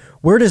 Like,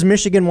 where does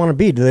Michigan want to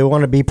be? Do they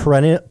want to be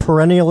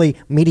perennially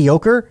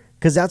mediocre?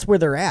 Because that's where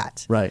they're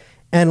at. Right.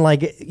 And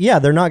like, yeah,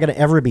 they're not going to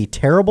ever be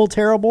terrible,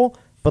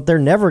 but they're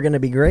never going to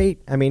be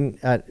great. I mean,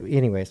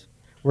 anyways,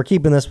 we're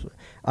keeping this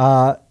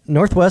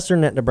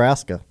Northwestern at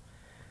Nebraska.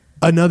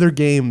 Another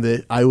game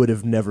that I would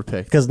have never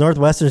picked. Because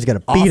Northwestern's going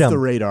to beat them. Off the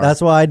radar.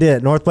 That's why I did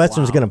it.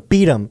 Northwestern's going to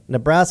beat them.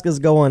 Nebraska's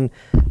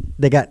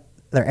they got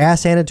their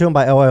ass handed to them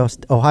by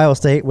Ohio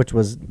State, which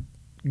was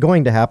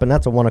going to happen.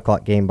 That's a 1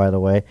 o'clock game, by the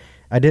way.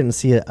 I didn't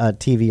see a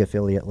TV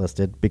affiliate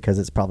listed because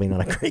it's probably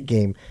not a great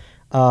game.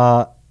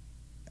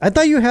 I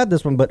thought you had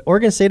this one, but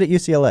Oregon State at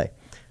UCLA.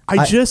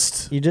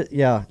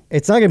 Yeah,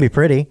 it's not going to be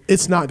pretty.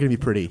 It's not going to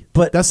be pretty.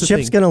 But that's the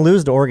Chip's thing. going to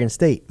lose to Oregon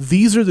State.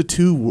 These are the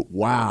two.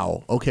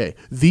 Wow. Okay.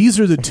 These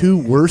are the two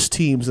worst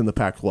teams in the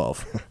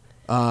Pac-12.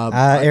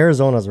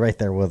 Arizona's right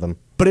there with them.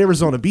 But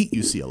Arizona beat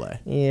UCLA.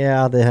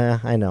 Yeah,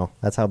 I know.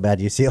 That's how bad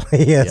UCLA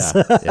is.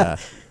 Yeah.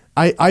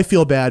 I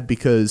feel bad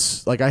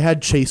because like I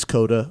had Chase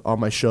Cota on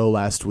my show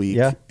last week.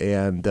 Yeah.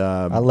 And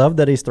I love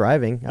that he's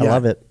thriving. I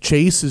love it.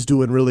 Chase is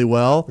doing really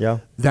well. Yeah.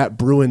 That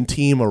Bruin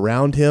team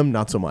around him,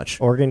 not so much.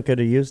 Oregon could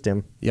have used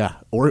him. Yeah.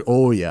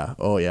 Oh yeah.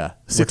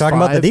 We're talking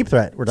about the deep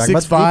threat. We're talking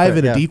about the deep 6'5" threat,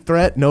 and yeah. a deep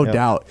threat, no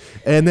doubt.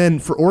 And then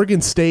for Oregon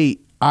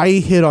State, I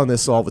hit on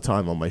this all the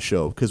time on my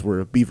show because we're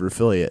a Beaver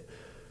affiliate.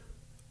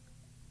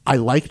 I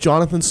like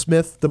Jonathan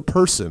Smith, the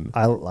person.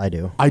 I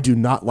do. I do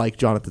not like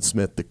Jonathan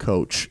Smith, the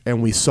coach.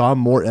 And we saw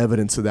more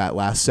evidence of that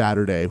last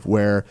Saturday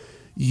where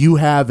you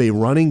have a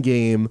running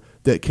game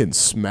that can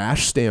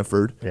smash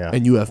Stanford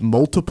and you have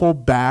multiple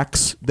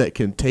backs that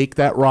can take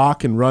that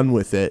rock and run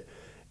with it.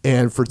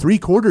 And for 3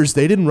 quarters,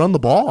 they didn't run the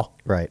ball.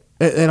 Right.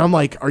 And I'm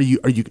like, are you?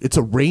 It's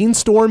a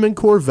rainstorm in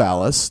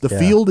Corvallis. The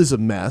field is a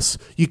mess.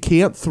 You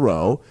can't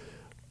throw.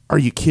 Are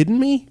you kidding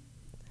me?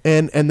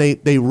 And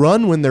they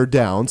run when they're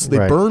down, so they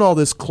burn all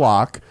this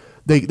clock.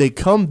 They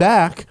come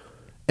back,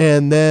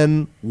 and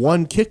then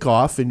one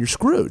kickoff, and you're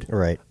screwed.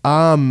 Right.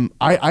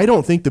 I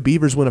don't think the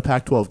Beavers win a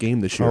Pac-12 game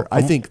this year.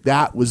 I think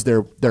that was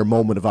their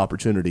moment of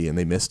opportunity, and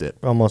they missed it.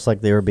 Almost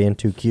like they were being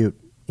too cute,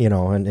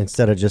 and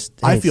instead of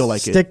just I feel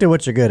like stick to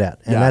what you're good at,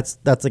 and Yeah.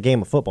 that's a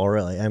game of football,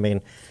 really. I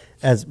mean,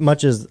 as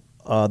much as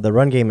the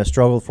run game has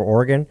struggled for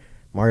Oregon,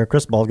 Mario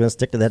Cristobal is going to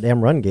stick to that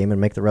damn run game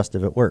and make the rest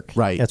of it work.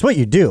 Right. That's what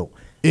you do.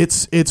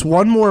 It's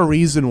one more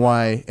reason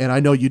why, and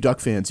I know you Duck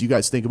fans, you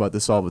guys think about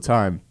this all the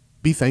time.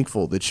 Be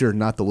thankful that you're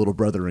not the little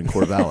brother in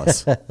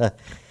Corvallis.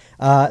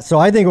 So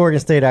I think Oregon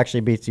State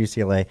actually beats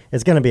UCLA.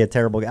 It's going to be a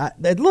terrible game.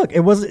 Look,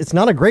 it's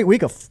not a great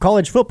week of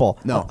college football.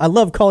 No. I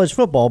love college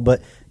football,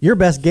 but your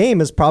best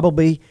game is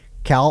probably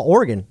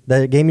Cal-Oregon,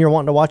 the game you're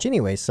wanting to watch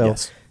anyway. So,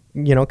 Yes.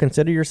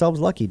 consider yourselves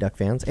lucky, Duck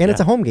fans. And it's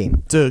a home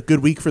game. It's a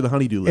good week for the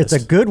honeydew list.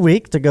 It's a good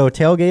week to go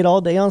tailgate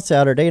all day on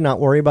Saturday, not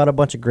worry about a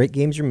bunch of great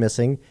games you're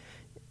missing.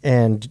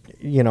 And,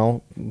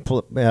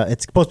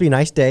 it's supposed to be a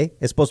nice day.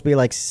 It's supposed to be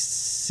like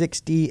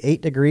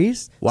 68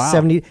 degrees. Wow.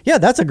 70. Yeah,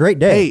 that's a great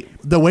day. Hey,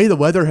 the way the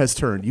weather has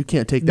turned, you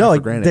can't take that No, for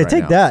granted they right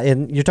take now. that.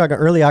 And you're talking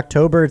early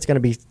October. It's going to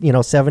be,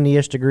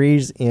 70-ish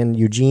degrees in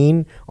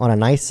Eugene on a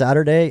nice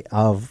Saturday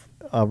of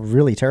a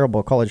really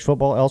terrible college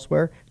football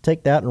elsewhere.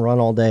 Take that and run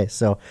all day.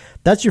 So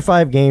that's your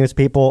 5 games,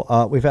 people.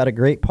 We've had a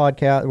great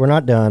podcast. We're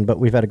not done, but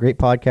we've had a great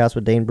podcast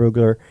with Dane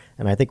Brugler,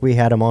 and I think we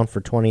had him on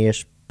for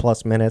 20-ish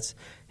plus minutes.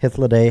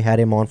 Hithloday had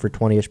him on for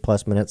 20-ish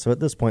plus minutes. So at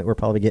this point, we're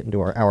probably getting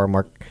to our hour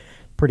mark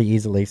pretty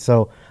easily.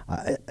 So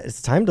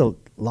it's time to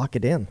lock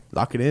it in.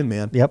 Lock it in,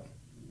 man. Yep.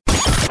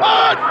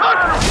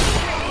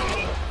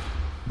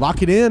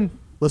 Lock it in.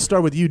 Let's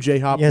start with you,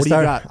 J-Hop. What do you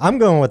got? I'm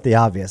going with the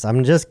obvious.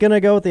 I'm just going to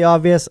go with the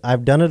obvious.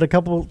 I've done it a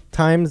couple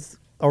times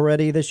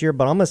already this year,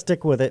 but I'm going to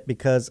stick with it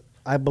because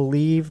I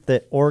believe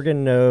that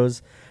Oregon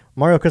knows,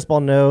 Mario Cristobal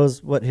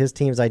knows what his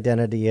team's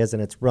identity is,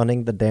 and it's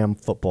running the damn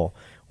football.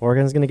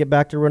 Oregon's going to get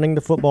back to running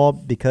the football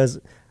because,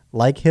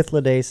 like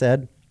Hithloday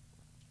said,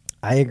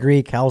 I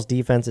agree, Cal's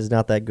defense is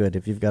not that good.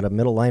 If you've got a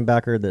middle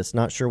linebacker that's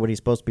not sure what he's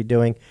supposed to be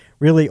doing,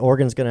 really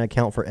Oregon's going to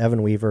account for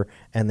Evan Weaver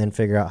and then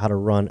figure out how to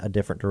run a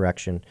different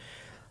direction.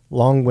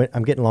 I'm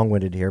getting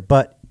long-winded here,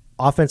 but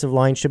offensive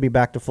line should be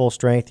back to full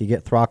strength. You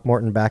get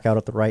Throckmorton back out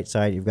at the right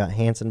side. You've got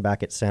Hansen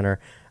back at center.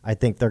 I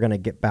think they're going to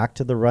get back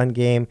to the run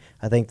game.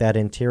 I think that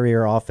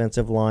interior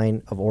offensive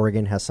line of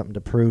Oregon has something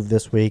to prove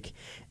this week,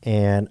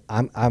 and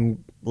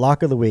I'm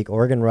lock of the week.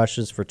 Oregon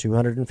rushes for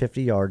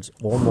 250 yards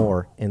or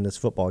more in this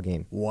football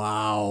game.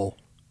 Wow.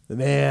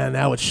 Man,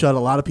 that would shut a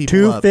lot of people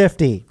up.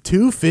 250.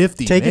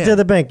 250. Take man. it to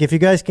the bank. If you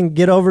guys can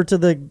get over to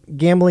the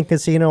gambling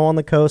casino on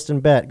the coast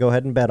and bet, go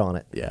ahead and bet on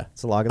it. Yeah.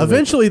 It's a log of the week.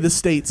 Eventually, the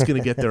state's going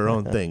to get their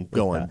own thing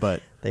going,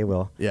 but They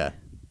will. yeah.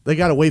 They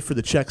got to wait for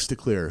the checks to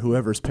clear,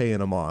 whoever's paying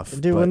them off.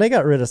 Dude, when they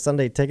got rid of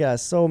Sunday Ticket, I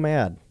was so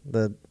mad.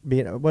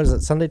 What is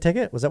it, Sunday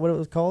Ticket? Was that what it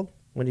was called?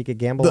 When you could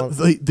gamble on?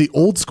 The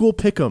old school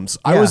pick'ems.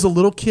 I Yeah. was a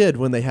little kid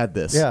when they had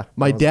this. Yeah.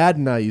 My dad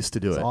and I used to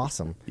do it.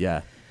 Awesome.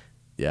 Yeah.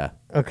 Yeah.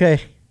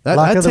 Okay.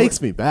 That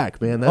takes me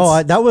back, man.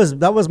 That's,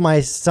 That was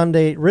my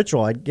Sunday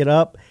ritual. I'd get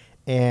up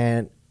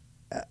and,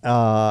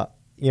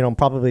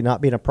 probably not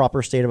be in a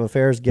proper state of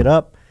affairs, get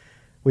up.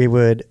 We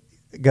would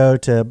go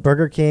to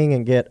Burger King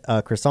and get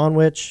a croissant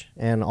sandwich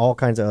and all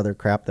kinds of other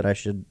crap that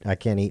I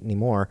can't eat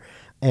anymore,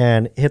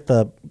 and hit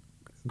the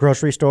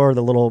grocery store,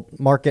 the little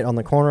market on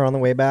the corner on the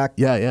way back.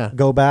 Yeah.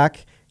 Go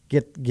back,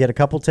 get a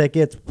couple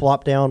tickets,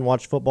 plop down,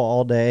 watch football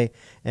all day,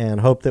 and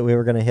hope that we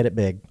were going to hit it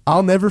big.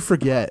 I'll never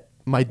forget.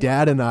 My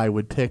dad and I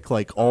would pick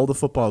like all the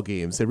football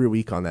games every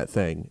week on that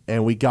thing,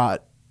 and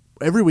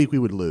every week we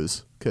would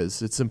lose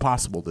because it's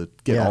impossible to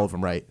get all of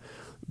them right.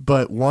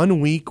 But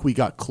one week we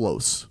got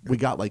close. We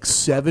got like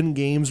 7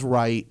 games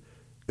right,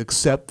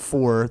 except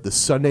for the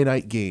Sunday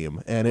night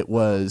game, and it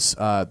was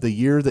the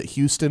year that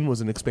Houston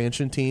was an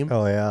expansion team.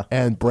 Oh, yeah.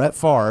 And Brett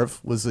Favre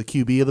was the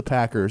QB of the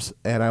Packers,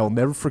 and I will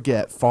never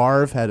forget,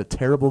 Favre had a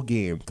terrible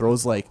game,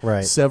 throws like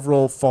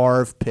several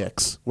Favre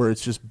picks where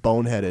it's just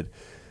boneheaded.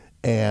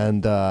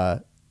 And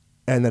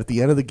at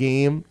the end of the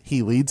game,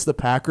 he leads the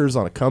Packers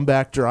on a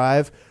comeback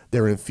drive.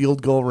 They're in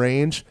field goal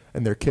range,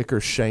 and their kicker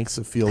shanks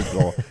a field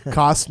goal.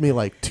 Cost me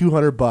like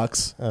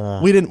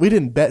 $200. We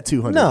didn't bet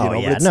 $200.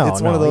 No,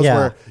 it's one of those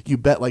where you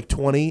bet like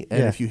 20,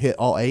 and if you hit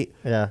all 8,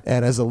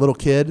 and as a little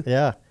kid,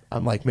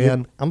 I'm like,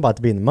 man, I'm about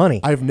to be in the money.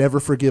 I've never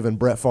forgiven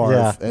Brett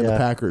Favre and the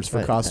Packers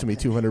for costing me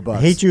 $200.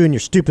 I hate you and your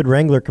stupid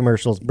Wrangler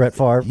commercials, Brett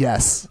Favre.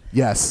 Yes.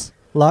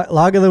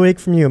 Log of the week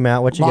from you,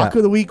 Matt. What you got? Lock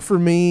of the week for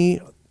me.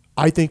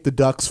 I think the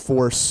Ducks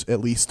force at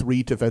least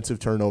 3 defensive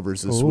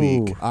turnovers this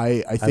week.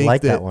 I think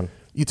like that one.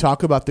 You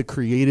talk about the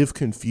creative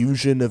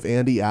confusion of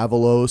Andy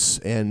Avalos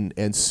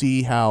and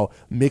see how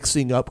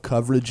mixing up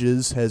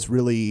coverages has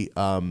really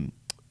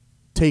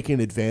taken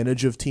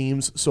advantage of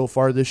teams so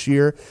far this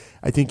year.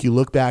 I think you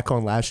look back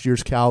on last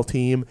year's Cal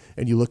team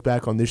and you look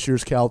back on this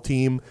year's Cal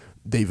team,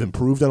 they've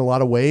improved in a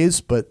lot of ways,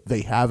 but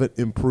they haven't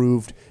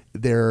improved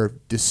their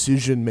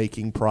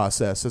decision-making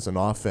process as an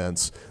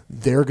offense.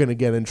 They're going to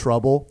get in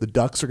trouble. The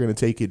Ducks are going to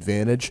take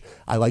advantage.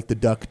 I like the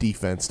Duck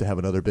defense to have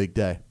another big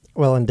day.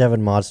 Well, and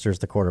Devin Modster's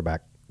the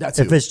quarterback.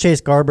 If it's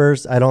Chase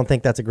Garbers, I don't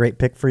think that's a great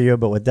pick for you.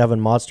 But with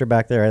Devin Modster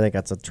back there, I think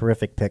that's a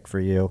terrific pick for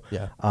you.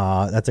 Yeah,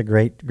 that's a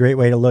great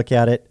way to look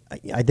at it.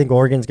 I think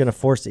Oregon's going to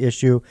force the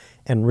issue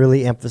and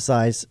really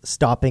emphasize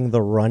stopping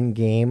the run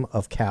game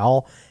of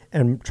Cal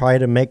and try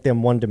to make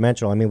them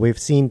one-dimensional. I mean, we've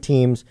seen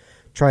teams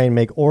try and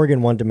make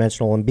Oregon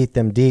one-dimensional and beat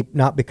them deep,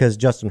 not because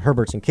Justin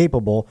Herbert's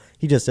incapable.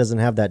 He just doesn't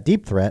have that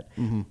deep threat.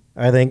 Mm-hmm.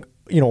 I think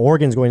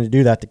Oregon's going to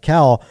do that to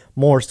Cal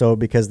more so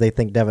because they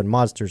think Devin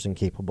Modster's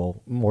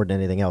incapable more than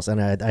anything else.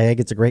 And I think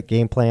it's a great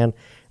game plan.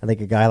 I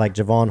think a guy like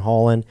Javon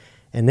Holland.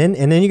 And then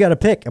you got to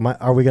pick.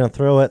 Are we going to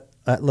throw it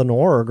at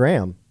Lenoir or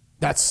Graham?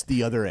 That's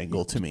the other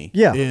angle to me.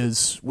 Yeah.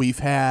 Is we've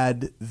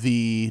had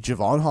the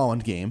Javon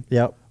Holland game.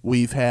 Yep.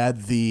 We've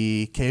had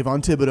the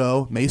Kayvon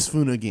Thibodeau, Mace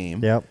Funa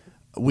game. Yep.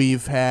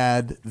 We've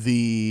had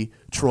the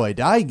Troy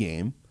Dye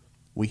game.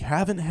 We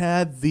haven't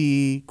had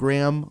the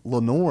Graham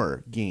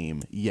Lenoir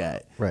game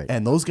yet. Right.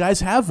 And those guys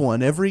have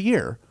one every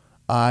year.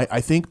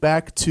 I think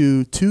back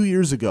to 2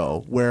 years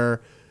ago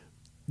where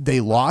they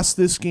lost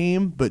this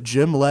game, but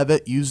Jim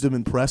Leavitt used them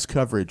in press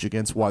coverage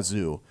against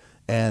Wazoo,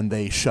 and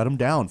they shut them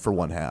down for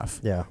one half.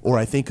 Yeah. Or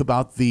I think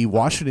about the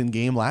Washington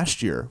game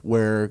last year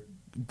where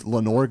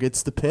Lenoir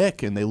gets the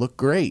pick and they look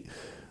great.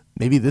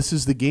 Maybe this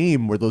is the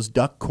game where those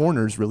Duck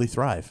corners really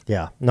thrive.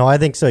 Yeah. No, I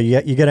think so.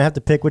 You're going to have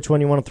to pick which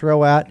one you want to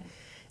throw at.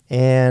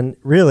 And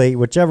really,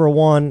 whichever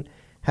one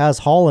has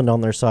Holland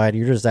on their side,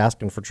 you're just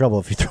asking for trouble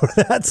if you throw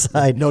to that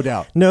side. No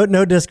doubt.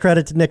 No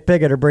discredit to Nick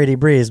Pickett or Brady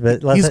Breeze,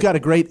 but he's got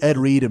a great Ed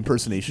Reed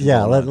impersonation.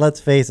 Yeah,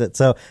 let's face it.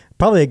 So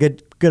probably a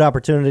good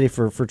opportunity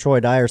for Troy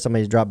Dye or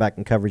somebody to drop back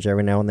in coverage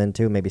every now and then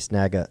too. Maybe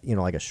snag a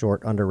like a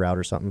short under route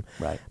or something.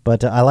 Right.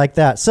 But I like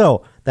that.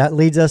 So that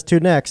leads us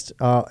to next.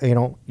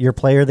 Your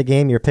player of the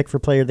game, your pick for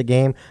player of the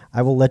game.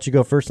 I will let you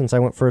go first since I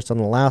went first on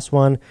the last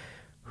one.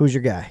 Who's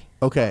your guy?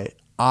 Okay.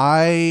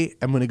 I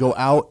am going to go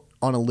out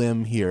on a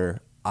limb here.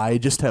 I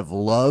just have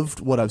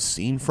loved what I've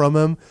seen from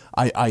him.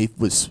 I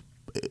was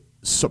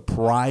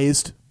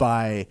surprised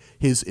by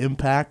his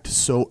impact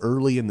so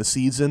early in the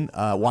season,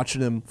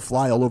 watching him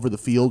fly all over the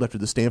field after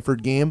the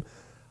Stanford game.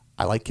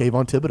 I like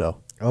Kayvon Thibodeau.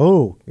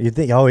 Oh, you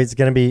think? Oh, he's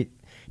going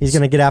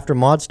to get after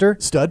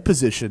Modster? Stud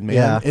position,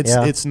 man.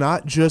 It's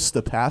not just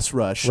the pass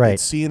rush. Right.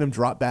 It's seeing him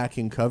drop back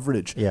in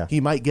coverage. Yeah.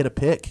 He might get a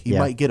pick. He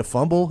might get a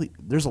fumble.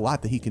 There's a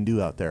lot that he can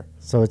do out there.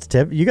 So it's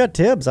you got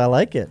Tibbs. I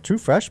like it. True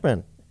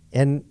freshman.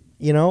 And,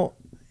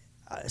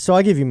 so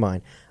I'll give you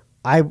mine.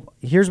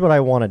 Here's what I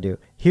want to do.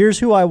 Here's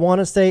who I want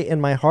to say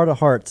in my heart of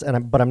hearts,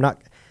 but I'm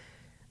not.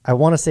 I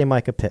want to say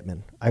Micah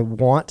Pittman. I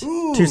want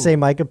to say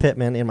Micah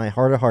Pittman in my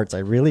heart of hearts. I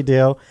really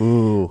do.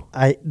 Ooh.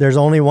 There's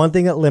only one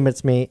thing that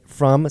limits me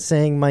from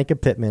saying Micah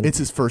Pittman. It's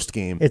his first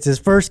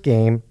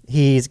game.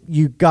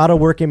 You got to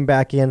work him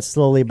back in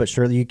slowly but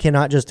surely. You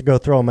cannot just go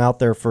throw him out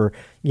there for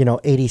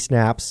 80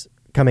 snaps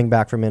coming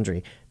back from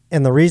injury.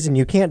 And the reason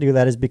you can't do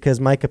that is because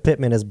Micah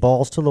Pittman is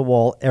balls to the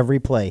wall every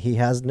play.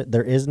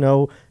 There is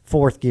no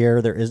fourth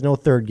gear, there is no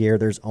third gear,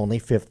 there's only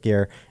fifth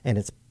gear, and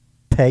it's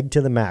pegged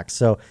to the max.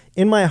 So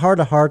in my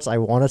heart of hearts, I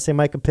want to say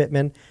Micah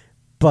Pittman,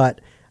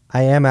 but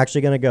I am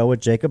actually going to go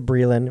with Jacob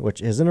Breeland,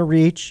 which isn't a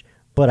reach,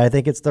 but I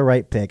think it's the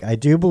right pick. I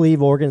do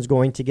believe Oregon's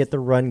going to get the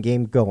run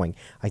game going.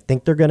 I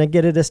think they're going to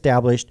get it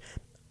established.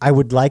 I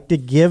would like to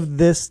give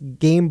this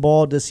game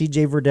ball to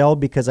C.J. Verdell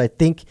because I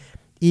think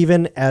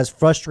even as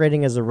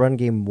frustrating as the run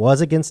game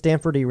was against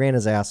Stanford, he ran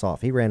his ass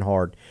off. He ran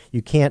hard.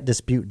 You can't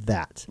dispute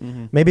that.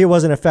 Maybe it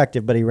wasn't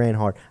effective, but he ran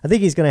hard. I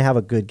think he's going to have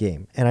a good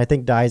game, and I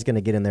think Dye's going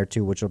to get in there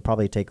too, which will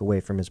probably take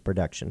away from his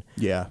production.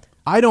 Yeah.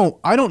 I don't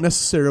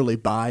necessarily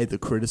buy the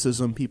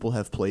criticism people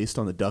have placed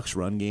on the Ducks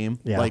run game.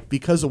 Yeah. Like,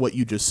 because of what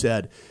you just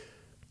said,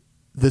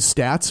 the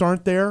stats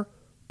aren't there,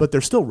 but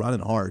they're still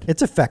running hard.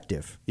 It's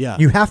effective. Yeah.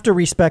 You have to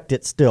respect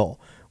it still,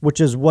 which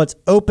is what's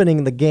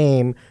opening the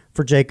game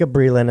for Jacob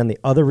Breland and the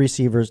other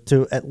receivers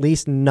to at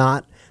least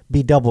not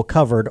be double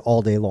covered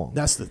all day long.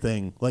 That's the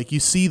thing. Like, you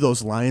see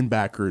those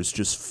linebackers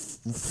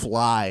just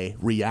fly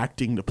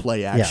reacting to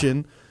play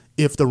action. Yeah.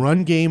 If the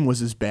run game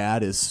was as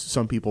bad as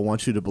some people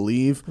want you to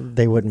believe,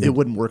 it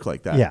wouldn't work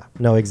like that. Yeah,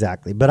 no,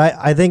 exactly. But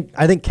I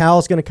think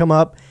Cal's going to come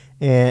up,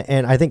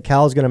 and I think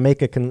Cal's going to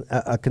make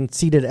a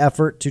conceited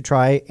effort to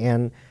try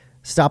and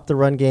stop the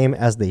run game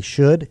as they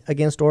should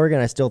against Oregon.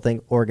 I still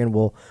think Oregon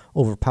will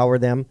overpower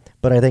them,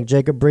 but I think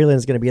Jacob Breland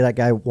is going to be that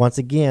guy once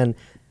again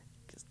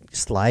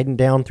sliding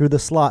down through the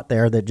slot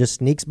there that just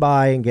sneaks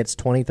by and gets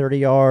 20, 30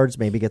 yards,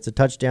 maybe gets a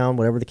touchdown,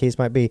 whatever the case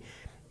might be.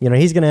 You know,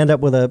 he's going to end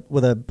up with a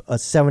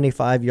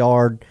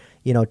 75-yard,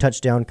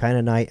 touchdown kind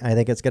of night. I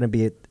think it's going to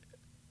be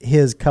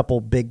his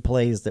couple big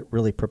plays that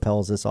really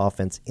propels this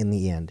offense in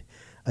the end.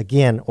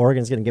 Again,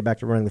 Oregon's going to get back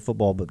to running the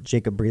football, but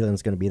Jacob Breland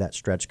is going to be that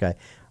stretch guy.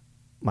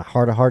 My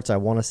heart of hearts, I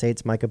want to say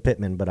it's Micah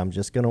Pittman, but I'm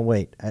just going to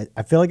wait.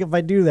 I feel like if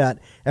I do that,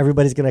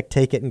 everybody's going to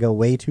take it and go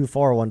way too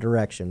far one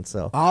direction.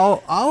 So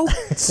I'll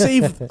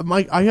save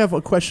I have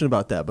a question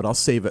about that, but I'll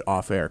save it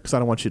off air because I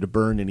don't want you to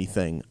burn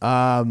anything.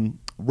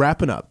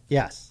 Wrapping up.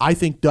 Yes. I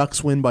think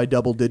Ducks win by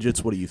double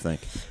digits. What do you think?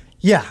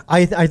 Yeah,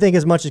 I think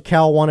as much as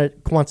Cal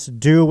wants to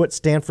do what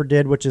Stanford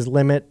did, which is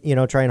limit,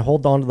 try and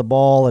hold on to the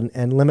ball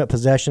and limit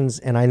possessions,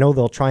 and I know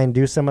they'll try and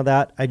do some of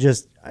that. I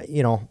just,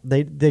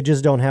 they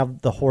just don't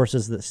have the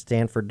horses that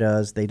Stanford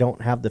does. They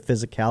don't have the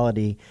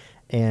physicality,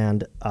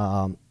 and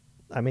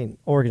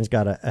Oregon's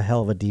got a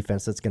hell of a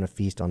defense that's going to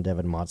feast on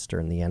Devin Modster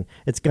in the end.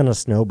 It's going to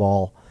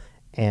snowball,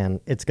 and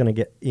it's going to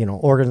get,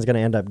 Oregon's going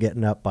to end up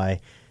getting up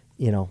by,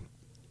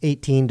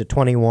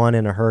 18-21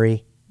 in a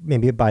hurry.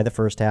 Maybe by the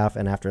first half,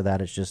 and after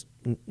that, it's just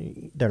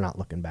they're not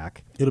looking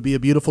back. It'll be a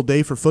beautiful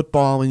day for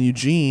football in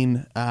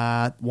Eugene.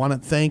 Want to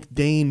thank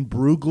Dane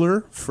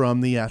Brugler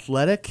from The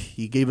Athletic.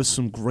 He gave us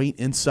some great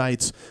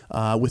insights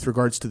with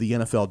regards to the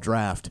NFL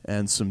draft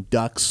and some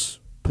Ducks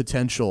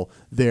potential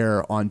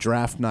there on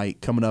draft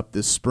night coming up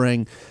this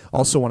spring.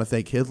 Also want to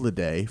thank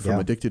Hidladay from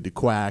Addicted to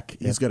Quack.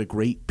 He's got a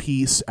great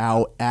piece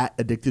out at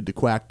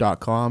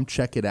addictedtoquack.com.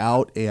 Check it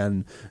out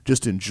and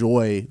just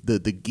enjoy the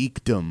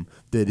geekdom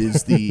that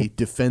is the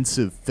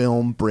defensive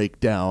film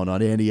breakdown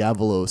on Andy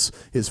Avalos,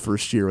 his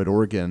first year at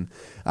Oregon.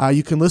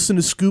 You can listen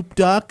to Scoop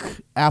Duck,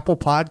 Apple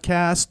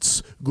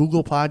Podcasts,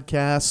 Google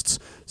Podcasts,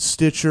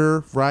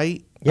 Stitcher,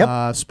 right? Yep.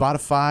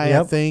 Spotify,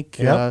 I think,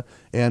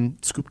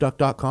 and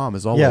scoopduck.com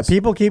as always. Yeah,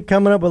 people keep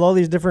coming up with all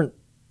these different.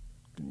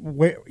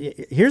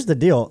 Here's the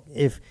deal: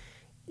 if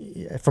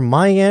from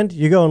my end,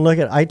 you go and look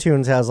at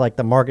iTunes has like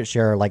the market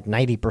share like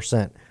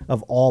 90%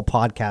 of all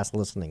podcast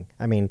listening.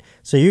 I mean,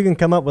 so you can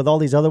come up with all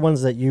these other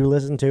ones that you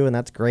listen to, and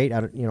that's great.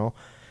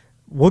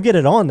 We'll get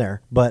it on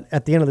there, but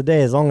at the end of the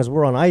day, as long as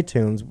we're on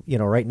iTunes,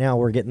 right now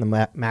we're getting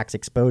the max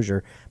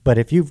exposure. But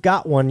if you've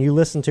got one you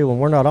listen to and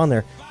we're not on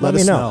there, let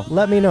me know.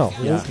 Let me know.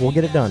 Yeah. We'll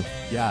get it done.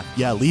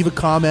 Yeah. Leave a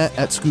comment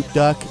at Scoop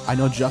Duck. I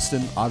know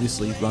Justin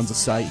obviously runs the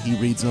site. He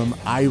reads them.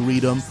 I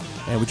read them,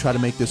 and we try to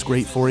make this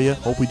great for you.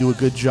 Hope we do a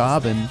good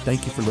job, and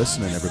thank you for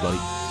listening, everybody.